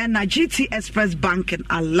ena GT Express Bank in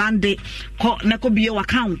Alande ko ne ko biye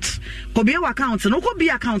account no ko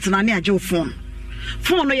biye account na ne agye phone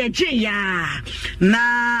no ye ya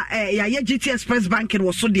na ya GT Express Bank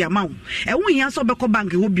was so the amount e won hia so beko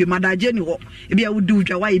bank ho bi madaje ni ho e bia wudi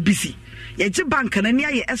udwa wa e busy ye G bank na ne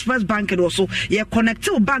ye Express Bank was so ye connect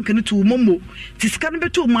bank no to momo tiska no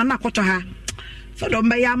beto mo na akoto ha so do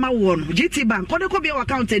mbe ya ma wo no GT Bank ko de ko bi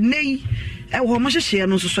account nei e wo mo hye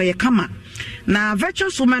no so ye kama na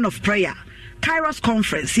Virtuous Women of Prayer Kairos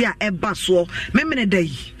Conference ya e ba so memene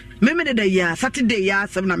day ya Saturday ya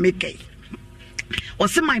 7 na make or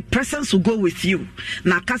say my presence will go with you.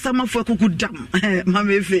 Na kasama for kuku dam,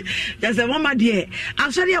 mama efe. Just a mama dear.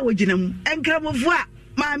 I'm sorry I would and cramofwa.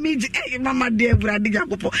 Mama dear Brady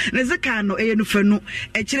Jacopo, Nezekano, Enufenu,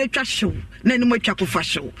 a Chiletra show, Nenimo Chacofa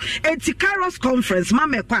show. A Tikaros conference,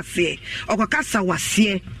 Mama Quasi, or Cassa was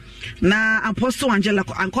here. Na Apostle Angela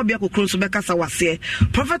and Kobiako Crosbecca Sawase,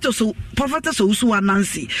 Prophetess Usua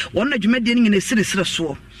Nancy, one of Median in a city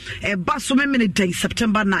so a bus so many days,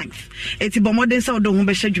 September 9th. It's Bomodens or Don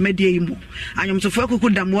Besha Mediamo. I am so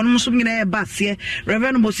Fokudam, one Musumina bus here,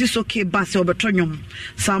 Reverend Mosiso K. Bus or Betronium,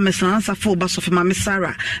 Sam Messansa, 4 bus of Mamma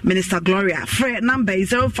Sarah, Minister Gloria. Fred number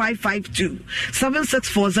is 0552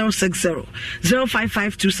 764060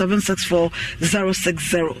 0552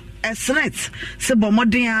 764060. Esnet se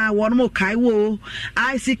bomodin one more kaiwo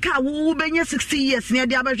I see ka wo benya 60 years near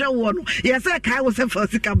the abehwe wo no yes kai wo se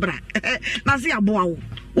fasika bra na se aboa wo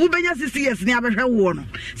wo benya 60 years near abehwe wo no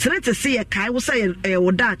Senet se kai wo se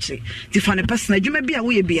wo dache ti fa ne person adwuma bia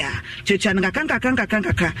wo ye bia checha nga kanka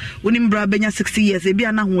wonim bra benya 60 years e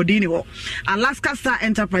bia na hodin ni ho Alaska Star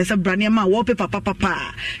Enterprise brand ma wallpaper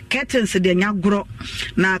papa curtains de nya gro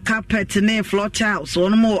na carpet ne floor tiles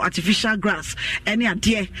one more artificial grass any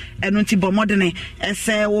ade enunti bomodene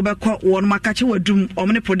ese wo beko won makache wadum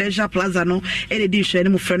omne Prudential Plaza no ededi hwe ne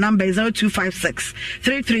mu frɛ number 0256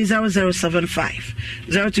 330075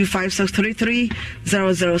 0256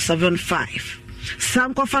 330075.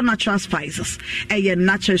 Some coffee natural spices. A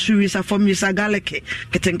natural series of formula garlic.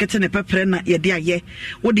 Getting a pepper na ye dear ye.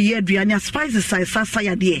 What the year Diana spices size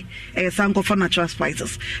sasa dear. A some coffee natural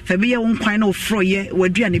spices. Fabia won't quite no fro ye, where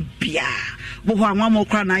Diana bia. Boha one more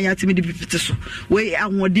crown I to me the pitisu. Way I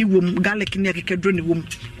want the womb, garlic in the cadroni womb.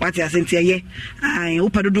 What I sent ye? I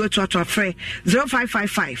open the door to a fray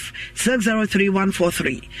 0555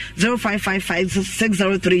 603143 0555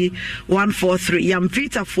 603143. Yam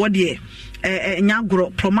vita for the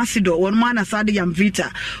nyagro promasido one man asade yam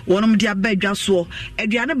vita one dia bedwa so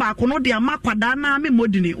aduane ba ko no dia makwada na me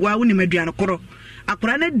modini wa woni maduane koro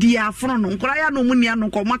akora na dia afro no nkora ya no munia no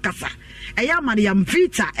ko makasa eya ma yam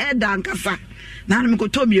vita eda nkasa na me ko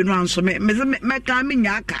to mienu anso me ka me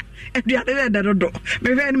nyaka aduane da do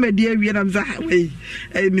me fe me dia wie na mza we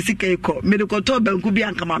misika eko me ko to banku bi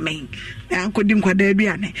anka ma men anko di nkwada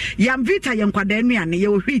aduane yam vita ye nkwada aduane ye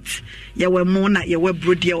wheat ye we mona ye we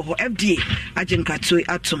brodi ho FDA agenkato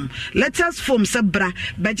atom letters form sebra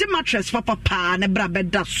beje mattress papa ne bra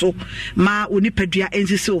beda so ma onipadua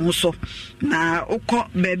ensisi ho so na ukọ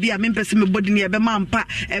baby a mempese me body ne be ma mpa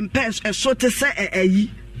empes eso te se ayi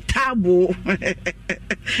tabo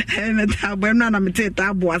na tabo na mete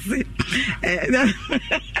tabo ase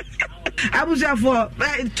abuja for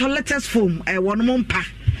toilet's foam one mo mpa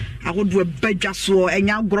awodo ebadwa so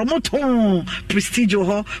enya gromoton prestige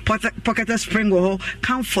ho pocket spring ho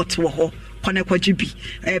comfort ho kone kwajibi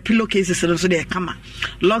pillowcases so dey kama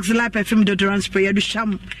Lux Life perfume deodorant spray do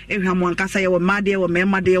sham ehwam ankasa ye wo made wo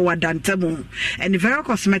memade wo dantemu and very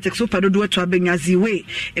cosmetics so pedodo to abenya ziwe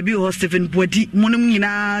ebi ho Stephen Body munum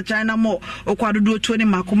nyina China mo okwadodo to ne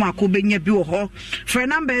makomako benya bi wo ho for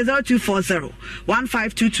number 0240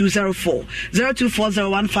 152204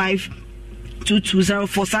 0240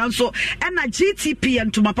 2204 sound so and a GTP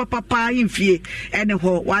and to my papa in fie and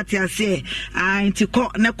ho what I say anti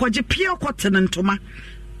ko na kwaje pia cotton and to ma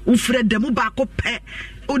ufred demu ba ko pe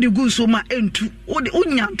odi guso ma entu odi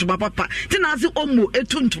unya to my papa tinazi omo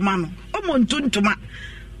etuntuma no omo ntuntuma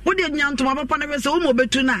odi nyanto my papa na be say omo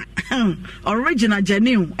betu na original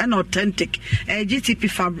genuine and authentic GTP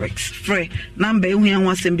fabrics free number ehun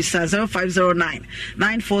wasem bisa 0509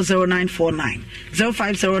 940949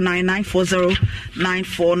 0509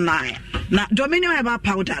 940949 na Dominion herbal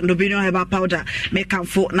powder make am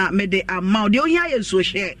for na me de amount de ohia ye so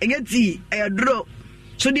share engeti edro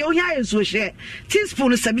so the ohia is so share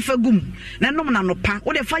teaspoon sabi fagum na nom na no pa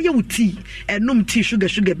wo de fa ye wuti enum tea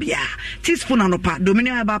sugar bia teaspoon na no pa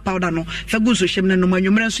Dominion herbal powder no fagu so shem na no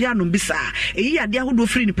anwumre so ya no bisa eyi ade ahodo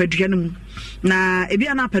free ni padua no mu na ebi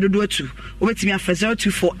ana pedodo atu obetimi afa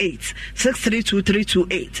 0248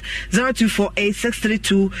 632328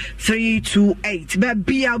 0248 632328 ba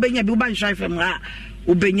bia obenya bi uban shai fam ha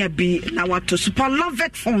obenya bi na wato Super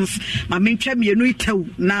Lovec phones ma mentwa mienu itew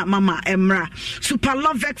na mama emra Super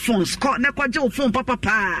Lovec phones ko ne kwaje o phone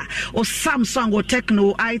papa o Samsung o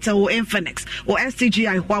Tecno Itel o Infinix o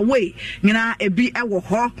STGI Huawei nyina ebi ewo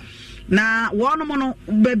ho na one mono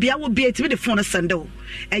baby I will be at the phone sendo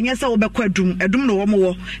and yes I will be quite doom no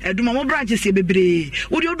more a doom branches here be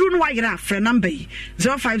would you do no why you're friend number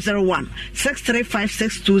 0501 635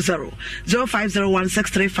 0501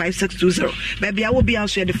 635 baby I will be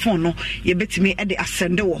answering the phone no you bet me at the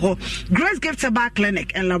ascendo Grace Gift Bar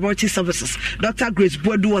Clinic and Laboratory Services Dr. Grace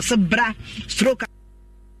Bodu was a bra stroke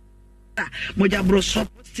moja bro so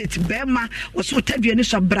state bema was so tadua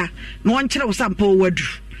so bra no one kire wo sample wadu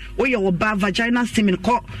we your ba vagina steaming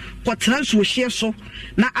ko trans wo hye so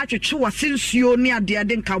na atwetwe wasensuo ne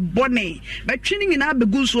ade nka bone betwini nyina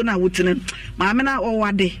begu so na wotene maame na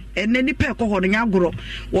owade enani pe ko ho no nyagoro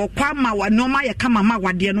wo kwa ma wa no ma ye kama ma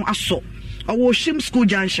wade no aso owo shim school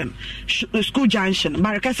junction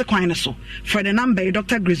barakase kwan so for the number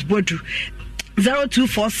Dr. Grace Bodu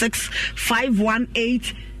 0246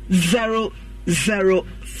 518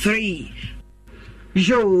 003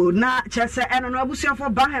 Yo na chese eno no abusia for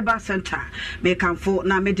Baheba Center me kanfo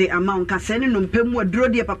na me de amount ka se ne no mpemu aduro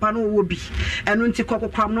de papa no wo bi eno nti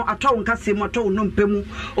kokokram no ato nka se moto no mpemu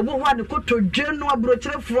obo ho ade kotodwe no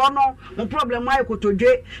abrochirefo no mo problem ayi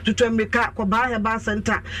kotodwe tutu America ko Baheba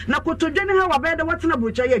Center na kotodwe ne ha wa be de watena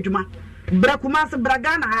brocha ye adwuma Brakumas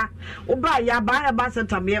Bragana ha oba ya Baheba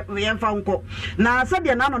Center me yemfa nko na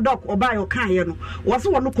sadia na no doc oba yo kan ye no wo se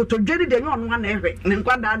wono kotodwe de nyo no na ehwe ne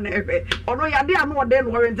nkwada na ehwe ono ya de ano de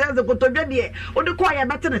no wenzenze kotodwe de odi ko ya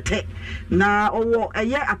bete ne te na owo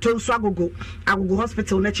eye atonso agogo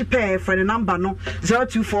hospital na chipe for the number no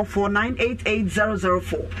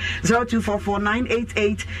 0244988004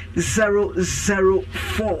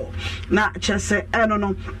 0244988004 na chese eno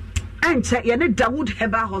no Ente yene Dawood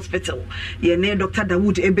Herbal Hospital yene Dr.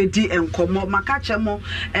 Dawood ebedi enkomo makache mo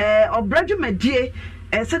obradu medie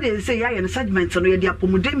said they say ya yene segment no ye dia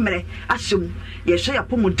pomuden mere ahyem ye hye ya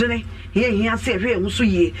pomudene ye hia se hwe enso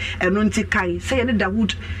ye eno nti kai say yene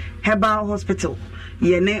Dawood Herbal Hospital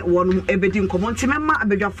yene wonum ebedi enkomo nti memma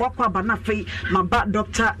abedwafo akwa aba na fei maba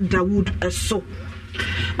Dr. Dawood eso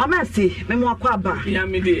mama si memo akwa aba ya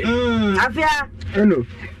me de afia hello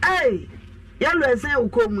hey yalo esen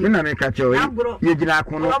ukomu na me ka che o ye gina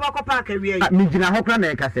akono oba ko park awie yi mi gina hokra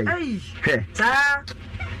na e ka se hwe ta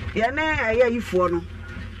yene aye yifo no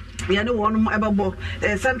yene wonum ebebo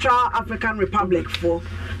Central African Republic for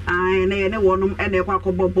yene wonum ene kwa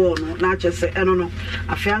ko bobo no na chese eno no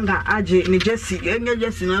afianga age ni Jesse enye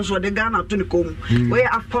Jesse na so de Ghana to ni kom we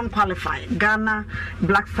AFCON qualify Ghana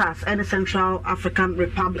Black Stars and Central African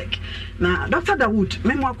Republic na Dr. Dawood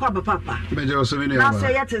memo akwa papa beje so mini na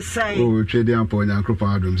say yet say oh twede ampo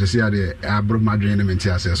nyankropa adom se sia de abro madwen ne menti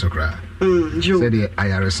ase so kra se de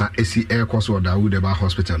ayaresa esi aircourse Dawood Herbal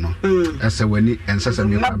Hospital no ese wani ensese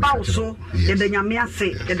mi ba so ye de nyame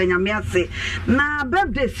ase na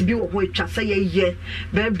birthdays bi wo ho atwa say ye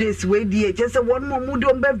birthdays we die je say one more mood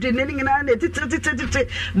on birthday ne nyina na titi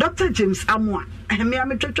Dr. James Amwa me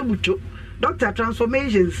ametwetwo buto Doctor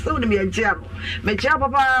Transformations so me enchiaro me chia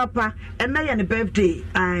papa and na ye birthday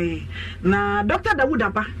ai na Dr. Dawood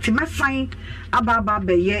aba ti mesan aba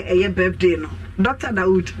be ye birthday no Dr.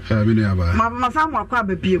 Dawood me ne aba mama samu akwa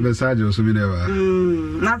aba biem message so me ne aba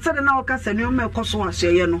na sade na o ka se ne o me koso aso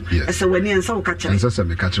ye no ese wani ensa o ka kire ensa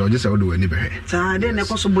me ka kire o je se o do wani be ta de ne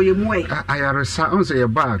koso boye mu ai ayaresa on se ye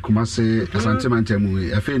ba kuma se asante mantemu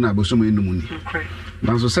afi na bosumu enum ni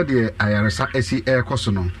na so se de ayaresa esi e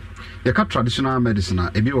koso no ye ka traditional medicine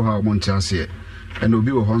ebi wo ha o monte ase and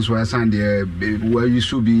obi wo honso asan de wa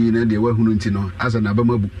yusu bi na de wa hunu nti no asa na ba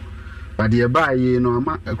mabu ba de ba yi no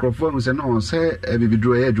ama ekrofo hu se no se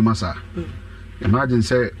bibidro ye adwuma sa imagine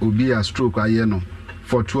say obi a stroke aye no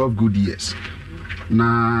for 12 good years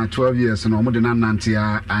na 12 years no mo de na nante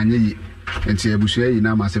a anye yi enti abusu yi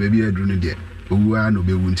na ma se bebi adru no de owu a no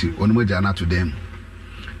bewu nti onu mo ja na to dem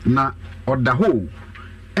na oda ho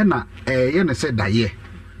ena ye ne se daye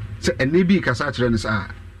se enebi kasa kire ne sa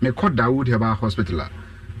me call Dawood Herbal Hospital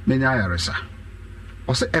menya ayaresa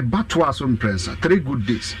o se ebato aso imprensa 3 good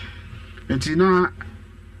days enti na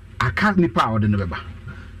aka nipa o de ne beba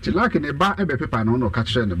ti like ne ba ebe paper na no ka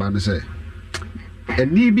kire ne ba ne se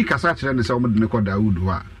enebi kasa kire ne se o mo de ne call Dawood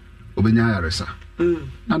wa obenya ayaresa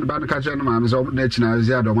na ne ba ne ka kire ne ma me se o mo de china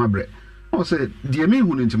zia do mabre o se die me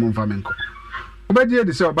hu ne nti mo mfa menko obedi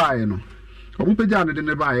de se obaye no omo peja ne de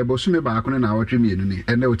ne baye bo sume ba akone na awotwe mienu ni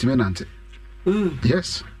ene otime nante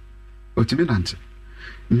yes otime nante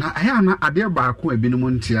na aya na ade ba ko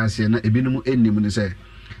ebinum nti ase na ebinum ennim ni se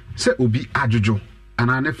obi adwojo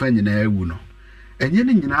ana ne fa nyina ewu no enye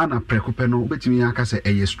ne nyina na prekope no obetimi aka se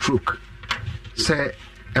eye stroke se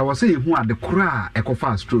e wo se ehu ade kura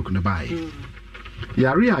ekofa stroke no baye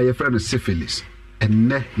yare a ye friend syphilis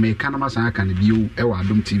enne me kanama san aka ne biu e wa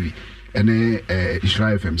Adom TV ene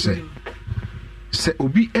Israel FM se se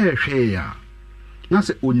obi ehwe ya na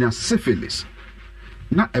se onya syphilis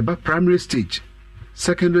na eba primary stage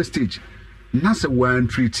secondary stage na se one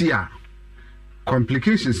treat ya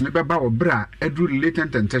complications ne beba obra edru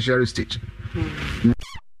latent and tertiary stage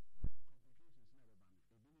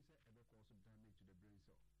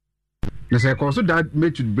na se cause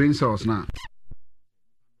damage to brain cells na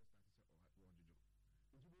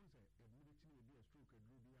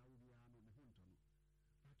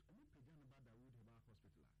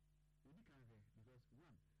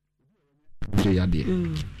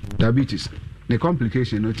diabetes the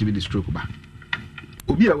complication not even the stroke ba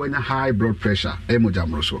obi a wanya high blood pressure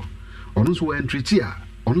emojamro so onu so entry tia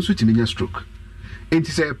onu so timinya stroke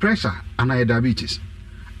enti say pressure ana diabetes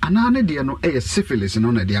ana ne de no syphilis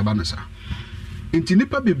no na de abanasa enti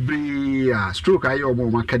nipa bebre a stroke aye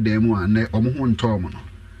omo makadam a na omo ho ntom no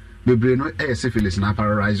bebre no syphilis na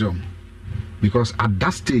paralyze omo because at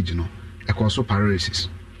that stage no e cause paralysis.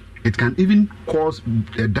 It can even cause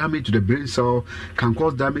damage to the brain cell, can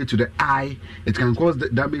cause damage to the eye, it can cause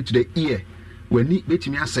damage to the ear. When ni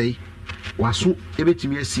betimi say waso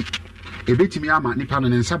ebetimi asi ebetimi ama nipa no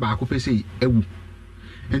nsa ba akopese ewu.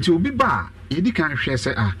 Enti obi ba yedi kan hwe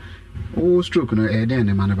se stroke no den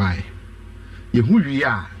ne man bae. Ye hu wi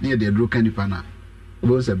a na ye de dro kan nipa na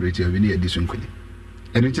obo celebrate obi na ye disunkuni.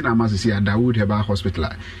 Enti na amase si Dawood Heba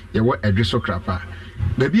Hospital ye wo edweso krapa.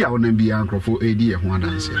 Baby, I want to be a uncle for AD. One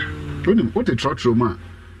answer. What a trot ma.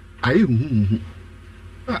 I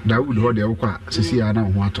Dawood hold the Oka, Cecilia now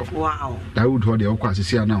water. Wow. Dawood hold the Oka,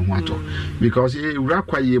 Cecilia now water. Because he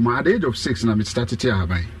require at the age of 6 and I started to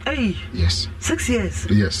by. Hey, yes, 6 years.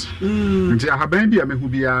 Yes. Until I have been be a me who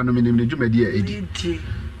be a nominee Jumedia AD.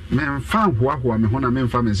 Men found who are me when I mean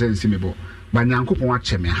family sense me, but Yanko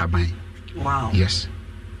watch me have by. Wow. Yes.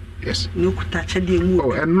 Yes. No touch the move.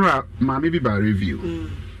 Oh, and mammy be by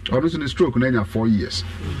review. Almost in a stroke, na 4 years.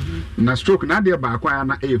 Na stroke, na dear Bakwa,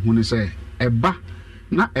 na when say, a ba,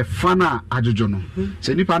 na a fana ajono.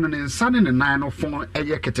 Say, Nipan and son in a 9 or 4 a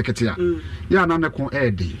year catekatia. Ya nana con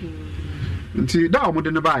eddy. Until that would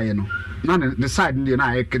in the buy, no. None the side in the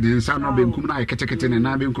night, the son of being kumai catekatin and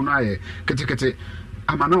I being kunai catekate.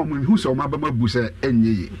 I'm an omen who saw my babusa and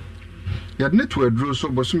ye. Yet network drew so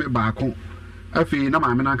bosume bako. Afi na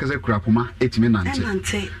maame na nkase kurapoma etimi nante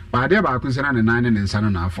ba de ba kun se na ne nan ne nsa no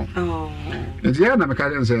na afon nti ya na me ka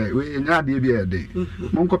den se we nya de bi ede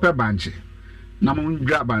mon ko pe banche na mon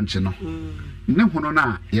dwa banche no ne hono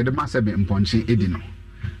na ye de masebe mponche edi no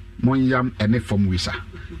mon yam ene fom wisa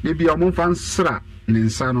ne bi o mon fan sra ne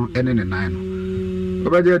nsa no ene ne nan no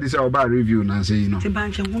obaje di se oba review na say no ti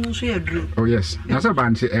banche hono so ye dru oh yes na se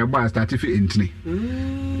banche e gba start fi entini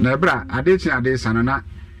na bra ade chi ade sano na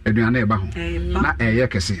eduane eba ho na eye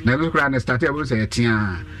kese na no kra na start e bo se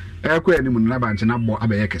etia e kwa ani mun na ba nche na bo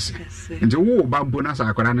abaye kese nti wo ba mbo na sa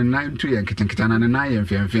akwara ne nan tu ye nkitenkita na ne nan ye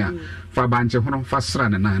mfiamfia fa ba nche hono fa sra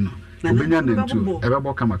ne nan no obenya ne ntu e be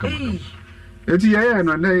bo kama eti ye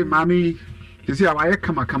no ne mami esi awaye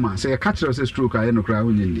kama se ye catch us stroke aye no kra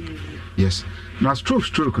onyindi yes na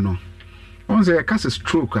stroke no on se ye catch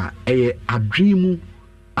stroke a eye adwemu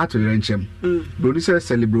ato yerenchem broni se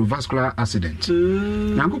cerebrovascular accident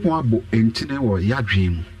yankopon abo entine wo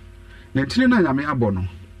yadwemu na entine na nyame abo no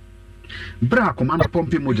bra komanda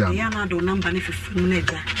pompe moja ya na do number ne fefum na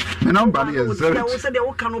ja me number is 0 wo se de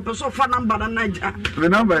wo kan opeso fa number na ja me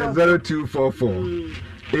number is 0244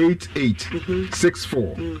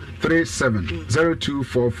 886437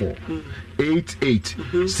 0244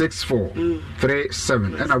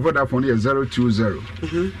 886437 and Vodafone is 020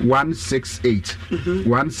 168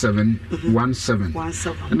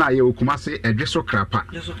 1717 na ye okumase edweso krapa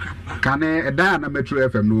kane eda na Metro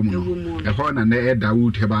FM no mu e ho na e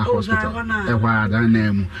Dawood Heba Hospital e hwa da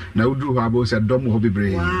na mu na udru ho abo se dom ho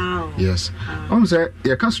bebre yes on say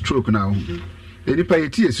ye ka stroke now enipa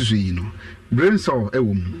yeti esusu yi no brain cell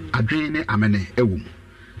ewum adwene amene ewum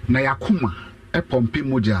na yakoma e pompi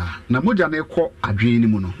moja na moja na ekọ adwene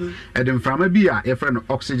mu no e de mframa bi a ye frɛ no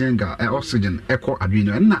oxygen ekọ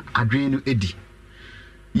adwene na adwene edi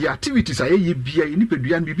ya activities aye bia ni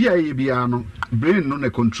pedua bibia aye bia no brain no na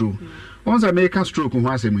control once make stroke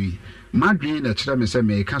ho asem yi madwene na kyerɛ me sɛ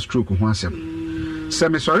make stroke ho asem sɛ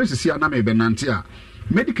me sorry sisi ana me benante a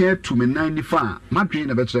medical to me 95 madwene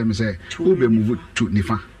na bekyerɛ me sɛ wo be move to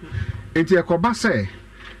nifa enti ekoba se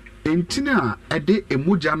entina ede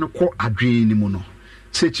emoja no kɔ adwene mu no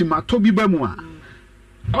sechima to bi ba mu a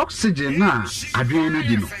oxygen na adwene no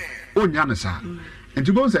di no onya no sa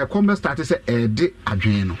enti bo se kombe start se ede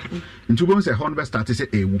adwene no enti bo se honbe start se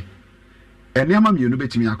ewu eniama mienu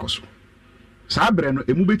betimi akoso sa bre no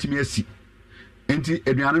emu betimi asi enti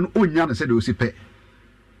eduane no onya no se de osipe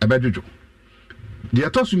ebedwodwo de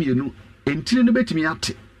atoso mienu entire no betimi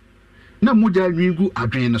ate na moja nwigu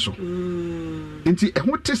adwen ne so enti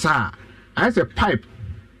ehwo te saa as a pipe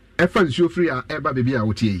efa nsuo free a eba bebi a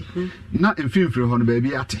wotie yi na mfimfiri ho no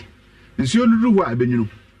bebi ate nsuo nuru ho a ebenwunu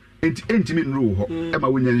enti entimi nuru ho ema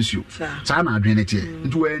wonya nsuo saa na adwen ne tie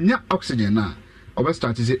enti wanya oxygen na oba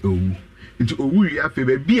start say owu enti owu wi afa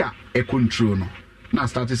bebi a e control no na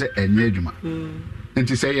start say enye adwuma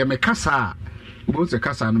enti say ye me kasa obo se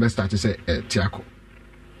kasa no be start say tiako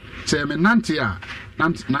say me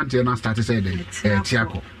nante na start say de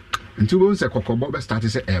tiako enti obo se kokobo be start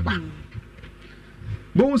say eba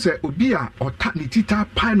bon se obi a ota ni tita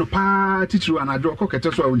pai no pa titru anadwo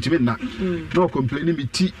kokete so awuntimi na no complain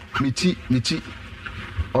miti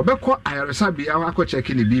obekọ ayaresa bia akọ check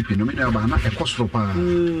ni BP no me na ba na ekosoro pa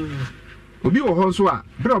obi wo ho so a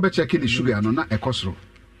bra obe check ni sugar no na ekosoro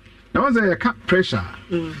na won say you ka pressure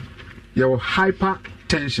your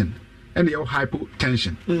hypertension and your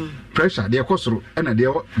hypotension pressure the ekosoro and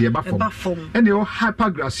the bafom and your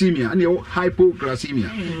hyperglycemia and your hypoglycemia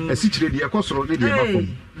esichire the ekosoro ne the bafom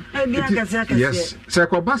yes say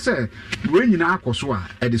ko ba say we nyina akoso a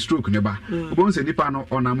e the stroke ne ba obon say nipa no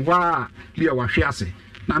onam ho a le wahwe ase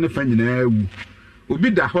na ne fa nyina awu obi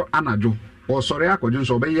da ho anajo o sore akojo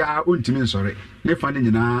nso be ya ontimi nsore ne fa ne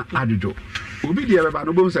nyina adwojo obi de be ba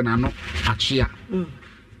no bon say na no achia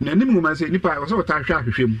na nim ngoma say nipa o so ta hwa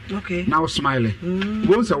ahwehwem na o smile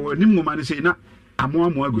bon say wo nim ngoma ne say na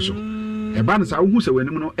amo aguso e ba no sa wo say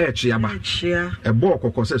wanim no e chia ba e bo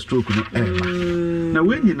kokko say stroke no e ba na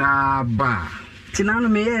we nyina ba tinano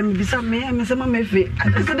me bisa me say ma mefe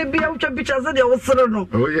say de bia utwa picture say de wo soro no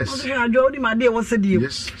oh yes o adwo di ma de wo say de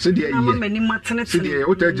yes say de na ma mani matene say de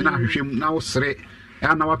wo ta gina ahwehwem na wo sere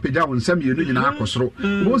na wapeja won sam yenu nyina akosoro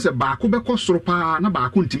wo say baako be kosoro pa na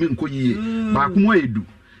baako ntimi nkoyie baako mo edu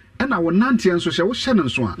na won nante enso hye wo hye ne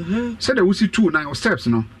nso a say de wo si 2 steps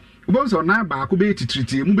no wo say na baako be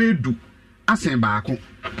titriti mu be edu asen baako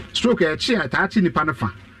stroke e chi ataachi nipa ne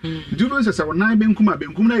fa do you say won be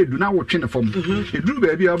nkum na edu na wo twe ne fom edu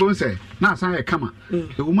ba bia wo say na asan e kama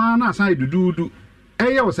e wo ma na asan edudu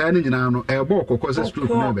eye wo say ne nyina no e bo kokko say stroke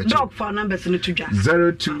na be drop phone numbers no to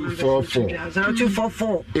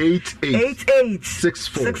 0244 88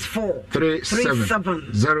 64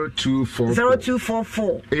 37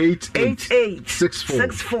 0244 88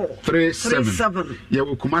 64 37 ye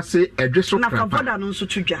wo kuma say edweso krapa na voda no so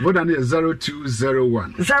to dwa voda no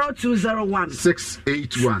 0201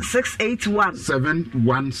 681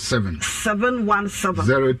 717 0201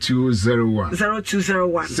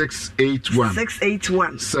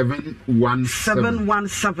 681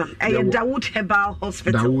 717 Dawood Herbal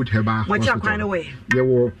Hospital which are kind of way you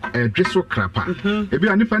wo dreso krapa e bi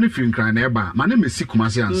anipa ne firi nkran na eba ma ne mesi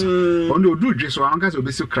kumase ansa on do dreso anka se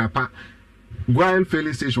obesi krapa Guile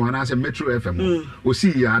filling station and as a Metro FM o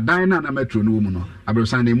see ya dine na metro no mu no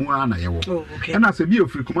abrosan na mu ana ye wo and as a bi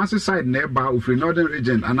ofri Kumasi side na eba ofri northern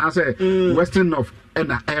region and as a western north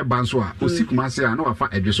na eba so a o si Kumasi a na wafa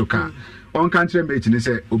edweso ka on country mate ni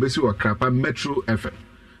say obesi wo krapa Metro FM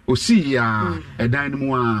o see ya e dine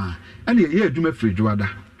mu a and ye adwuma firi dwada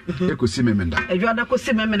ekosi memenda adwada ko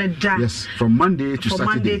si memenda da yes from Monday to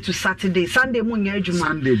Saturday Sunday mu nya adwuma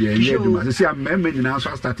Sunday de nya adwuma say ameme nyina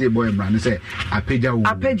so start boy brand say apeja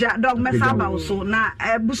dog mesaba so na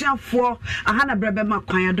busuafo aha na brebe ma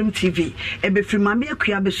kwan Adom TV ebe firi mame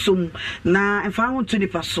akua be som na emfa ho to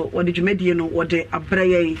nipa so wode dwumadie no wode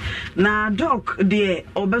abraye na dog de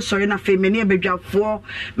obesori na fe meni ebedwafo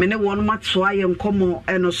mene won matoa ye nkomo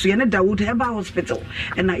eno so ye ne Dawood Herbal Hospital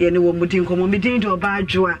na ye ne wo mudi nkomo medin de oba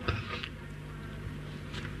adwoa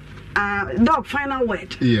dog final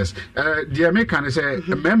word yes the American say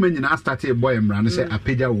member nyina start a boy mran say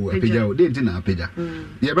apeja wo dey ntina apeja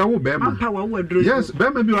ye be wo be ma yes be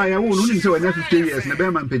ma bi wa ye wo no ni say 50 years na be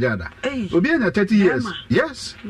ma apeja da obi na 30 years yes